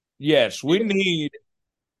 yes, we need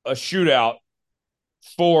a shootout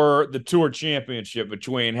for the tour championship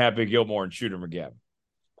between Happy Gilmore and Shooter McGavin.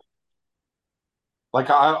 Like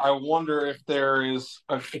I wonder if there is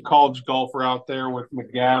a college golfer out there with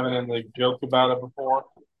McGavin and they've joked about it before.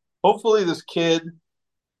 Hopefully this kid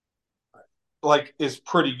like is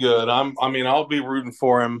pretty good. I mean I'll be rooting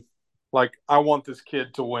for him. Like I want this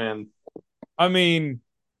kid to win. I mean,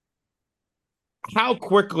 how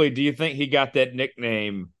quickly do you think he got that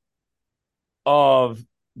nickname of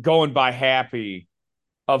going by Happy,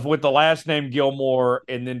 of with the last name Gilmore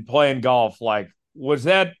and then playing golf? Like, was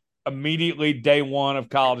that immediately day one of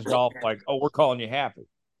college golf? Like, oh, we're calling you Happy.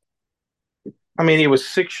 I mean he was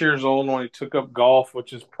 6 years old when he took up golf,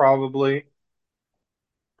 which is probably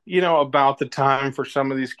about the time for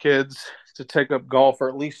some of these kids to take up golf or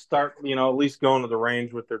at least start, at least going to the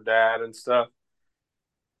range with their dad and stuff.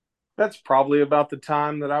 That's probably about the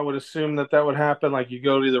time that I would assume that would happen. Like you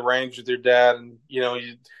go to the range with your dad, and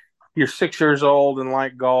you're 6 years old and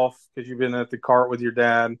like golf because you've been at the cart with your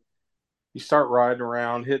dad. You start riding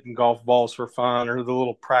around, hitting golf balls for fun or the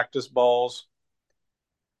little practice balls,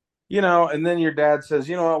 and then your dad says,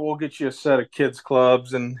 you know what, we'll get you a set of kids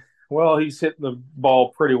clubs, and well, he's hitting the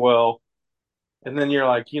ball pretty well, and then you're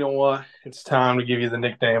like, you know what, it's time to give you the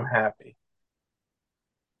nickname Happy.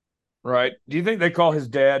 Right. Do you think they call his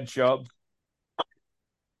dad Chubb?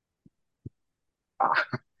 I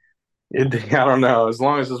don't know. As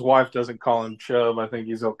long as his wife doesn't call him Chubb, I think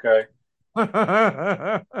he's okay.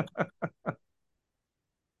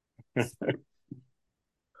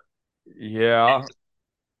 Yeah,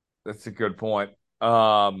 that's a good point.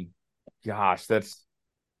 Gosh, that's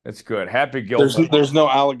good. Happy Gilmore. There's no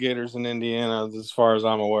alligators in Indiana, as far as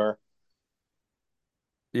I'm aware.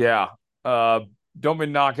 Yeah. Uh, don't be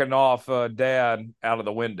knocking off dad out of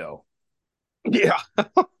the window. Yeah,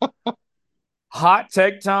 Hot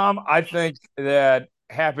take, Tom. I think that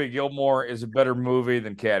Happy Gilmore is a better movie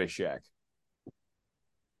than Caddyshack.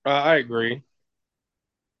 I agree.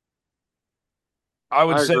 I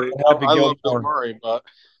would I say agree. Happy I love Bill Gilmore. Murray, but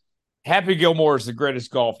Happy Gilmore is the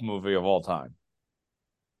greatest golf movie of all time.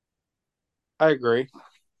 I agree.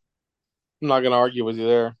 I'm not going to argue with you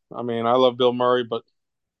there. I mean, I love Bill Murray, but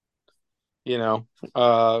you know,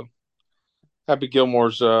 uh, Happy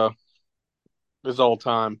Gilmore's is all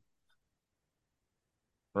time.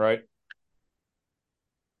 Right?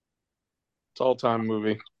 It's all time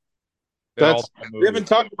movie. An all-time We movie. haven't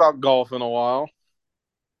talked about golf in a while.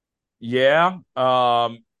 Yeah.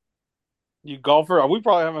 You golfer? We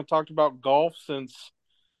probably haven't talked about golf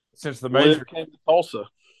Since the Liv major, came to Tulsa.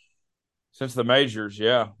 since the majors,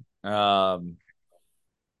 yeah. Um,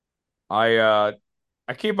 I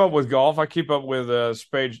I keep up with golf. I keep up with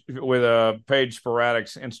Paige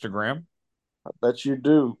Sporadic's Instagram. I bet you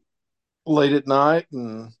do. Late at night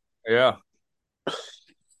and Yeah.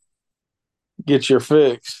 get your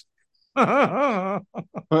fix. Paige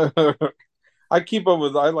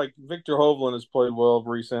I like Victor Hovland has played well of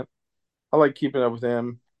recent. I like keeping up with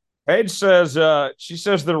him. says she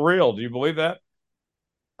says they're real. Do you believe that?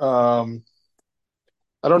 Um,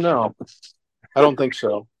 I don't know. I don't think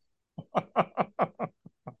so.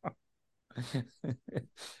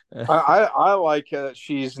 I like that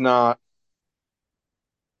she's not.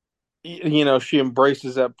 She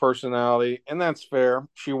embraces that personality, and that's fair.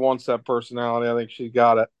 She wants that personality. I think she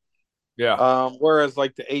got it. Yeah. Whereas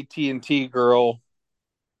like the AT&T girl,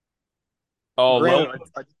 Oh, Lily.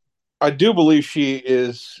 Granted, I do believe she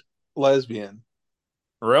is lesbian.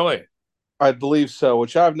 Really? I believe so,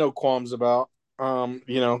 which I have no qualms about.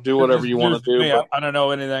 Do whatever Just you want news to to do, me. but I don't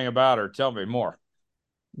know anything about her. Tell me more.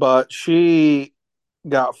 she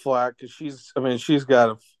got flack because she's got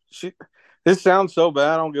a she. This sounds so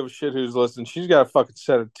bad. I don't give a shit who's listening. She's got a fucking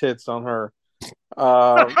set of tits on her.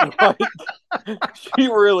 Like she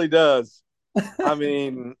really does. I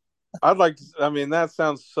mean, I'd like to. I mean, that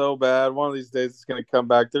sounds so bad. One of these days, it's going to come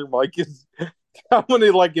back. They're like, I'm going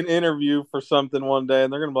to like an interview for something one day,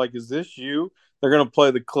 and they're going to be like, "Is this you?" They're going to play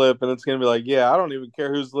the clip, and it's going to be like, "Yeah, I don't even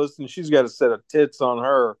care who's listening. She's got a set of tits on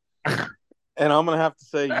her," and I'm going to have to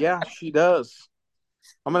say, "Yeah, she does."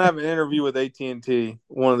 I'm going to have an interview with AT&T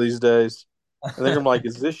one of these days, and they're going to be like,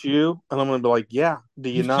 "Is this you?" And I'm going to be like, "Yeah." Do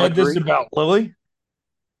you You not said this agree? about Lily?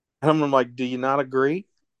 And I'm going to be like, "Do you not agree?"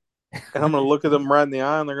 And I'm going to look at them right in the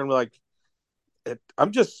eye, and they're going to be like,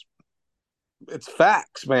 I'm just, it's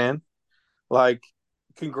facts, man. Like,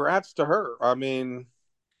 congrats to her. I mean,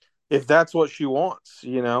 if that's what she wants.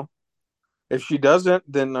 If she doesn't,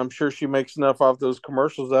 then I'm sure she makes enough off those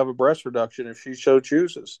commercials to have a breast reduction if she so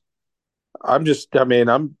chooses. I'm making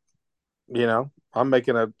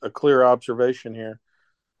a clear observation here.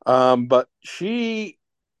 But she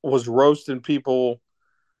was roasting people,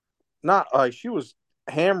 not like she was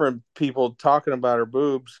hammering people talking about her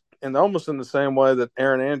boobs, and almost in the same way that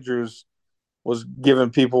Aaron Andrews was giving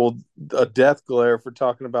people a death glare for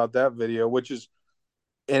talking about that video, which is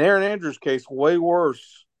in Aaron Andrews' case way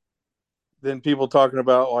worse than people talking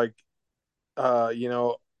about like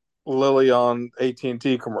Lily on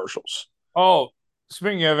AT&T commercials. Oh,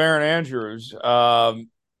 speaking of Aaron Andrews,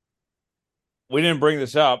 we didn't bring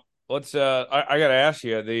this up. I got to ask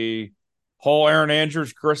you the whole Aaron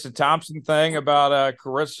Andrews, Carissa Thompson thing about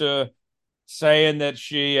Carissa saying that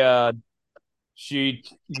she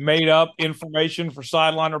made up information for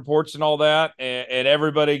sideline reports and all that, and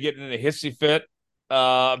everybody getting in a hissy fit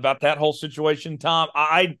about that whole situation. Tom,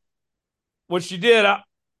 what she did,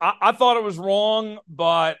 I thought it was wrong,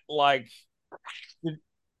 but like to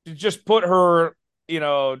just put her, you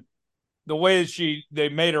know, the way they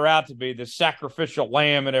made her out to be the sacrificial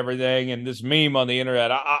lamb and everything, and this meme on the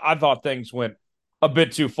internet, I thought things went a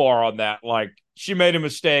bit too far on that. Like she made a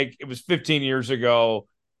mistake. It was 15 years ago.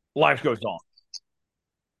 Life goes on.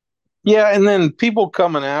 Yeah, and then people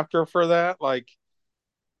coming after for that, like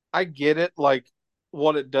I get it, like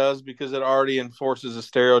what it does because it already enforces a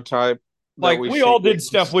stereotype that Like we we see. all did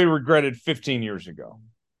stuff we regretted 15 years ago.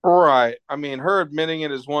 Right. I mean, her admitting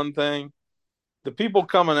it is one thing. The people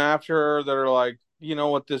coming after her that are like, you know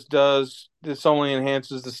what this does? This only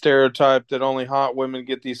enhances the stereotype that only hot women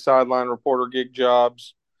get these sideline reporter gig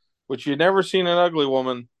jobs, which you never seen an ugly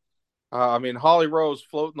woman. Holly Rose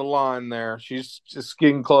floating the line there. She's just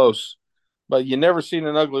getting close, but you never seen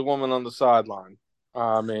an ugly woman on the sideline.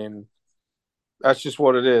 That's just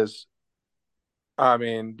what it is.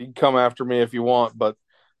 You can come after me if you want, but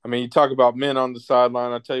you talk about men on the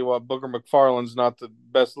sideline. I tell you what, Booker McFarland's not the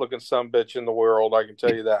best looking sumbitch in the world. I can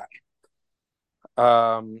tell you that.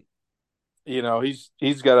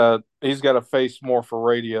 He's got a face more for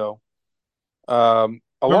radio. Along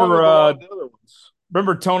with a lot Remember, of the other ones.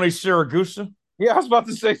 remember Tony Siragusa? Yeah, I was about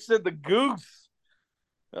to say, said the goose.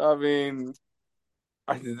 I mean,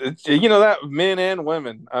 that men and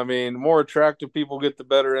women. More attractive people get the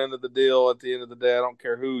better end of the deal at the end of the day. I don't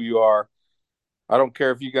care who you are. I don't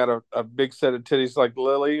care if you got a big set of titties like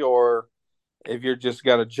Lily or if you're just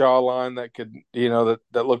got a jawline that could,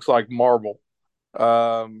 that looks like marble.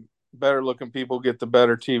 Better looking people get the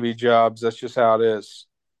better TV jobs. That's just how it is.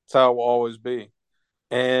 It's how it will always be.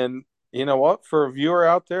 And you know what? For a viewer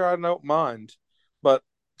out there, I don't mind. But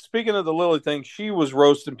speaking of the Lily thing, she was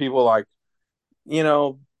roasting people like, you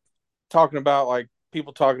know, talking about like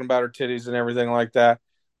people talking about her titties and everything like that.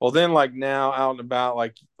 Well, then like now out and about,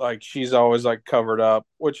 like she's always like covered up,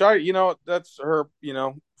 which that's her,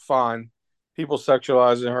 fine. People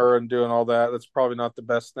sexualizing her and doing all that. That's probably not the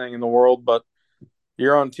best thing in the world, but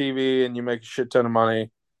you're on TV and you make a shit ton of money.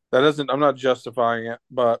 I'm not justifying it,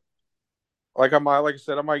 but like I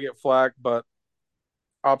said, I might get flack, but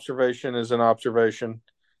observation is an observation.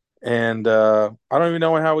 And I don't even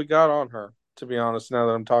know how we got on her, to be honest, now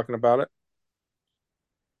that I'm talking about it.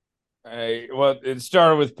 Hey, well, it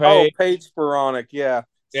started with Oh, Paige. Paige Sporonic, yeah.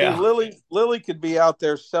 See, Yeah. Lily could be out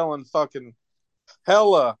there selling fucking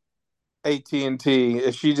hella AT&T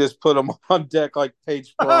if she just put them on deck like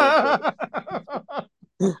Paige Sporonic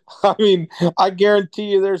did. I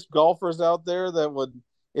guarantee you there's golfers out there that would,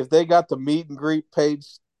 if they got the meet and greet Paige,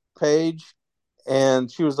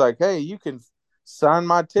 and she was like, hey, you can sign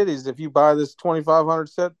my titties if you buy this 2,500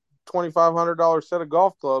 set $2,500 set of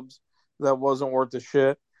golf clubs that wasn't worth a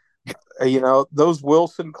shit. Those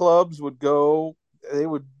Wilson clubs they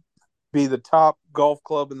would be the top golf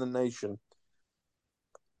club in the nation.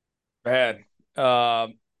 Man,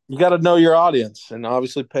 you got to know your audience, and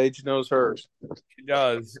obviously Paige knows hers. She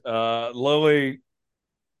does. Lily,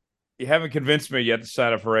 you haven't convinced me yet to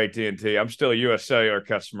sign up for AT&T. I'm still a U.S. Cellular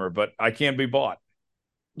customer, but I can be bought.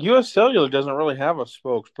 U.S. Cellular doesn't really have a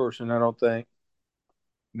spokesperson, I don't think.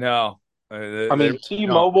 No.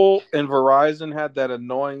 T-Mobile and Verizon had that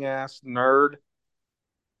annoying ass nerd.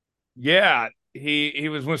 Yeah, he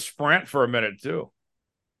was with Sprint for a minute too.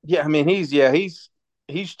 Yeah, he's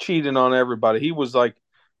cheating on everybody. He was like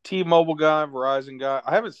T-Mobile guy, Verizon guy.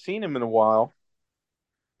 I haven't seen him in a while.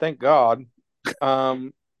 Thank God.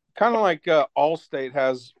 Kind of like Allstate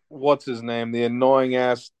has what's his name, the annoying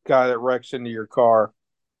ass guy that wrecks into your car.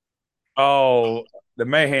 Oh, the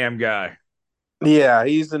Mayhem guy. Yeah,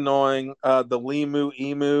 he's annoying. The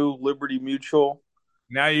Emu, Liberty Mutual.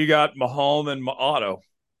 Now you got Mahone and Auto.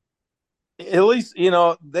 At least,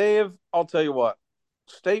 I'll tell you what,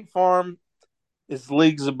 State Farm is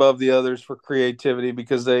leagues above the others for creativity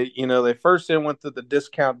because they first went to the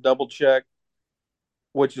discount double check,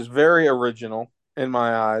 which is very original in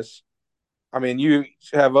my eyes. I mean, you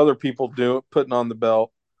have other people putting on the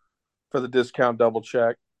belt for the discount double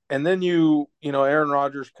check. And then Aaron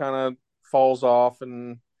Rodgers kind of falls off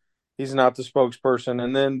and he's not the spokesperson.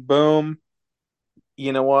 And then boom,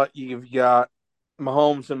 you know what? You've got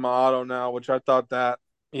Mahomes and my auto now, which I thought that,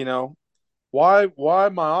 why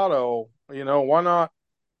my auto? Why not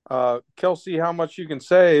Kelsey, how much you can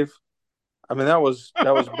save? I mean, that was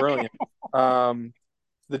brilliant. The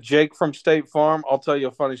Jake from State Farm, I'll tell you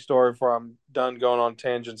a funny story before I'm done going on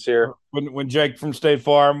tangents here. When Jake from State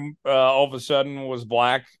Farm all of a sudden was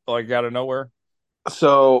black, like out of nowhere.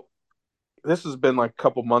 So this has been like a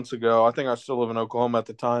couple months ago. I think I still live in Oklahoma at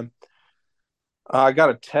the time. I got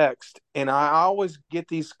a text, and I always get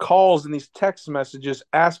these calls and these text messages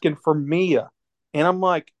asking for Mia. And I'm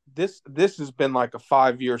like, this has been like a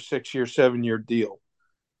 5-year, 6-year, 7-year deal.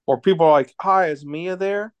 Or people are like, hi, is Mia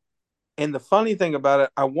there? And the funny thing about it,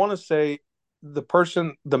 I want to say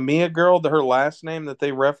the Mia girl, her last name that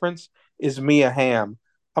they reference is Mia Hamm.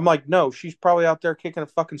 I'm like, no, she's probably out there kicking a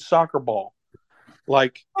fucking soccer ball.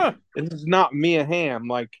 Like, It's not Mia Hamm.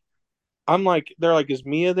 Like, I'm like, they're like, is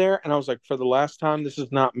Mia there? And I was like, for the last time, this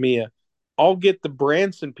is not Mia. I'll get the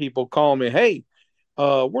Branson people calling me, hey,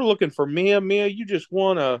 we're looking for Mia. Mia, you just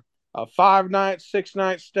won a 5-night,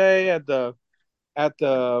 6-night stay at the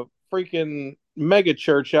freaking mega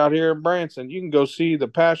church out here in Branson. You can go see the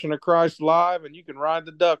Passion of Christ live, and you can ride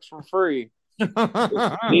the ducks for free.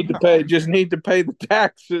 Need to pay the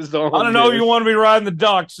taxes on. I don't know. You want to be riding the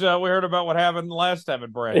ducks? We heard about what happened last time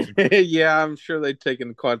in Branson. Yeah, I'm sure they've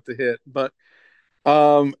taken quite the hit, but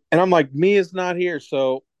and I'm like, Mia's not here,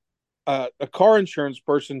 so a car insurance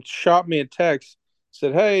person shot me a text,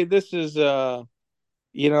 said, hey, this is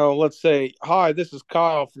let's say, hi, this is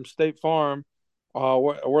Kyle from State Farm.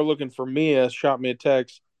 We're looking for Mia. Shot me a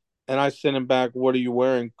text, and I sent him back, what are you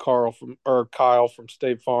wearing, Kyle from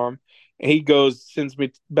State Farm? And he sends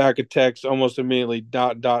me back a text almost immediately, ...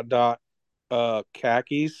 khakis.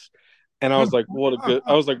 And I was like,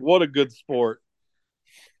 what a good sport.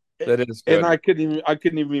 That is good. And I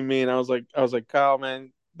couldn't even be mean. I was like, Kyle,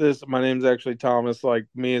 man, my name's actually Thomas. Like,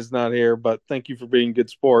 Mia's not here, but thank you for being a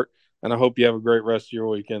good sport, and I hope you have a great rest of your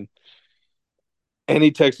weekend. And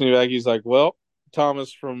he texted me back. He's like, well,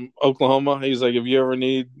 Thomas from Oklahoma. He's like, if you ever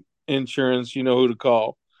need insurance, you know who to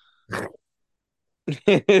call.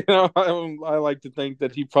 I like to think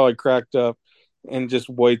that he probably cracked up and just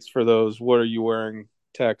waits for those "what are you wearing"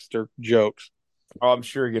 text or jokes. Oh, I'm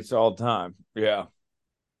sure he gets it all the time. Yeah.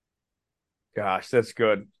 Gosh, that's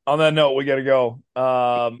good. On that note, we got to go.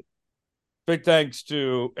 Big thanks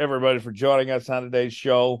to everybody for joining us on today's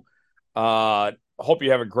show. Hope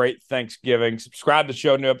you have a great Thanksgiving. Subscribe to the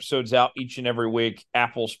show. New episodes out each and every week.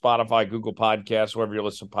 Apple, Spotify, Google Podcasts, wherever you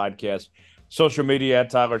listen to podcasts. Social media at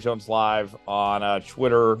Tyler Jones Live on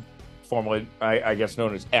Twitter, formerly, I guess,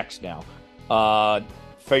 known as X now.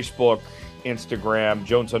 Facebook, Instagram,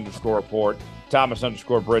 Jones_report,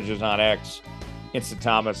 Thomas_Bridges on X, Instant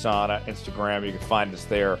Thomas on Instagram. You can find us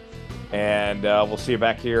there. And we'll see you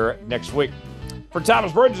back here next week. For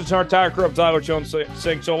Thomas Bridges and our entire crew, of Tyler Jones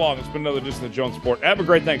saying so long. It's been another edition of the Jones Report. Have a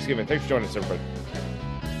great Thanksgiving. Thanks for joining us, everybody.